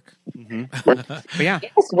 Work. Mm-hmm. But yeah.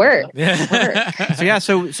 Yes, work.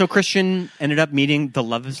 So Christian ended up meeting the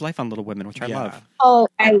love of his life on Little Women, which I love. Oh,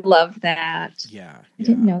 I love that. Yeah. I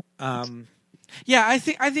didn't know. I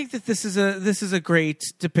think that this is a great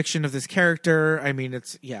depiction of this character. I mean,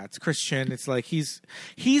 it's Christian. It's like he's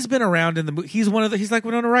been around in the movie. He's like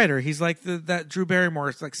Winona Ryder. He's like that Drew Barrymore.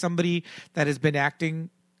 It's like somebody that has been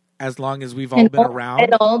acting as long as we've all been around.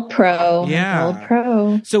 An old pro. Yeah. An old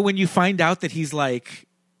pro. So when you find out that he's like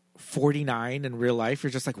 49 in real life,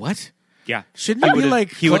 you're just like, what? Yeah. Shouldn't he be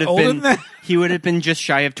like he would have older been than that? He would have been just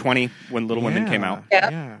shy of 20 when Little Women came out.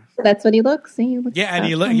 Yeah. That's what he looks. He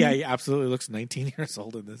absolutely looks 19 years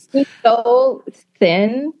old in this. He's so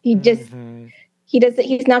thin. He just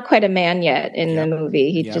he's not quite a man yet in the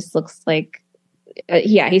movie. He just looks like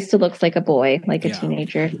he still looks like a boy, like a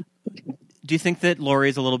teenager. Do you think that Laurie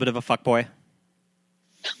is a little bit of a fuckboy?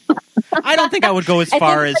 I don't think I would go as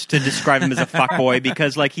far as to describe him as a fuckboy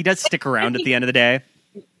because, like, he does stick around at the end of the day.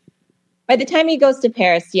 By the time he goes to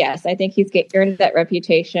Paris, yes, I think he's earned that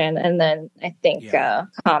reputation, and then I think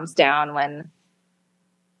calms down when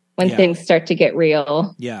things start to get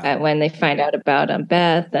real. Yeah, when they find out about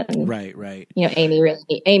Beth and right. You know,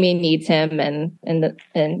 Amy needs him, and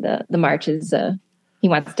the march is he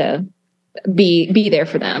wants to be there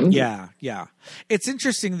for them. Yeah. It's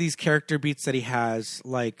interesting, these character beats that he has,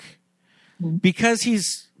 like, because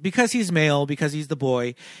he's male, because he's the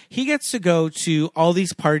boy, he gets to go to all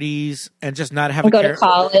these parties and just not have go to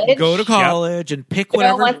college and pick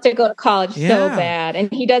whatever. He wants to go to college so bad,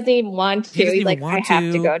 and he doesn't even want to. He's like, I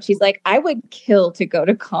have to go. And she's like, I would kill to go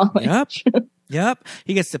to college. Yep.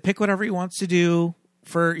 He gets to pick whatever he wants to do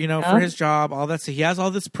for his job, all that. So he has all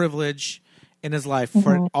this privilege in his life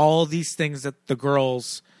for all these things that the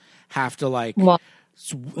girls have to like.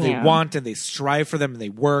 They want and they strive for them and they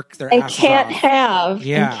work their asses off.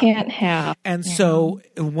 Can't have. And so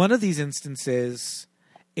in one of these instances,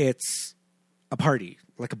 it's a party,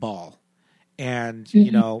 like a ball. And,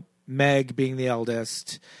 Meg being the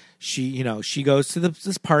eldest, she goes to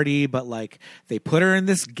this party, but like they put her in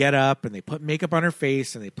this getup and they put makeup on her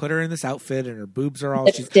face and they put her in this outfit and her boobs are all,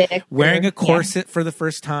 she's wearing a corset for the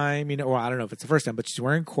first time, well, I don't know if it's the first time, but she's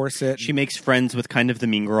wearing a corset. She makes friends with kind of the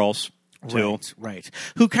mean girls. Too. Right.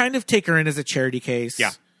 Who kind of take her in as a charity case.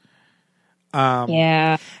 Yeah.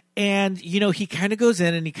 Yeah. And, you know, he kind of goes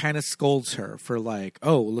in and he kind of scolds her for like,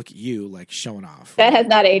 oh, look at you, like showing off. That has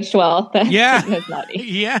not aged well. Yeah. Has not aged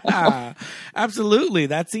yeah. Absolutely.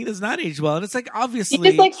 That scene has not aged well. And it's like, obviously.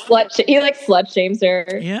 He just like slut shames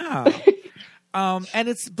her. Yeah. And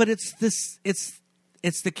it's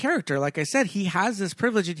the character. Like I said, he has this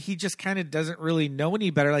privilege and he just kind of doesn't really know any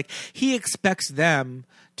better. Like he expects them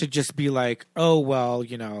to just be like, oh, well,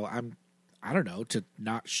 you know, I don't know, to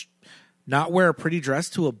not wear a pretty dress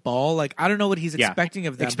to a ball. Like, I don't know what he's expecting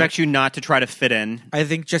of them. Expects you not to try to fit in. I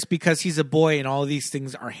think just because he's a boy and all these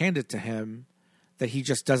things are handed to him, that he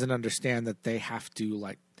just doesn't understand that they have to,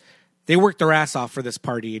 like, they work their ass off for this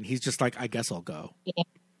party, and he's just like, I guess I'll go. Yeah.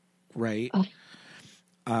 Right?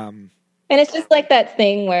 And it's just like that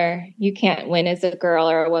thing where you can't win as a girl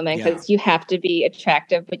or a woman because you have to be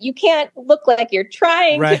attractive, but you can't look like you're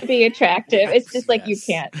trying to be attractive. It's just like you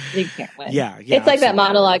can't win. Yeah, it's like that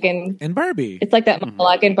monologue in Barbie. It's like that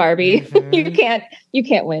monologue in Barbie. Mm-hmm. you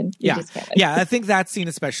can't win. You just can't win. Yeah, I think that scene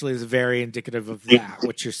especially is very indicative of that.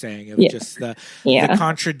 What you're saying of just the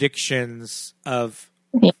contradictions of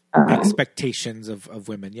expectations of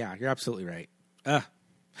women. Yeah, you're absolutely right.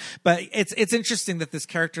 But it's interesting that this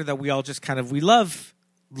character that we all just we love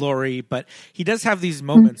Laurie, but he does have these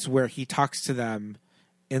moments where he talks to them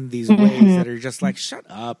in these ways that are just like, shut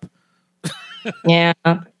up. Yeah.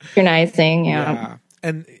 Patronizing. Yeah.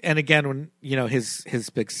 And again, when, you know, his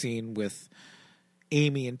big scene with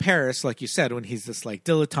Amy in Paris, like you said, when he's this like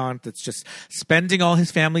dilettante that's just spending all his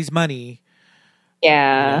family's money.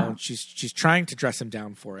 Yeah. You know, she's trying to dress him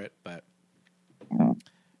down for it, but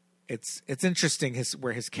it's interesting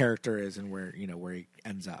where his character is and where he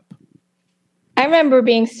ends up. I remember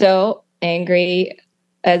being so angry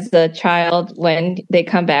as a child when they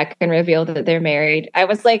come back and reveal that they're married. I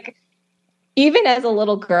was like, even as a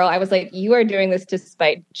little girl, I was like, you are doing this to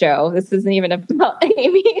spite Joe. This isn't even about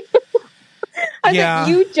Amy. I was like,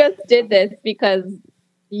 you just did this because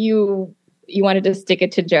you wanted to stick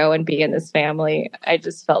it to Joe and be in this family. I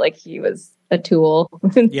just felt like he was a tool.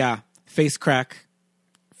 Yeah. Face crack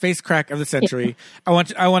of the century. I want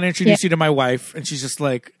to introduce you to my wife. And she's just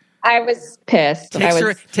like, I was pissed.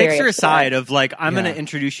 Takes her aside of like, I'm going to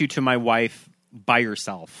introduce you to my wife by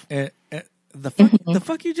yourself. The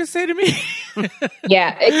fuck you just say to me?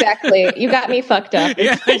 Yeah, exactly. You got me fucked up.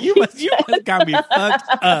 Yeah, you must got me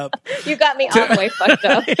fucked up. You got me all the way fucked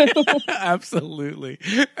up. Absolutely.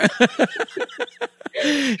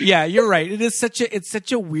 Yeah, you're right. It's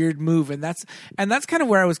such a weird move, and that's kind of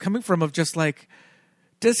where I was coming from of just like,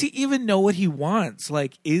 does he even know what he wants?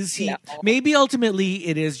 Like, is he? No. Maybe ultimately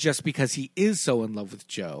it is just because he is so in love with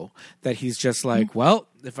Joe that he's just like, well,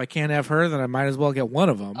 if I can't have her, then I might as well get one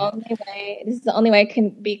of them. This is the only way I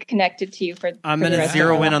can be connected to you for. I'm going to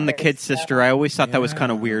zero in on the kid sister. I always thought that was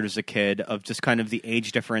kind of weird as a kid, of just kind of the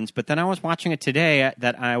age difference. But then I was watching it today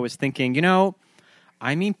that I was thinking, you know,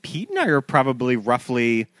 I mean, Pete and I are probably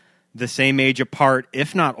roughly the same age apart,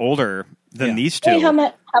 if not older than these two. Wait,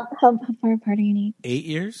 how far apart are you? 8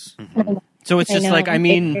 years. Mm-hmm. So it's just like, I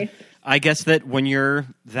mean, I guess that when you're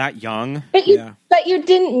that young, but you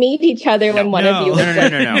didn't meet each other when one of you was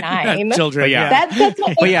like 9. Children, That's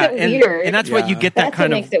what makes it weird. And that's what you get that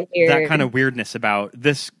kind of weirdness about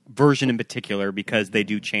this version in particular, because they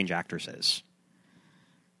do change actresses.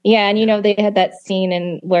 Yeah, and you know they had that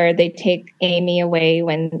scene where they take Amy away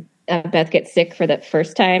when Beth gets sick for the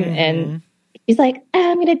first time, and he's like,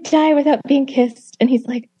 I'm going to die without being kissed. And he's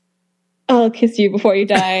like, I'll kiss you before you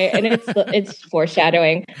die. And it's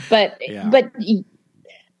foreshadowing. But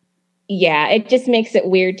yeah, it just makes it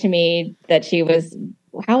weird to me that she was,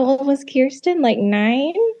 how old was Kirsten? Like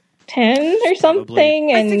 9, 10 or something?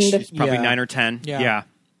 Probably. I think she's probably 9 or 10. Yeah.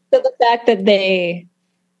 So the fact that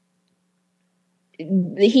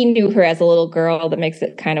he knew her as a little girl, that makes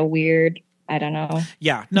it kind of weird. I don't know.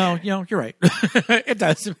 Yeah, no, you're right. It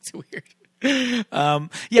does. It's weird. So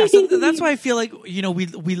that's why I feel like, you know, we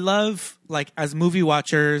love, like, as movie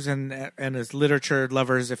watchers and as literature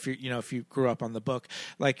lovers, if you grew up on the book,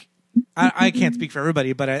 like, I can't speak for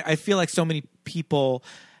everybody, but I feel like so many people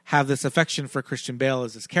have this affection for Christian Bale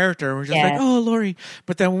as this character, and we're just like, oh, Laurie.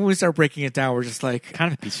 But then when we start breaking it down, we're just like,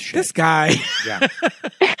 kind of a piece of shit. This guy. Yeah.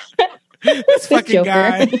 This fucking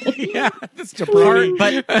guy. Yeah, this jabroni.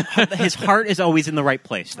 But his heart is always in the right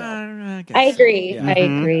place, though. I agree. Yeah. I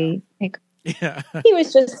agree. Yeah. He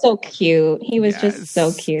was just so cute. Just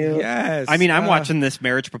so cute. Yes. I mean, I'm watching this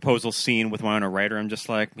marriage proposal scene with Winona Ryder. I'm just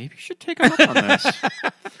like, maybe you should take him up on this.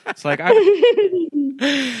 It's like,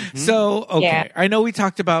 So, okay. Yeah. I know we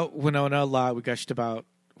talked about Winona a lot. We gushed about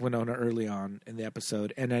Winona early on in the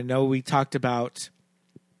episode. And I know we talked about,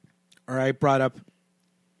 or I brought up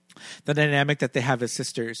the dynamic that they have as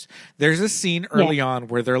sisters. There's a scene early on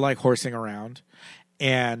where they're like horsing around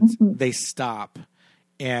and they stop,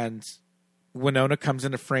 and Winona comes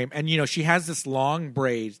into frame, and she has this long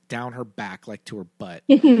braid down her back, like to her butt,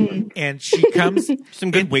 and she comes.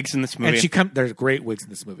 Some good wigs in this movie. And there's great wigs in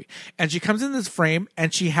this movie, and she comes in this frame,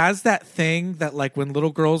 and she has that thing that like when little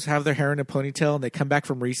girls have their hair in a ponytail and they come back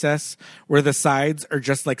from recess, where the sides are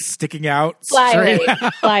just like sticking out, flyaways.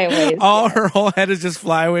 Her whole head is just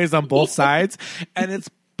flyaways on both sides, and it's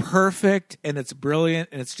perfect and it's brilliant,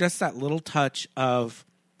 and it's just that little touch of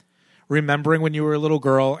remembering when you were a little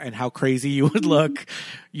girl and how crazy you would look,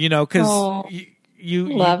 because you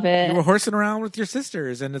love it. You were horsing around with your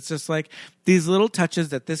sisters, and it's just like these little touches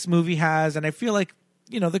that this movie has. And I feel like,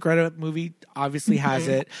 the Greta movie obviously has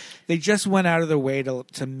it. They just went out of their way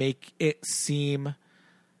to make it seem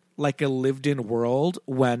like a lived in world,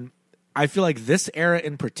 when I feel like this era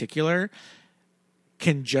in particular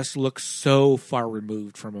can just look so far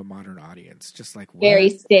removed from a modern audience. Just like, what?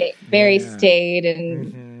 Very staid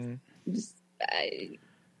and just,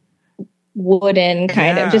 wooden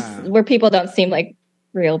kind of, just where people don't seem like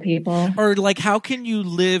real people. Or like, how can you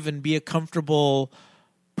live and be a comfortable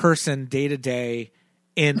person day to day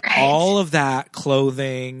in all of that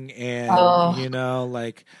clothing and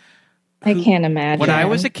like I can't imagine. When I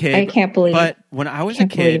was a kid, I can't believe. But when I was a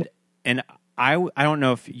kid, and I don't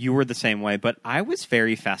know if you were the same way, but I was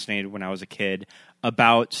very fascinated when I was a kid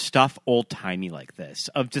about stuff old-timey like this,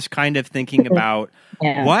 of just kind of thinking about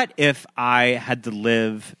what if I had to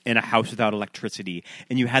live in a house without electricity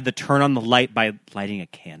and you had to turn on the light by lighting a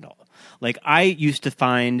candle. Like, I used to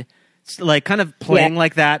find like kind of playing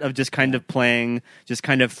like that, of just kind of playing just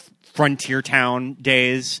kind of frontier town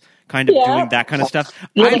days, kind of doing that kind of stuff.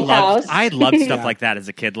 I loved stuff like that as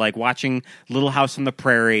a kid, like watching Little House on the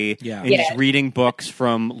Prairie and just reading books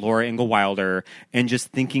from Laura Ingalls Wilder and just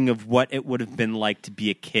thinking of what it would have been like to be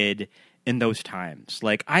a kid in those times.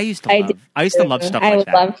 Like, I used to love stuff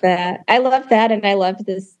like that. I love that, and I loved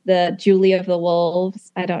the Julie of the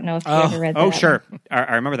Wolves. I don't know if you ever read that. Oh, sure.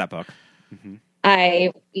 I remember that book. Mm-hmm.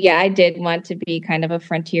 I did want to be kind of a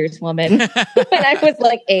frontierswoman when I was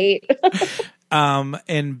like 8.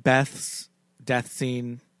 In Beth's death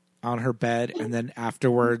scene on her bed, and then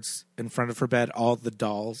afterwards in front of her bed, all the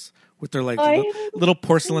dolls with their like little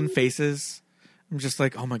porcelain faces. I'm just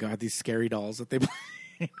like, oh my God, these scary dolls that they play.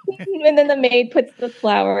 And then the maid puts the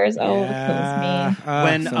flowers. Oh, it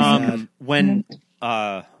kills me. When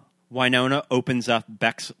Winona opens up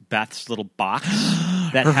Beth's little box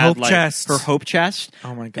that her had hope like chest. Her hope chest.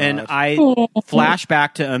 Oh my God. And I flash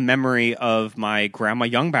back to a memory of my grandma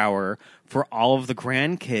Youngbauer. For all of the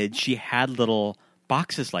grandkids, she had little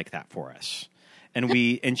boxes like that for us, and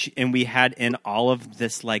we had in all of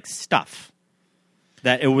this like stuff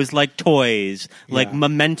that it was like toys, like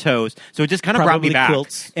mementos. So it just kind of brought me back.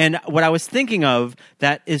 Quilts. And what I was thinking of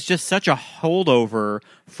that is just such a holdover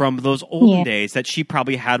from those olden days, that she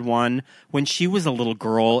probably had one when she was a little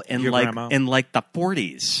girl in the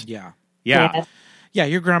 40s. Yeah,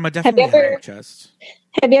 your grandma definitely had a chest.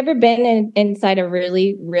 Have you ever been inside a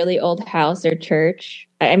really, really old house or church?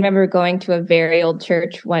 I remember going to a very old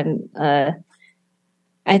church when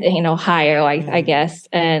in Ohio, I guess,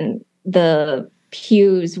 and the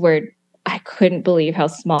pews were, I couldn't believe how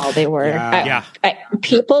small they were.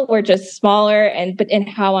 People were just smaller, and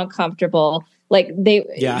how uncomfortable. Like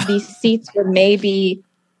these seats were maybe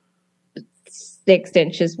 6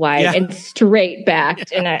 inches wide and straight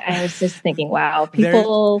backed, and I was just thinking, wow,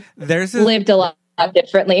 people lived a lot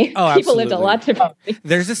differently. Oh, people lived a lot differently.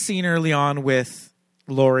 There's a scene early on with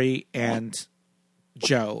Lori and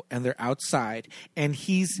Joe, and they're outside, and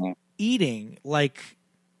he's eating like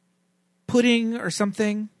pudding or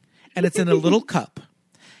something, and it's in a little cup,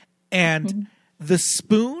 and the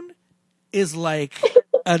spoon is like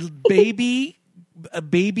a baby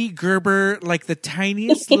Gerber, like the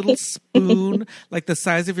tiniest little spoon, like the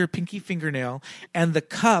size of your pinky fingernail, and the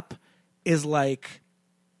cup is like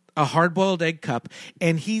a hard-boiled egg cup,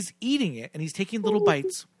 and he's eating it, and he's taking little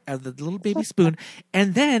bites out of the little baby spoon,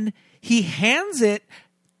 and then he hands it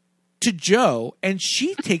to Joe, and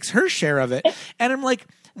she takes her share of it, and I'm like,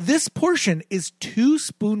 this portion is 2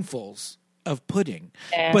 spoonfuls of pudding,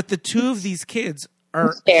 but the 2 of these kids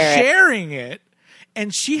are sharing it.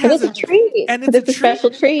 And she has a treat, and it's a special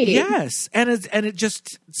treat. Yes, and it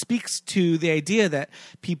just speaks to the idea that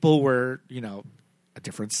people were, a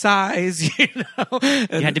different size. You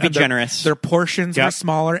had to be generous. Their portions were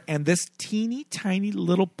smaller, and this teeny tiny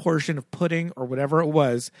little portion of pudding or whatever it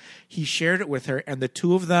was, he shared it with her, and the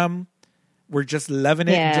 2 of them were just loving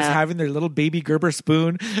it and just having their little baby Gerber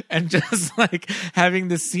spoon and just like having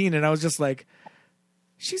this scene, and I was just like,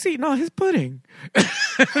 she's eating all his pudding. So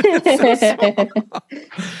small.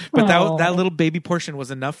 But that little baby portion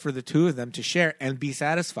was enough for the two of them to share and be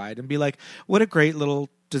satisfied and be like, what a great little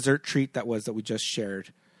dessert treat that we just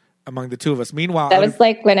shared among the two of us. Meanwhile, that was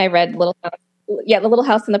like when I read the Little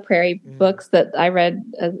House on the Prairie books that I read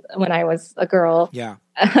when I was a girl. Yeah.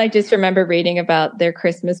 I just remember reading about their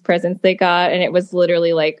Christmas presents they got, and it was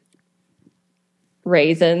literally like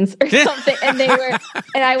raisins or something. And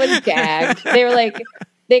I was gagged. They were like,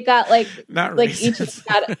 they got like each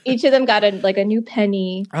of them got a new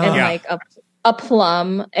penny and like a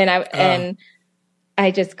plum, and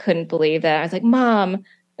I just couldn't believe that. I was like, Mom,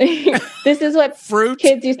 this is what fruit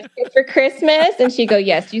kids used to get for Christmas. And she'd go,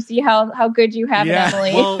 yes, you see how good you have it,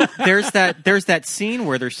 Emily. Well, there's that scene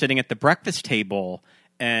where they're sitting at the breakfast table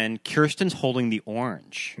and Kirsten's holding the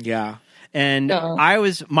orange. Yeah. And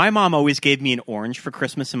my mom always gave me an orange for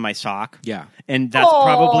Christmas in my sock. Yeah. And that's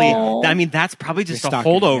probably just a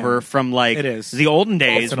holdover from like the olden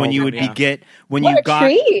days when you would when you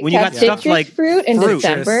got stuff like fruit in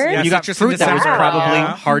December. When you got fruit that was probably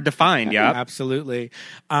hard to find. Yeah. Absolutely.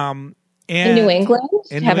 In New England,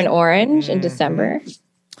 have an orange in December.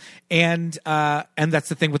 And that's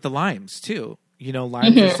the thing with the limes too. You know,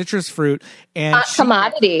 limes are citrus fruit and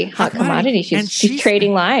hot commodity. She's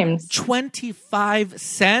trading limes. 25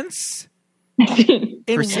 cents in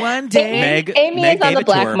one day. Amy is on the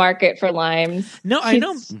black market for limes. No, I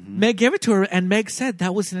know. Meg gave it to her, and Meg said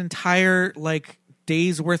that was an entire like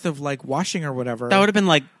day's worth of like washing or whatever. That would have been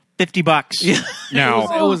like $50. Yeah. No,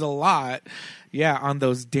 it was a lot. Yeah, on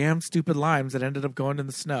those damn stupid limes that ended up going in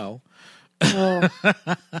the snow.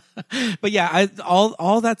 But yeah,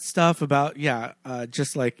 all that stuff about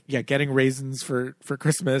just like getting raisins for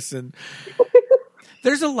Christmas, and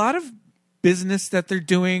there's a lot of business that they're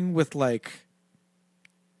doing with like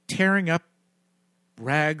tearing up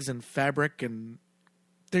rags and fabric, and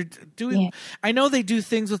they're doing. Yeah. I know they do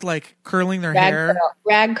things with like curling their hair,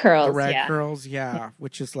 rag curls, the rag curls,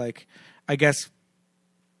 which is like, I guess,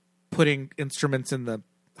 putting instruments in the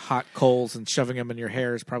hot coals and shoving them in your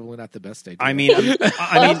hair is probably not the best idea. I mean,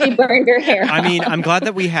 she burned her hair. I mean, I'm glad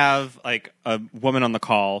that we have like a woman on the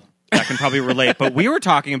call that can probably relate. But we were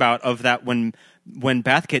talking about that when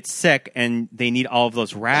Beth gets sick and they need all of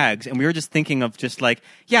those rags, and we were just thinking of just like,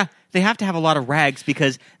 they have to have a lot of rags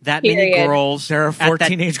because that many girls. There are 4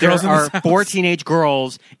 teenage girls. There are 4 teenage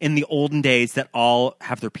girls in the olden days that all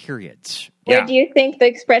have their periods. Where do you think the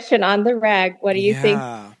expression "on the rag"? What do you think?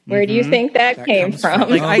 Where do you think that came from?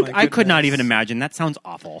 Like, I could not even imagine. That sounds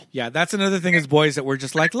awful. Yeah, that's another thing as boys that we're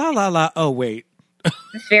just like, la la la. Oh wait,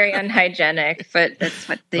 it's very unhygienic, but that's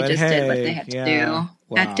what they did what they had to do. Wow.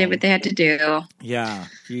 That did what they had to do. Yeah,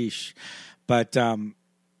 yeesh. But I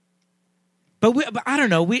don't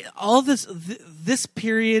know. This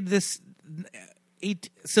period, this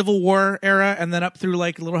Civil War era, and then up through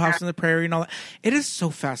like Little House on the Prairie and all that. It is so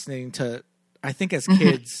fascinating to, I think, as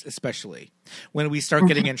kids, especially when we start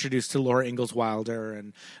getting introduced to Laura Ingalls Wilder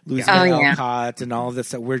and Louisa May Alcott and all of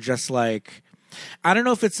this, that we're just like, I don't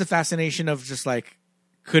know if it's the fascination of just like,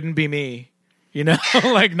 couldn't be me, you know,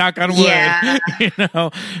 like knock on wood, you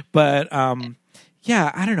know, but I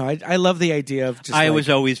don't know. I love the idea of just. I was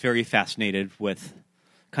always very fascinated with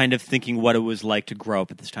kind of thinking what it was like to grow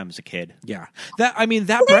up at this time as a kid. Yeah, that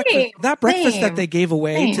breakfast that they gave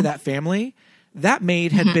away to that family, that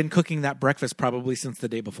maid had been cooking that breakfast probably since the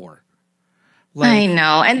day before. Like, I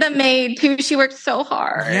know, and the maid too. She worked so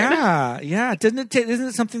hard. Yeah. Isn't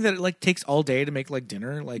it something that like takes all day to make like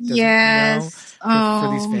dinner? Like, yes.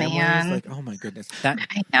 For these families, man. Like, oh my goodness. I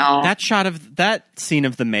know that scene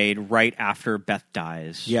of the maid right after Beth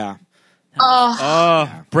dies. Yeah.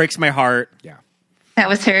 Breaks my heart. Yeah. That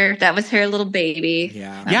was her little baby.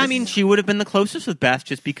 Yeah. I mean, she would have been the closest with Beth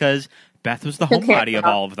just because Beth was the homebody of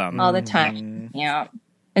all of them all the time. Yeah.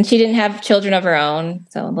 And she didn't have children of her own,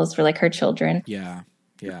 so those were like her children. Yeah.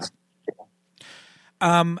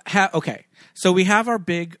 Okay, so we have our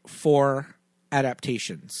big 4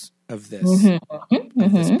 adaptations of this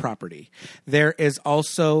this property. There is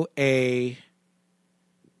also a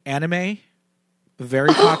anime,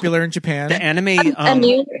 very popular in Japan. The anime,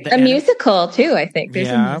 a musical too. I think. There's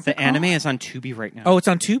the anime is on Tubi right now. Oh, it's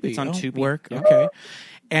on Tubi. It's on Tubi. Work. Yeah. Okay.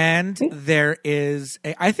 And there is,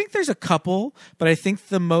 I think there's a couple, but I think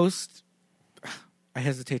the most, I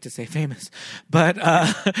hesitate to say famous, but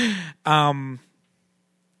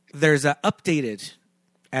there's an updated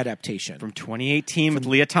adaptation from 2018 with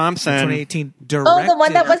Leah Thompson. 2018, directed. Oh, the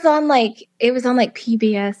one that was on it was on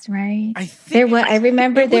PBS, right? I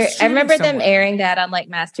remember them airing that on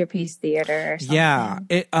Masterpiece Theater or something. Yeah,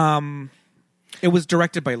 it was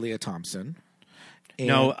directed by Leah Thompson.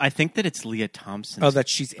 No, I think that it's Leah Thompson. Oh, that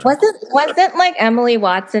she's in. Wasn't like Emily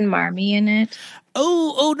Watson Marmee in it?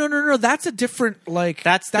 Oh, no. That's a different, like,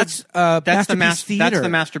 that's Masterpiece Theater. That's the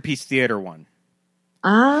Masterpiece Theater one.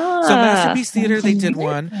 Ah. So Masterpiece Theater, they did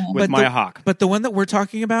one. With Maya Hawke. But the one that we're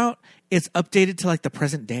talking about is updated to, like, the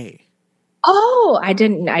present day. Oh, I do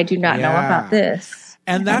not know about this.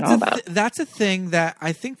 And that's a thing that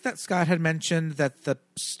I think that Scott had mentioned, that the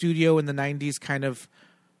studio in the 90s kind of...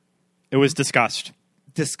 It was discussed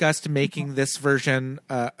making this version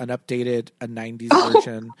an 90s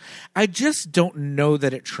version. I just don't know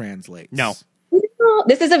that it translates. No.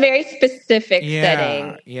 This is a very specific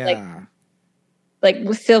setting. Yeah.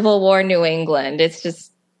 Like Civil War New England. It's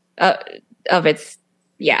just of its...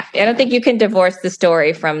 Yeah. I don't think you can divorce the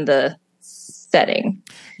story from the setting.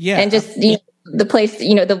 Yeah. And just the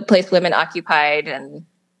place women occupied, and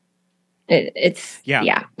it's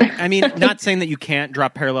I mean, not saying that you can't draw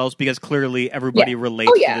parallels, because clearly everybody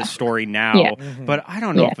relates to this story now. Yeah. Mm-hmm. But I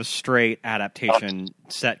don't know if a straight adaptation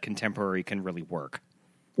set contemporary can really work.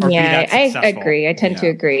 I agree. I tend to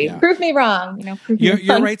agree. Yeah. Prove me wrong.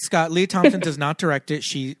 You're right, Scott. Leah Thompson does not direct it.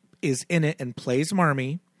 She is in it and plays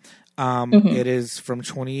Marmee. It is from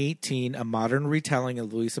 2018, a modern retelling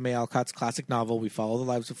of Louisa May Alcott's classic novel. We follow the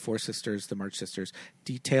lives of four sisters, the March sisters,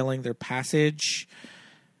 detailing their passage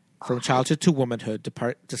from childhood to womanhood.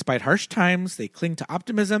 Despite harsh times, they cling to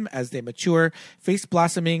optimism as they mature, face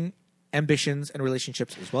blossoming ambitions and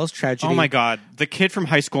relationships, as well as tragedy. Oh my God. The kid from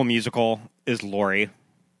High School Musical is Laurie.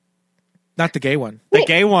 Not the gay one. The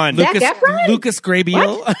gay one. Lucas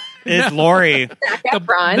Grabeel is Laurie. Zac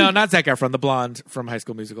Efron. No, not Zac Efron. The blonde from High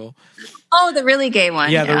School Musical. Oh, the really gay one.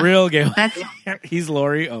 Yeah, the real gay one. He's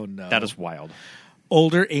Laurie. Oh, no. That is wild.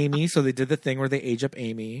 Older Amy. So they did the thing where they age up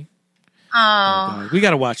Amy. Oh God. We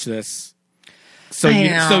got to watch this. So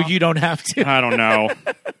you don't have to. I don't know.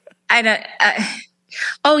 I don't.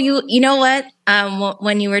 You know what?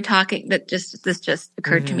 When you were talking, this just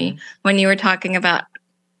occurred to me when you were talking about.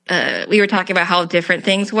 We were talking about how different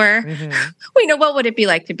things were. We know what would it be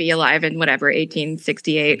like to be alive in whatever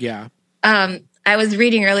 1868. Yeah. I was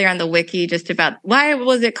reading earlier on the wiki just about why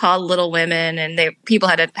was it called Little Women, and people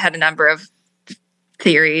had a number of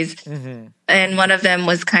theories, and one of them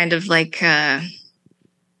was kind of like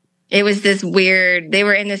it was this weird. They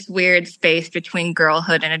were in this weird space between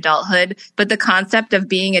girlhood and adulthood, but the concept of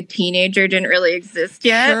being a teenager didn't really exist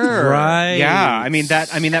yet. Sure. Right? Yeah. I mean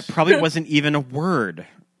that probably wasn't even a word.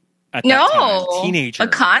 At that time. Teenager. A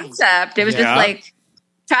concept. It was just like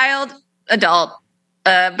child, adult.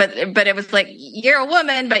 But it was like, you're a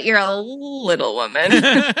woman, but you're a little woman.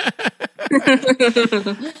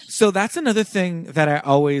 So that's another thing that I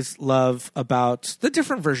always love about the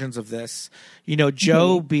different versions of this.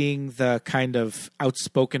 Jo being the kind of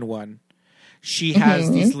outspoken one. She has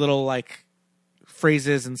these little like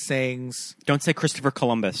phrases and sayings. Don't say Christopher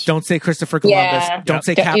Columbus. Don't say Christopher Columbus. Yeah. Don't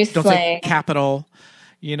say capital.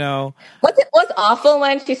 What's awful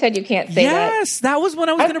when she said you can't say that? Yes, that was what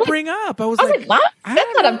I was going to bring up. I was like, what?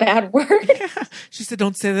 That's not a bad word. Yeah. She said,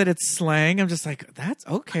 don't say that it's slang. I'm just like, that's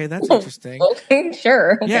okay. That's interesting. Okay,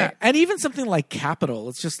 sure. Okay. Yeah, and even something like capital.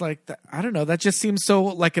 It's just like, I don't know. That just seems so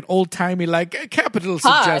like an old-timey, like, capital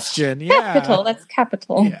suggestion. Yeah. Capital, that's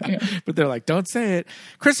capital. Yeah. But they're like, don't say it.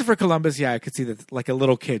 Christopher Columbus, I could see that, like a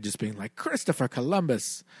little kid just being like, Christopher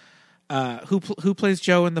Columbus. Who plays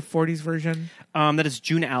Jo in the 40s version? That is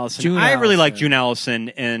June Allison. I really like June Allison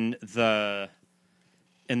in the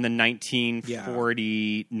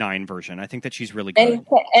 1949 version. I think that she's really good.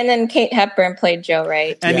 And then Kate Hepburn played Jo,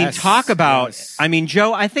 right? I mean, talk about. Yes. I mean,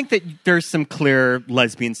 Jo. I think that there's some clear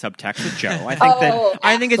lesbian subtext with Jo.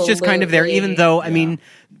 I think it's just kind of there. Even though I mean,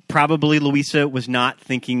 probably Louisa was not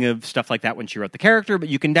thinking of stuff like that when she wrote the character, but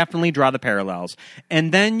you can definitely draw the parallels.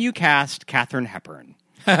 And then you cast Katharine Hepburn.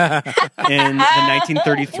 In the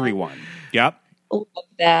 1933 one. Yep.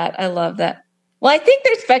 I love that. Well, I think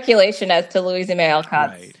there's speculation as to Louisa May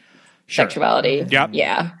Alcott's sexuality. Yep.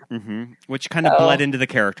 Yeah. Which kind of bled into the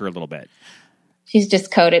character a little bit. She's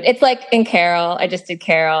just coded. It's like in Carol. I just did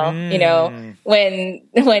Carol. When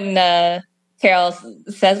Carol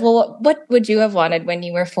says, well, what would you have wanted when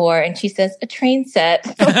you were 4? And she says, a train set.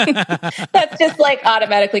 That's just like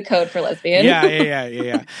automatically code for lesbian.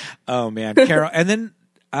 Yeah. Oh, man. Carol. And then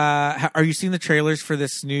are you seeing the trailers for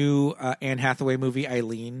this new Anne Hathaway movie,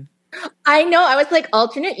 Eileen? I know. I was like,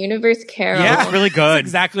 alternate universe Carol. Yeah, it's really good. That's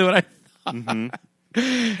exactly what I thought.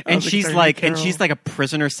 And she's like a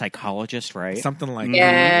prisoner psychologist, right? Something like that.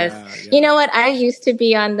 Yes. Yeah. You know what? I used to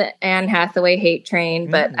be on the Anne Hathaway hate train,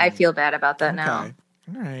 but I feel bad about that now.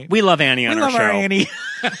 All right. We love Annie on our show. Annie.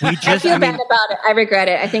 We I feel bad about it. I regret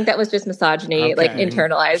it. I think that was just misogyny, like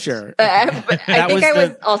internalized. Sure. But I think I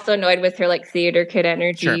was also annoyed with her like theater kid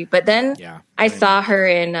energy. Sure. But then I saw her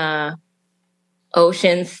in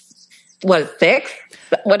Ocean's 6?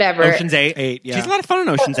 Whatever. Ocean's 8. Yeah. She's a lot of fun in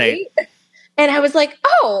Ocean's 8. And I was like,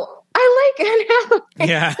 oh, I like Anne Hathaway.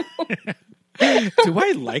 Yeah. Do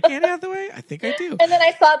I like Anne Hathaway? I think I do. And then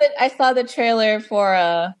I saw the trailer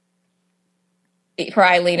for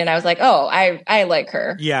Eileen, and I was like, oh, I like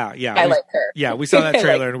her. Yeah. I like her. Yeah, we saw that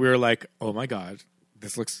trailer and we were like, oh my God,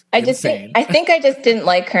 this looks insane. I think I just didn't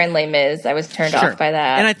like her in Les Mis. I was turned off by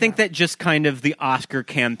that. And I think that just kind of the Oscar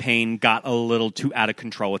campaign got a little too out of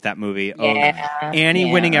control with that movie.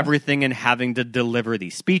 Annie winning everything and having to deliver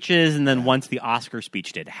these speeches, and then once the Oscar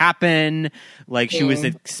speech did happen, like she was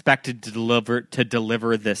expected to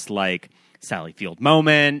deliver this like Sally Field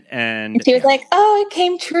moment, and she was like, oh, it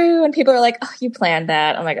came true, and people were like, oh, you planned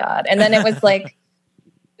that, oh my God. And then it was like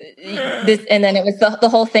this, and then it was the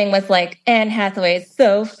whole thing was like, Anne Hathaway is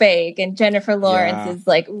so fake and Jennifer Lawrence is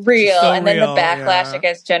like real, and then the backlash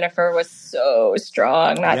against Jennifer was so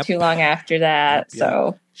strong not too long after that.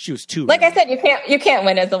 So she was too like real. I said, you can't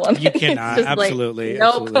win as a woman. You cannot. Absolutely.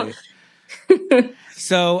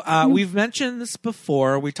 So we've mentioned this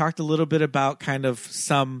before. We talked a little bit about kind of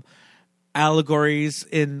some allegories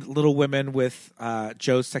in Little Women with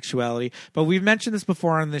Joe's sexuality, but we've mentioned this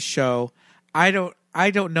before on this show. I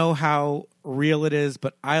don't know how real it is,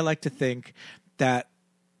 but I like to think that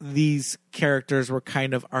these characters were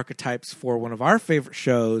kind of archetypes for one of our favorite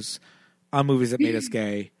shows on Movies That Made Us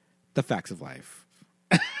Gay, The Facts of Life.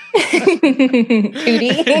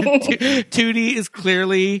 Tootie is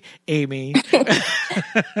clearly Amy.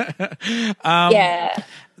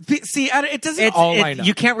 See, it doesn't all line up.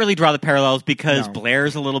 You can't really draw the parallels because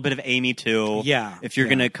Blair's a little bit of Amy too. Yeah. If you're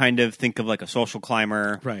going to kind of think of like a social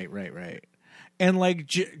climber. Right. And like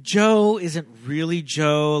Joe isn't really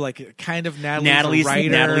Joe, like kind of Natalie's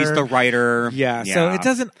the writer. Yeah. So it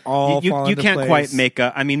doesn't all fall you into can't place. Quite make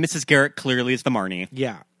Mrs. Garrett clearly is the Marnie.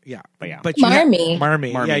 Yeah. But Marmee.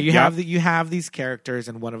 Yeah, you have these characters,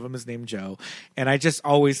 and one of them is named Joe. And I just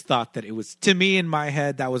always thought that it was, to me in my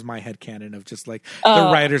head, that was my headcanon of just like the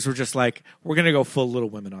writers were just like, we're gonna go full Little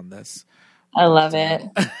Women on this. I love it.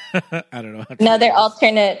 I don't know. Another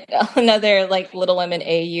like Little Women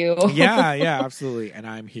AU. yeah, absolutely. And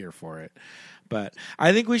I'm here for it. But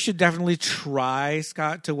I think we should definitely try,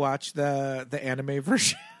 Scott, to watch the anime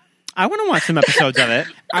version. I want to watch some episodes of it.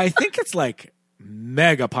 I think it's like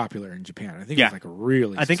mega popular in Japan. I think it's like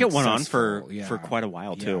really I think successful. It went on for quite a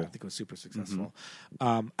while too. I think it was super successful.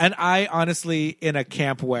 Mm-hmm. And I honestly, in a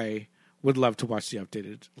camp way, would love to watch the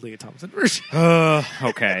updated Leah Thompson version.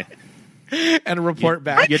 Okay. And report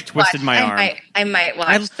back. You twisted my arm. I might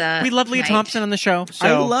watch that. We love Leah Thompson on the show. So.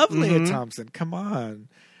 I love Leah Thompson. Come on.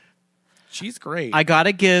 She's great. I got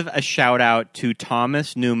to give a shout out to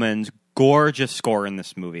Thomas Newman's gorgeous score in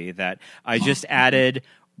this movie that I just added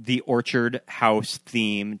the Orchard House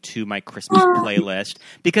theme to my Christmas playlist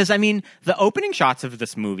because, I mean, the opening shots of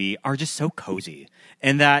this movie are just so cozy,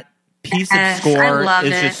 and that piece of score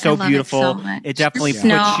is just so beautiful. It definitely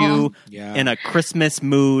puts you in a Christmas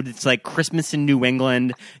mood. It's like Christmas in New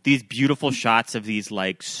England. These beautiful shots of these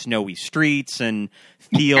like snowy streets and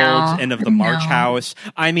fields and of the March House.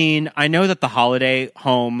 I mean, I know that the holiday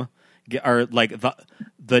home or like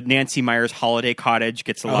the Nancy Meyers holiday cottage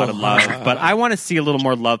gets a lot of love, but I want to see a little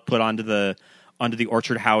more love put onto the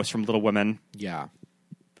Orchard House from Little Women. Yeah.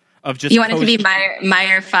 Of just you want it to be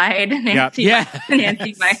Meyer-fied, Nancy.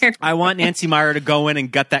 Nancy Meyer. I want Nancy Meyer to go in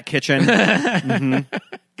and gut that kitchen. Mm-hmm.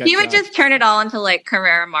 He would just turn it all into like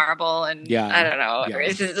Carrara marble, and I don't know.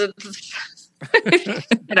 I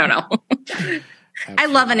don't know. Absolutely. I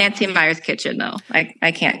love a Nancy Meyer's kitchen, though.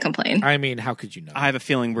 I can't complain. I mean, how could you not? I have a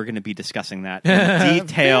feeling we're going to be discussing that in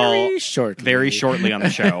detail very shortly on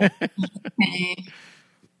the show.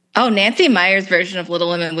 Oh, Nancy Meyer's version of Little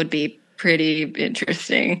Women would be pretty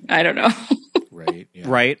interesting. I don't know. Right. Yeah.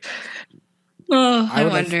 Right. Oh, I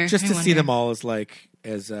wonder. Just to see them all as like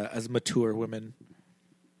as mature women.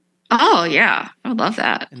 Oh yeah, I would love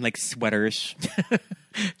that. And like sweaters,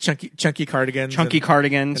 chunky cardigans, and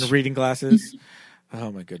reading glasses. Oh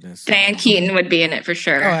my goodness. Diane Keaton would be in it for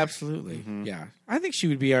sure. Oh, absolutely. Mm-hmm. Yeah, I think she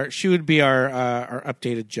would be our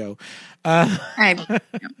updated Joe. But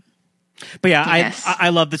yeah, yes. I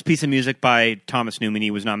love this piece of music by Thomas Newman.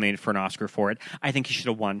 He was nominated for an Oscar for it. I think he should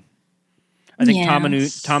have won. I think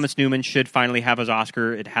Thomas Newman should finally have his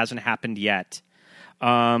Oscar. It hasn't happened yet.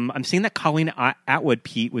 I'm seeing that Colleen Atwood,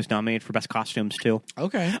 Pete, was nominated for Best Costumes, too.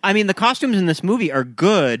 Okay. I mean, the costumes in this movie are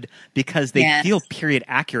good because they feel period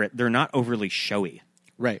accurate. They're not overly showy.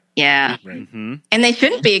 Right. Yeah. Right. And they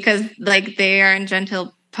shouldn't be because like they are in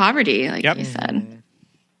genteel poverty, like you said.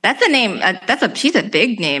 That's a name. She's a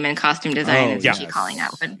big name in costume design. Isn't she, Colleen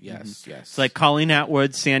Atwood? Yes. It's like Colleen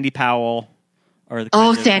Atwood, Sandy Powell. Sandy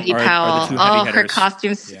Powell. The two heavy hitters. Her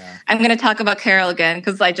costumes. Yeah. I'm going to talk about Carol again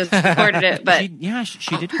because I just recorded it. But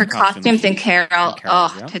she did her costumes in Carol.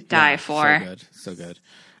 To die for. So good.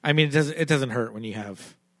 I mean, it doesn't hurt when you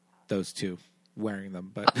have those two wearing them,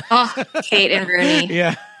 but Kate and Rooney.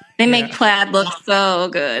 Yeah, they make plaid look so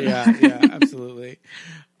good. Yeah, absolutely.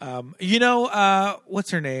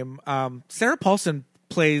 What's her name? Sarah Paulson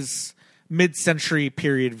plays mid-century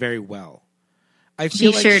period very well. I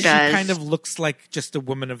feel like she kind of looks like just a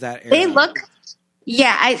woman of that era. They look,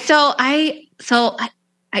 yeah. I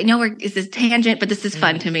know this is tangent, but this is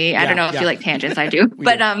fun to me. I don't know if you like tangents. I do,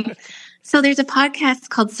 but so there's a podcast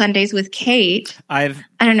called Sundays with Kate. I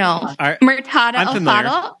don't know. Murtada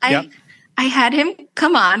Alfaro. I had him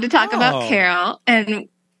come on to talk about Carol, and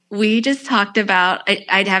we just talked about.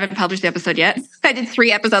 I haven't published the episode yet. I did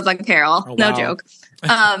 3 episodes on Carol. Oh, wow. No joke.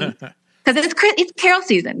 Because it's Carol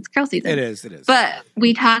season. It's Carol season. It is. But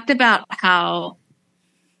we talked about how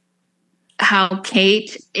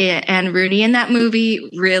Kate and Rooney in that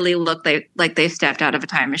movie really look like they stepped out of a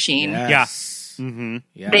time machine. Yes. Mm-hmm.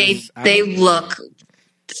 Yes, they look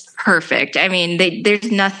perfect. I mean,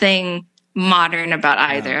 there's nothing modern about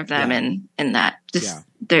either of them in that. Just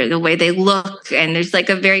the way they look, and there's like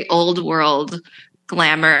a very old world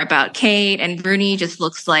glamour about Kate, and Rooney just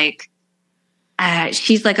looks like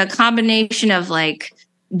she's like a combination of like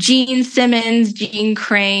Gene Simmons, Jean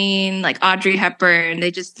Crane, like Audrey Hepburn.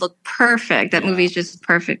 They just look perfect. That movie's just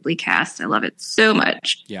perfectly cast. I love it so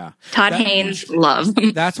much. Yeah. Todd Haynes, love.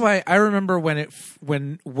 That's why I remember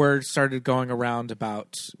when word started going around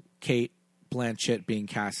about Kate Blanchett being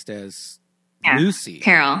cast as Lucy.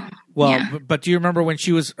 Carol. Well, but do you remember when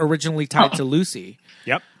she was originally tied to Lucy?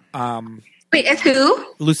 Yep. Wait, as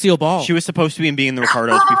who? Lucille Ball. She was supposed to be in Being the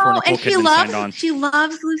Ricardos before Nicole Kidman signed on. She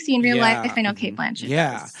loves Lucy in real life. I know Kate Blanchett.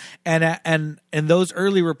 Yeah, and in those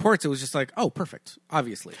early reports, it was just like, oh, perfect.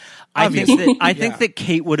 Obviously. I think that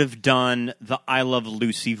Kate would have done the I Love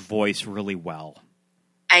Lucy voice really well.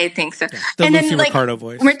 I think so. The and Lucy then, Ricardo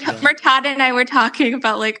voice. Murtada and I were talking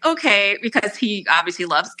about like, okay, because he obviously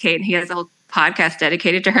loves Kate and he has a whole podcast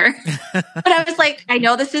dedicated to her. But I was like, I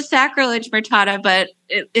know this is sacrilege, Murtada, but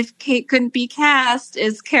if Kate couldn't be cast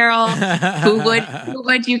as Carol, who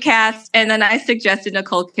would you cast? And then I suggested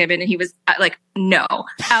Nicole Kidman, and he was like, no,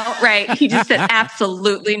 outright. He just said,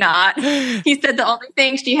 absolutely not. He said the only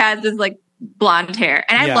thing she has is like blonde hair,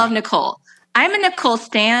 and I love Nicole. I'm a Nicole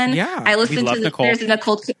stan. Yeah, I listen to Nicole. There's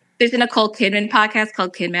a Nicole Kidman podcast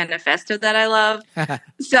called Kid Manifesto that I love.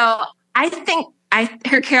 So I think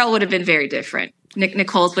her Carol would have been very different.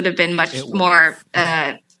 Nicole's would have been much more,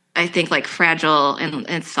 I think, like fragile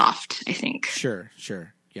and soft. I think. Sure,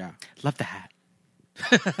 yeah. Love the hat.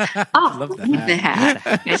 Love the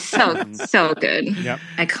hat. It's so good. Yep.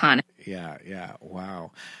 Iconic. Yeah.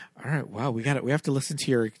 Wow. All right. Wow. We have to listen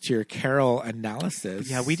to your Carol analysis.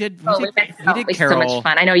 Yeah, we did. We did Carol. So much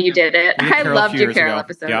fun. I know you did it. I loved your Carol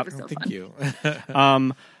episode. Yep. It was so Thank fun.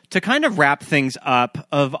 you. To kind of wrap things up,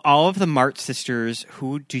 of all of the March sisters,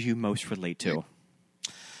 who do you most relate to?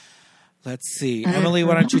 Let's see. Emily,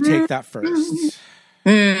 why don't you take that first?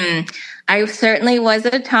 I certainly was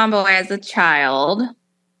a tomboy as a child.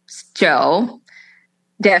 Joe.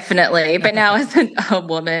 Definitely. But now as a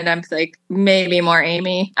woman, I'm like, maybe more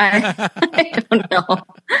Amy. I don't know.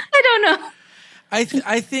 I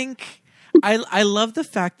think I love the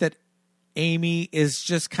fact that Amy is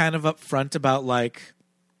just kind of upfront about like,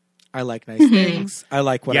 I like nice things. I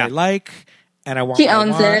like what I like, and I want. She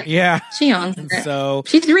owns it. Yeah, she owns it. So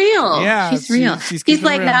she's real. Yeah, she's real. She's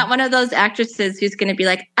like real. Not one of those actresses who's going to be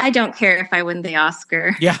like, I don't care if I win the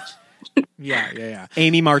Oscar. Yeah. Yeah.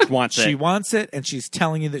 Amy March wants it. She wants it, and she's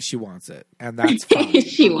telling you that she wants it, and that's fine.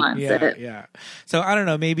 She wants it. Yeah. So I don't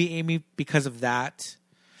know. Maybe Amy because of that,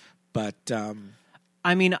 but.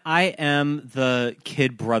 I mean, I am the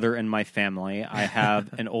kid brother in my family. I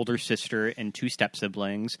have an older sister and 2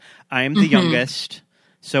 step-siblings. I am the youngest,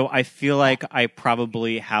 so I feel like I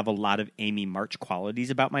probably have a lot of Amy March qualities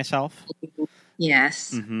about myself.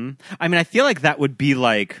 Yes. Mm-hmm. I mean, I feel like that would be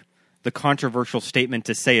like the controversial statement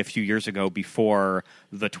to say a few years ago before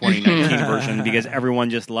the 2019 version, because everyone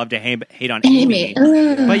just loved to hate on Amy.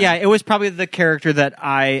 But yeah, it was probably the character that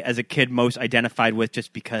I, as a kid, most identified with,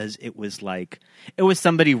 just because it was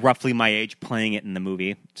somebody roughly my age playing it in the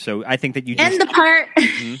movie. So I think that you just... And the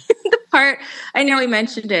part, I know we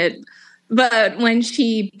mentioned it, But when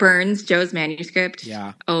she burns Joe's manuscript,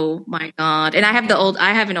 oh my God. And I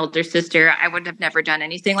have an older sister. I would have never done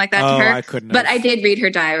anything like that to her. I couldn't but I did read her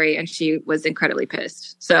diary and she was incredibly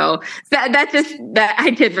pissed. So that I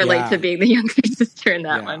did relate to being the younger sister in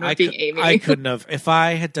that one, being Amy. I couldn't have. If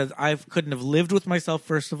I had done, I couldn't have lived with myself,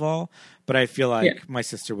 first of all, but I feel like my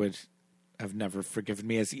sister would have never forgiven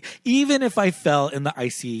me, even if I fell in the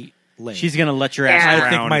icy lake. She's going to let your ass drown. I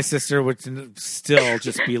think my sister would still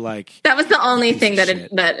just be like... That was the only thing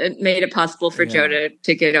that made it possible for Joe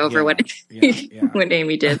to get over what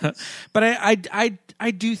Amy did. But I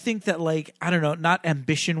do think that, like, I don't know, not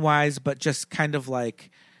ambition-wise, but just kind of like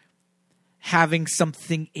having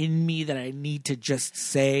something in me that I need to just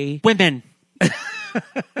say. Women.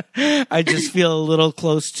 I just feel a little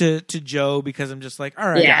close to Joe because I'm just like, all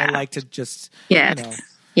right, I like to just,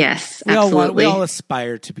 Yes, absolutely. We all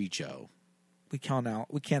aspire to be Joe. We can't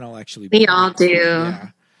all actually be. We all do.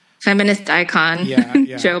 Yeah. Feminist icon.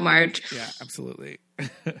 Joe March. Yeah, absolutely.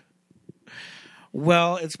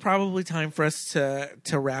 Well, it's probably time for us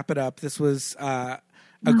to wrap it up. This was a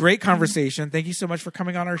great conversation. Thank you so much for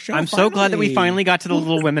coming on our show. I'm so glad that we finally got to the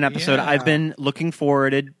Little Women episode. I've been looking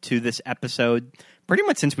forward to this episode pretty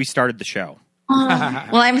much since we started the show.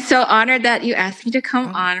 Well, I'm so honored that you asked me to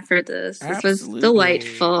come on for this. This was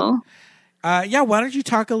delightful. Why don't you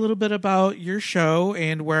talk a little bit about your show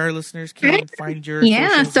and where our listeners can find your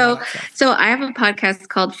so I have a podcast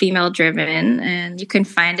called Female Driven, and you can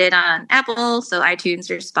find it on Apple, so iTunes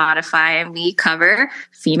or Spotify, and we cover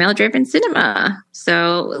female driven cinema.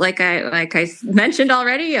 So like I mentioned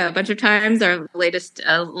already a bunch of times, our latest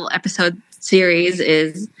episode series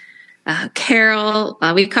is Carol.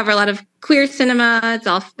 We cover a lot of queer cinema. It's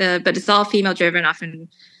all, but it's all female driven, often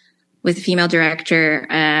with a female director,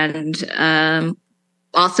 and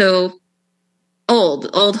also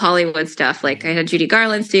old Hollywood stuff. Like I had a Judy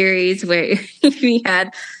Garland series where we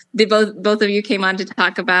had both of you came on to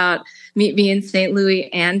talk about Meet Me in St.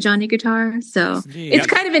 Louis and Johnny Guitar. So it's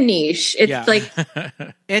kind of a niche. It's like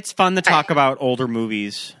it's fun to talk about older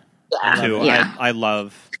movies too. I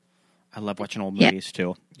love watching old movies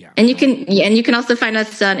too. Yeah. And you can also find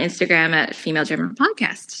us on Instagram at Female Driven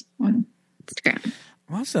Podcast on Instagram.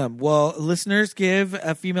 Awesome. Well, listeners, give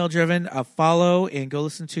Female Driven a follow and go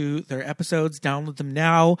listen to their episodes. Download them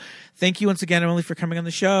now. Thank you once again, Emily, for coming on the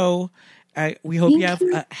show. We hope you have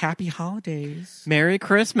happy holidays. Merry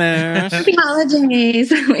Christmas. Happy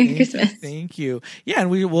holidays. Merry Christmas. Thank you. Yeah, and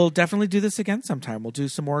we will definitely do this again sometime. We'll do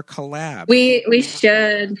some more collabs. We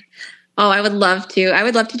should. Oh, I would love to. I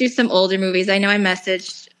would love to do some older movies. I know I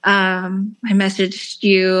messaged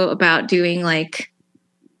you about doing like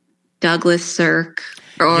Douglas Sirk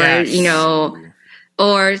or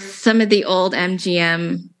or some of the old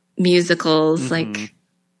MGM musicals. Mm-hmm. Like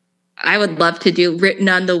I would love to do Written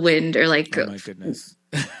on the Wind or like oh my goodness.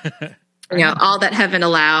 All That Heaven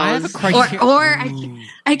Allows.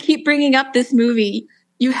 I keep bringing up this movie.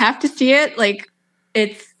 You have to see it. Like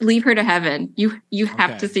it's Leave Her to Heaven. You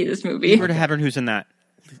have to see this movie. Leave Her to Heaven. Who's in that?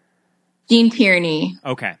 Gene Tierney.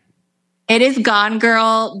 Okay. It is Gone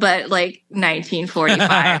Girl, but like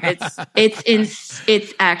 1945.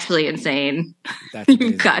 It's actually insane.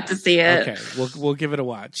 You've got to see it. Okay, we'll give it a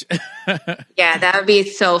watch. Yeah, that would be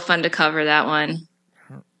so fun to cover that one.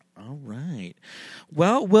 All right.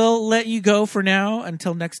 Well, we'll let you go for now.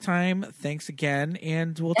 Until next time, thanks again,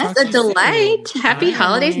 and we'll talk to you soon. That's a delight. Happy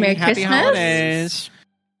holidays. Merry Christmas. Happy holidays.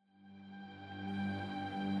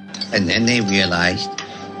 And then they realized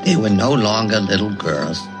they were no longer little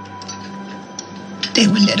girls. They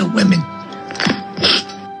were little women.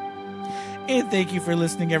 And thank you for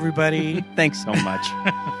listening, everybody. Thanks so much.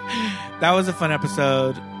 That was a fun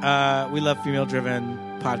episode. We love Female Driven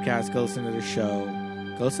Podcast. Go listen to their show.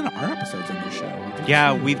 Go listen to our episodes of their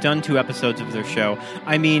show. We've done 2 episodes of their show.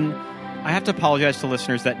 I mean, I have to apologize to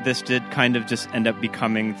listeners that this did kind of just end up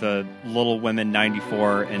becoming the Little Women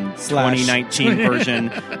 94 and 2019 version.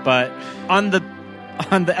 But on the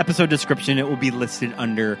episode description, it will be listed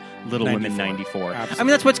under Little 94. Women 94. Absolutely. I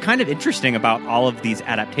mean, that's what's kind of interesting about all of these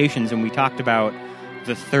adaptations. And we talked about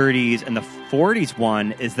the 30s and the 40s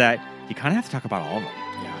one is that you kind of have to talk about all of them.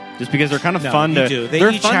 Yeah. Just because they're kind of fun to... do. They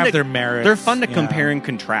each have their merits. They're fun to compare and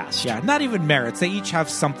contrast. Yeah, not even merits. They each have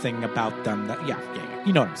something about them that... Yeah.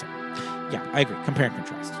 You know what I'm saying. Yeah, I agree. Compare and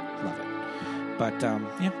contrast. Love it. But,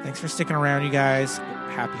 thanks for sticking around, you guys.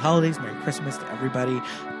 Happy holidays. Merry Christmas to everybody.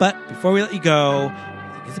 But before we let you go,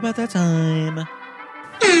 I think it's about that time.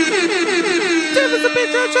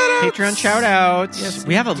 Patreon shout-outs. Yes,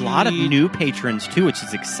 we have a lot of new patrons, too, which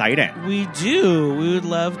is exciting. We do. We would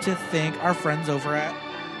love to thank our friends over at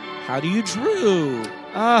How Do You Drew?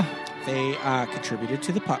 they contributed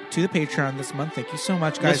to the Patreon this month. Thank you so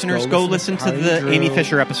much, guys. Listeners, go listen to the Amy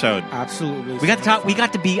Fisher episode. Absolutely. We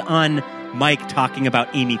got to be on mic talking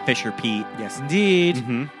about Amy Fisher, Pete. Yes, indeed.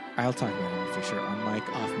 Mm-hmm. I'll talk about Amy Fisher on mic,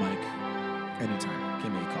 off mic, anytime.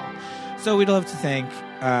 Give me a call. So we'd love to thank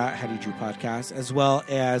How Do You Drew Podcast, as well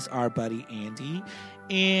as our buddy Andy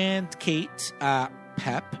and Kate,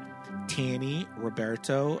 Pep, Tammy,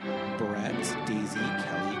 Roberto, Brett, Daisy,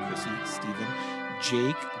 Kelly, Chrissy, Stephen,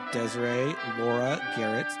 Jake, Desiree, Laura,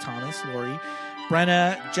 Garrett, Thomas, Lori,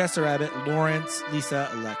 Brenna, Jessa Rabbit, Lawrence, Lisa,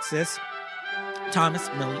 Alexis, Thomas,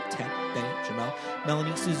 Millie, Ted, Benny, Jamel,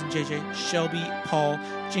 Melanie, Susan, JJ, Shelby, Paul,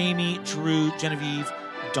 Jamie, Drew, Genevieve,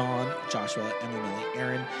 Dawn, Joshua, Emily,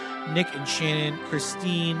 Aaron, Nick and Shannon,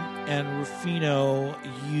 Christine, and Rufino.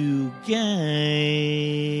 You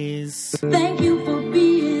guys. Thank you for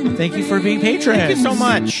being patrons. Thank you so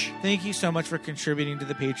much. Thank you so much for contributing to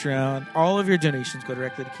the Patreon. All of your donations go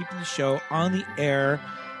directly to keeping the show on the air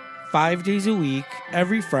 5 days a week,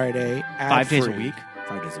 every Friday. 5 days a week?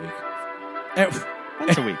 5 days a week.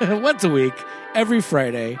 Once a week. Once a week, every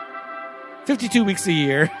Friday. 52 weeks a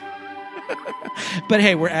year. But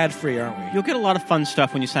hey, we're ad-free, aren't we? You'll get a lot of fun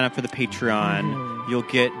stuff when you sign up for the Patreon. You'll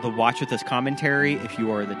get the Watch With Us commentary if you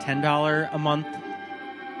are the $10 a month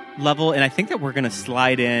level. And I think that we're going to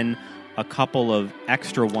slide in a couple of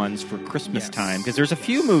extra ones for Christmas time, because there's a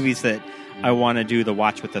few movies that I want to do the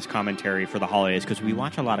Watch With Us commentary for the holidays, because we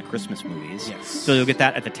watch a lot of Christmas movies. Yes. So you'll get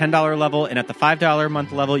that at the $10 level, and at the $5 a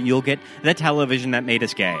month level, you'll get the television that made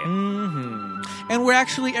us gay. Mm-hmm. And we're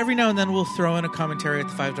actually, every now and then, we'll throw in a commentary at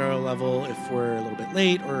the $5 level if we're a little bit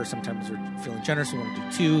late, or sometimes we're feeling generous, we want to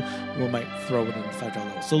do two, we might throw it in the $5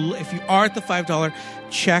 level. So if you are at the $5,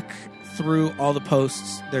 check through all the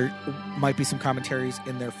posts. There might be some commentaries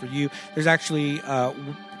in there for you. There's actually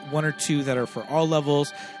one or two that are for all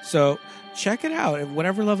levels. So check it out. At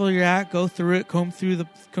whatever level you're at, go through it, comb through the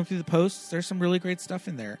posts. There's some really great stuff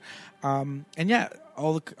in there. And yeah,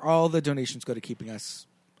 all the donations go to keeping us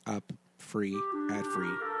up free,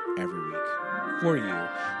 ad-free, every week for you.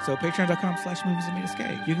 So patreon.com/movies that made us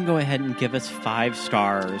gay. You can go ahead and give us 5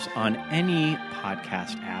 stars on any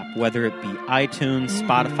podcast app, whether it be iTunes,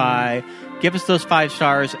 Spotify. Give us those 5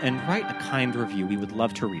 stars and write a kind review. We would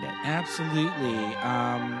love to read it. Absolutely.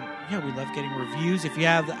 Yeah, we love getting reviews. If you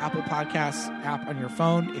have the Apple Podcasts app on your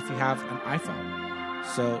phone, if you have an iPhone.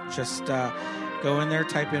 So just go in there,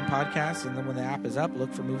 type in podcasts, and then when the app is up,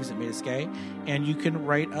 look for Movies That Made Us Gay, and you can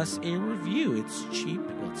write us a review. It's cheap.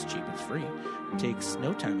 Well, it's cheap. It's free. It takes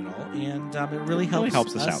no time at all, and it really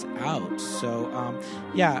helps us out. So,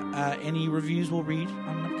 any reviews we'll read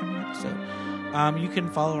on an upcoming episode. You can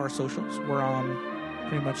follow our socials. We're on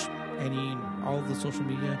pretty much all of the social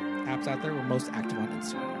media apps out there. We're most active on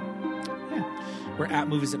Instagram. Yeah. We're at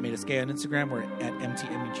Movies That Made Us Gay on Instagram. We're at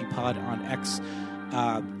MTMEGPod on X,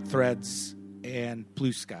 Threads, and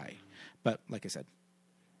Blue Sky. But like I said,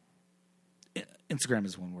 Instagram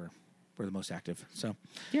is when we're the most active. So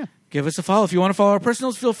yeah, give us a follow. If you want to follow our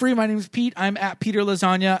personals, feel free. My name is Pete. I'm at Peter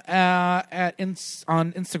Lasagna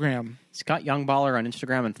on Instagram. Scott Youngballer on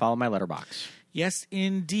Instagram, and follow my letterbox. Yes,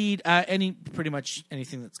 indeed. Pretty much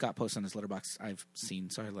anything that Scott posts on his letterbox I've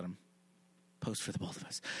seen, so I let him post for the both of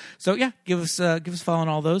us. So yeah, give us a follow on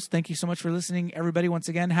all those. Thank you so much for listening, everybody. Once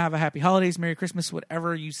again, have a happy holidays, Merry Christmas,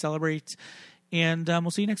 whatever you celebrate, and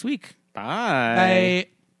we'll see you next week. Bye. Bye.